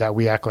reality that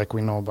we act like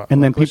we know about?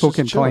 And then Like, let's people just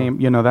can chill.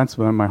 claim, you know, that's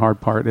when my hard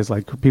part is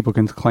like people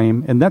can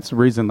claim, and that's the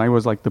reason I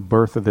was like the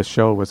birth of this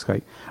show was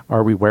like,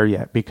 are we where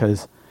yet?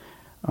 Because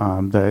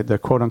the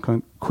quote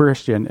unquote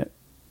Christian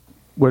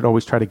would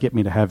always try to get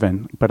me to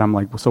heaven, but I'm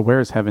like, well, so where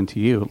is heaven to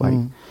you? Like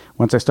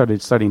once I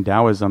started studying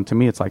Taoism, to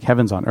me it's like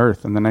heaven's on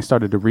earth, and then I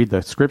started to read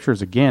the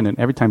scriptures again, and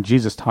every time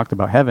Jesus talked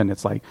about heaven,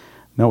 it's like,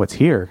 no, it's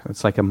here.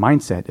 It's like a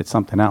mindset. It's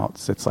something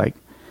else. It's like,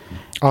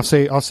 I'll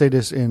say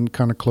this in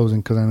kind of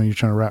closing because I know you're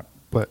trying to wrap.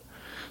 But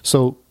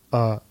so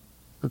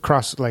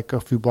across like a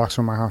few blocks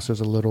from my house,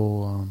 there's a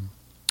little.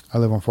 I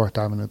live on 4th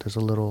Avenue. There's a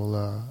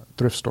little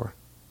thrift store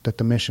that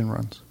the mission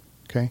runs.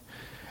 Okay,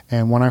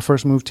 and when I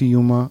first moved to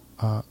Yuma,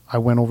 I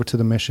went over to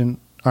the mission.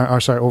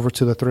 Over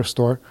to the thrift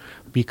store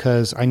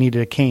because I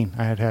needed a cane.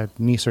 I had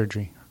knee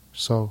surgery.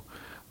 So,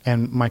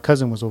 and my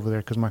cousin was over there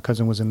because my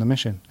cousin was in the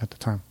mission at the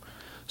time.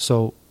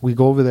 So we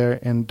go over there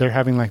and they're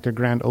having like their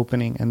grand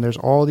opening and there's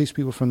all these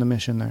people from the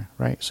mission there,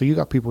 right? So you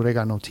got people, they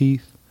got no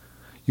teeth.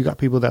 You got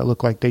people that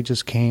look like they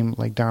just came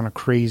like down a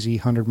crazy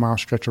 100-mile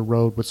stretch of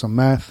road with some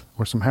meth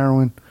or some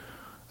heroin.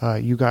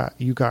 You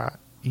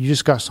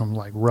just got some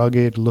like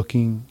rugged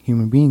looking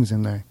human beings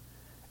in there,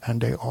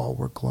 and they all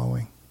were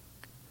glowing.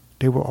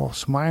 They were all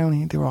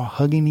smiling. They were all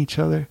hugging each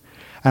other.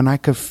 And I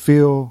could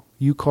feel,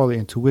 you call it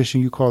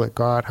intuition, you call it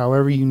God,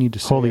 however you need to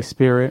say Holy it.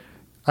 Spirit.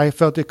 I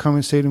felt it come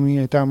and say to me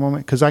at that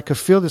moment because I could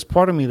feel this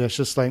part of me that's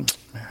just like,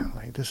 man,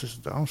 like this is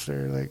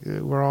dumpster.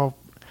 Like we're all,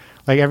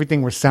 like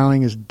everything we're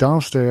selling is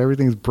dumpster.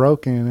 Everything's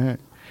broken.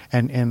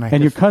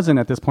 And your cousin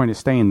at this point is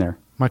staying there.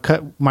 My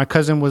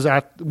cousin was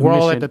we're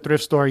all at the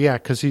thrift store, yeah,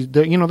 because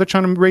they're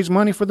trying to raise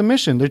money for the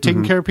mission. They're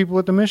taking care of people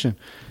at the mission.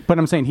 But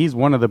I'm saying he's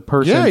one of the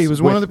persons. Yeah, he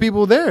was one of the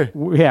people there.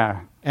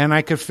 Yeah. And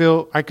I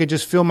could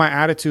just feel my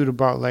attitude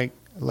about like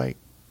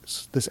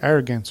this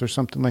arrogance or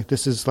something like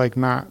this is like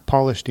not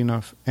polished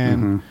enough.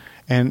 And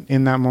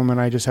in that moment,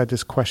 I just had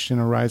this question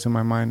arise in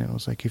my mind. And it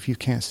was like, if you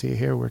can't see it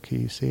here, where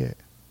can you see it?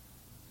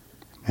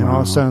 And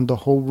all of a sudden, the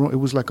whole room, it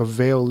was like a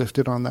veil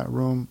lifted on that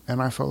room.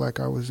 And I felt like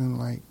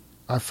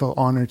I felt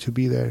honored to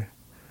be there.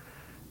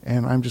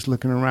 And I'm just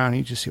looking around and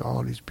you just see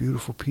all these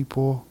beautiful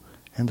people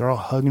and they're all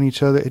hugging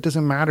each other. It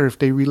doesn't matter if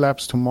they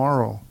relapse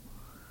tomorrow.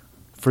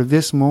 For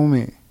this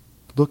moment,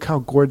 look how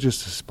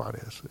gorgeous this spot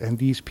is. And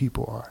these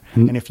people are.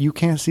 And if you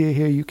can't see it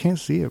here, you can't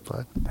see it,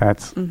 bud.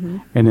 That's,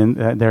 and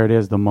then there it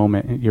is, the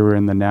moment you were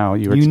in the now.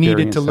 You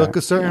needed to look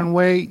a certain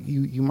way.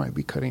 You might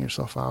be cutting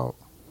yourself out.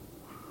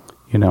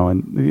 You know,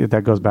 and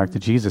that goes back to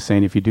Jesus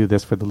saying, if you do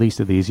this for the least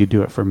of these, you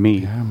do it for me.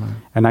 Yeah,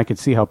 man. And I could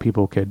see how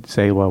people could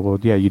say, well,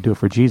 yeah, you do it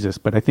for Jesus.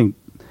 But I think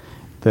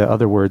the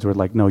other words were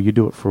like, no, you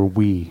do it for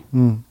we.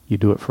 You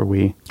do it for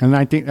we. And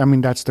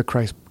that's the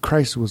Christ.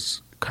 Christ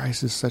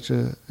is such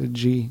a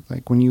G.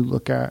 Like when you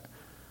look at,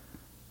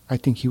 I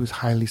think he was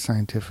highly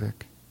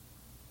scientific.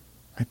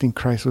 I think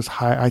Christ was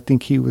high. I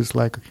think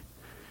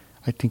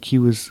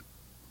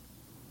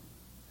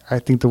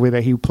the way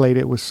that he played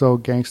it was so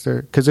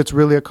gangster because it's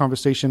really a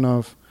conversation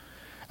of,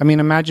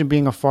 imagine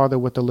being a father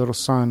with a little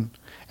son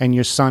and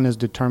your son is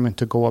determined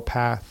to go a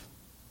path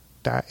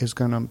that is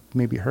going to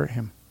maybe hurt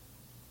him.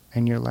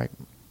 And you're like,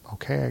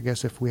 okay, I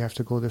guess if we have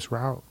to go this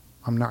route,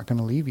 I'm not going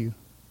to leave you.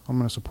 I'm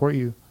going to support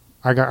you.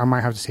 I might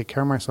have to take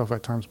care of myself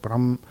at times, but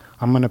I'm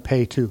going to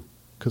pay too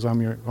because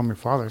I'm your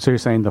father. So you're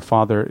saying the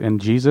Father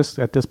and Jesus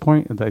at this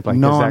point? Like, no,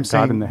 is that I'm God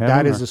saying in the heaven?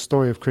 that is the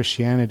story of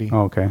Christianity.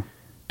 Oh, okay.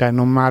 That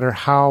no matter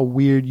how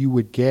weird you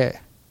would get,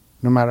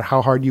 no matter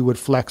how hard you would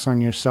flex on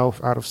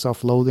yourself out of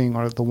self-loathing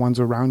or the ones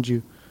around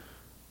you,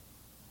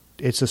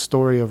 it's a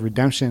story of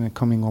redemption and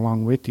coming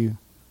along with you.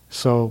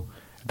 So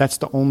that's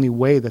the only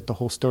way that the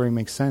whole story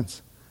makes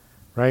sense,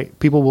 right?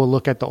 People will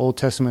look at the Old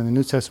Testament and the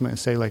New Testament and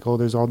say like, oh,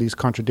 there's all these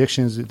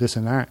contradictions, this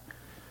and that.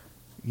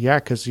 Yeah,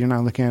 because you're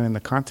not looking at it in the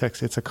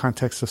context. It's a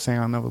context of saying,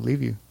 I'll never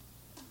leave you.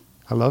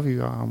 I love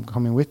you. I'm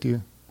coming with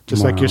you.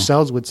 Just like your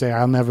cells would say,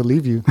 I'll never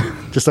leave you.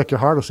 Just like your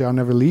heart will say, I'll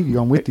never leave you.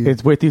 I'm with you.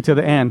 It's with you to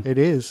the end. It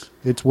is.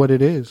 It's what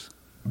it is.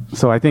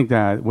 So I think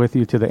that with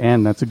you to the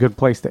end, that's a good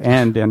place to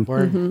end. And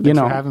Thanks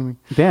for having me.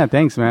 Yeah,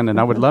 thanks, man. And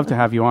I would love to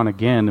have you on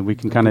again, and we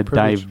can kind of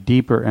dive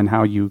deeper in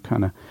how you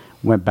kind of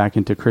went back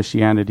into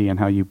Christianity and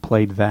how you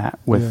played that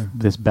with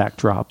this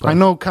backdrop. I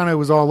know kind of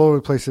was all over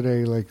the place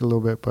today, like a little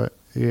bit, but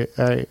it's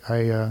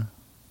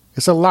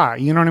a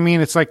lot. You know what I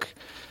mean? It's like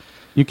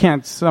You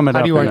can't sum it how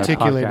up. do you in a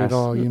articulate podcast. it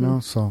all? You know,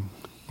 so.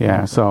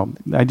 Yeah, so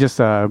I just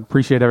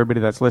appreciate everybody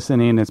that's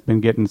listening. It's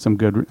been getting some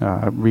good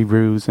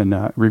reviews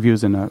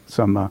and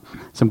some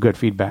good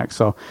feedback.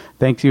 So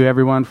thank you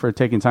everyone for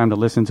taking time to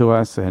listen to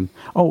us. And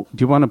do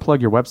you want to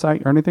plug your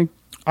website or anything?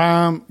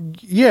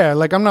 Yeah,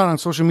 like I'm not on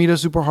social media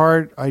super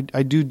hard.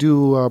 I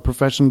do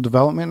professional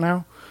development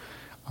now.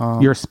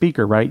 You're a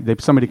speaker, right?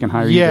 Somebody can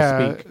hire you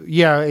to speak.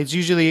 Yeah, it's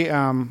usually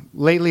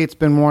lately it's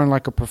been more in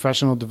like a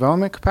professional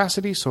development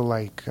capacity. So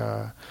like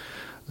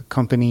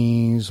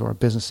companies or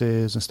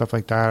businesses and stuff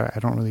like that. I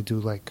don't really do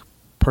like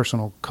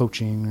personal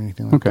coaching or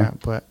anything like that.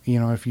 But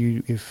if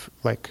you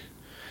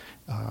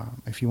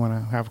want to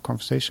have a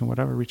conversation,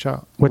 whatever, reach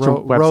out. What's your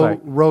website?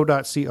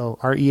 Row.co,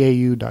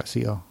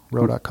 reau.co,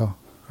 row.co.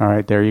 All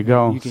right, there you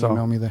go. You can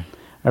email me there.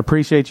 I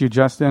appreciate you,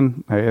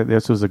 Justin.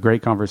 This was a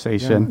great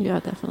conversation. Yeah,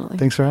 definitely.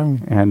 Thanks for having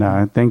me.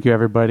 And thank you,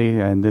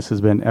 everybody. And this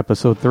has been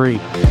episode 3.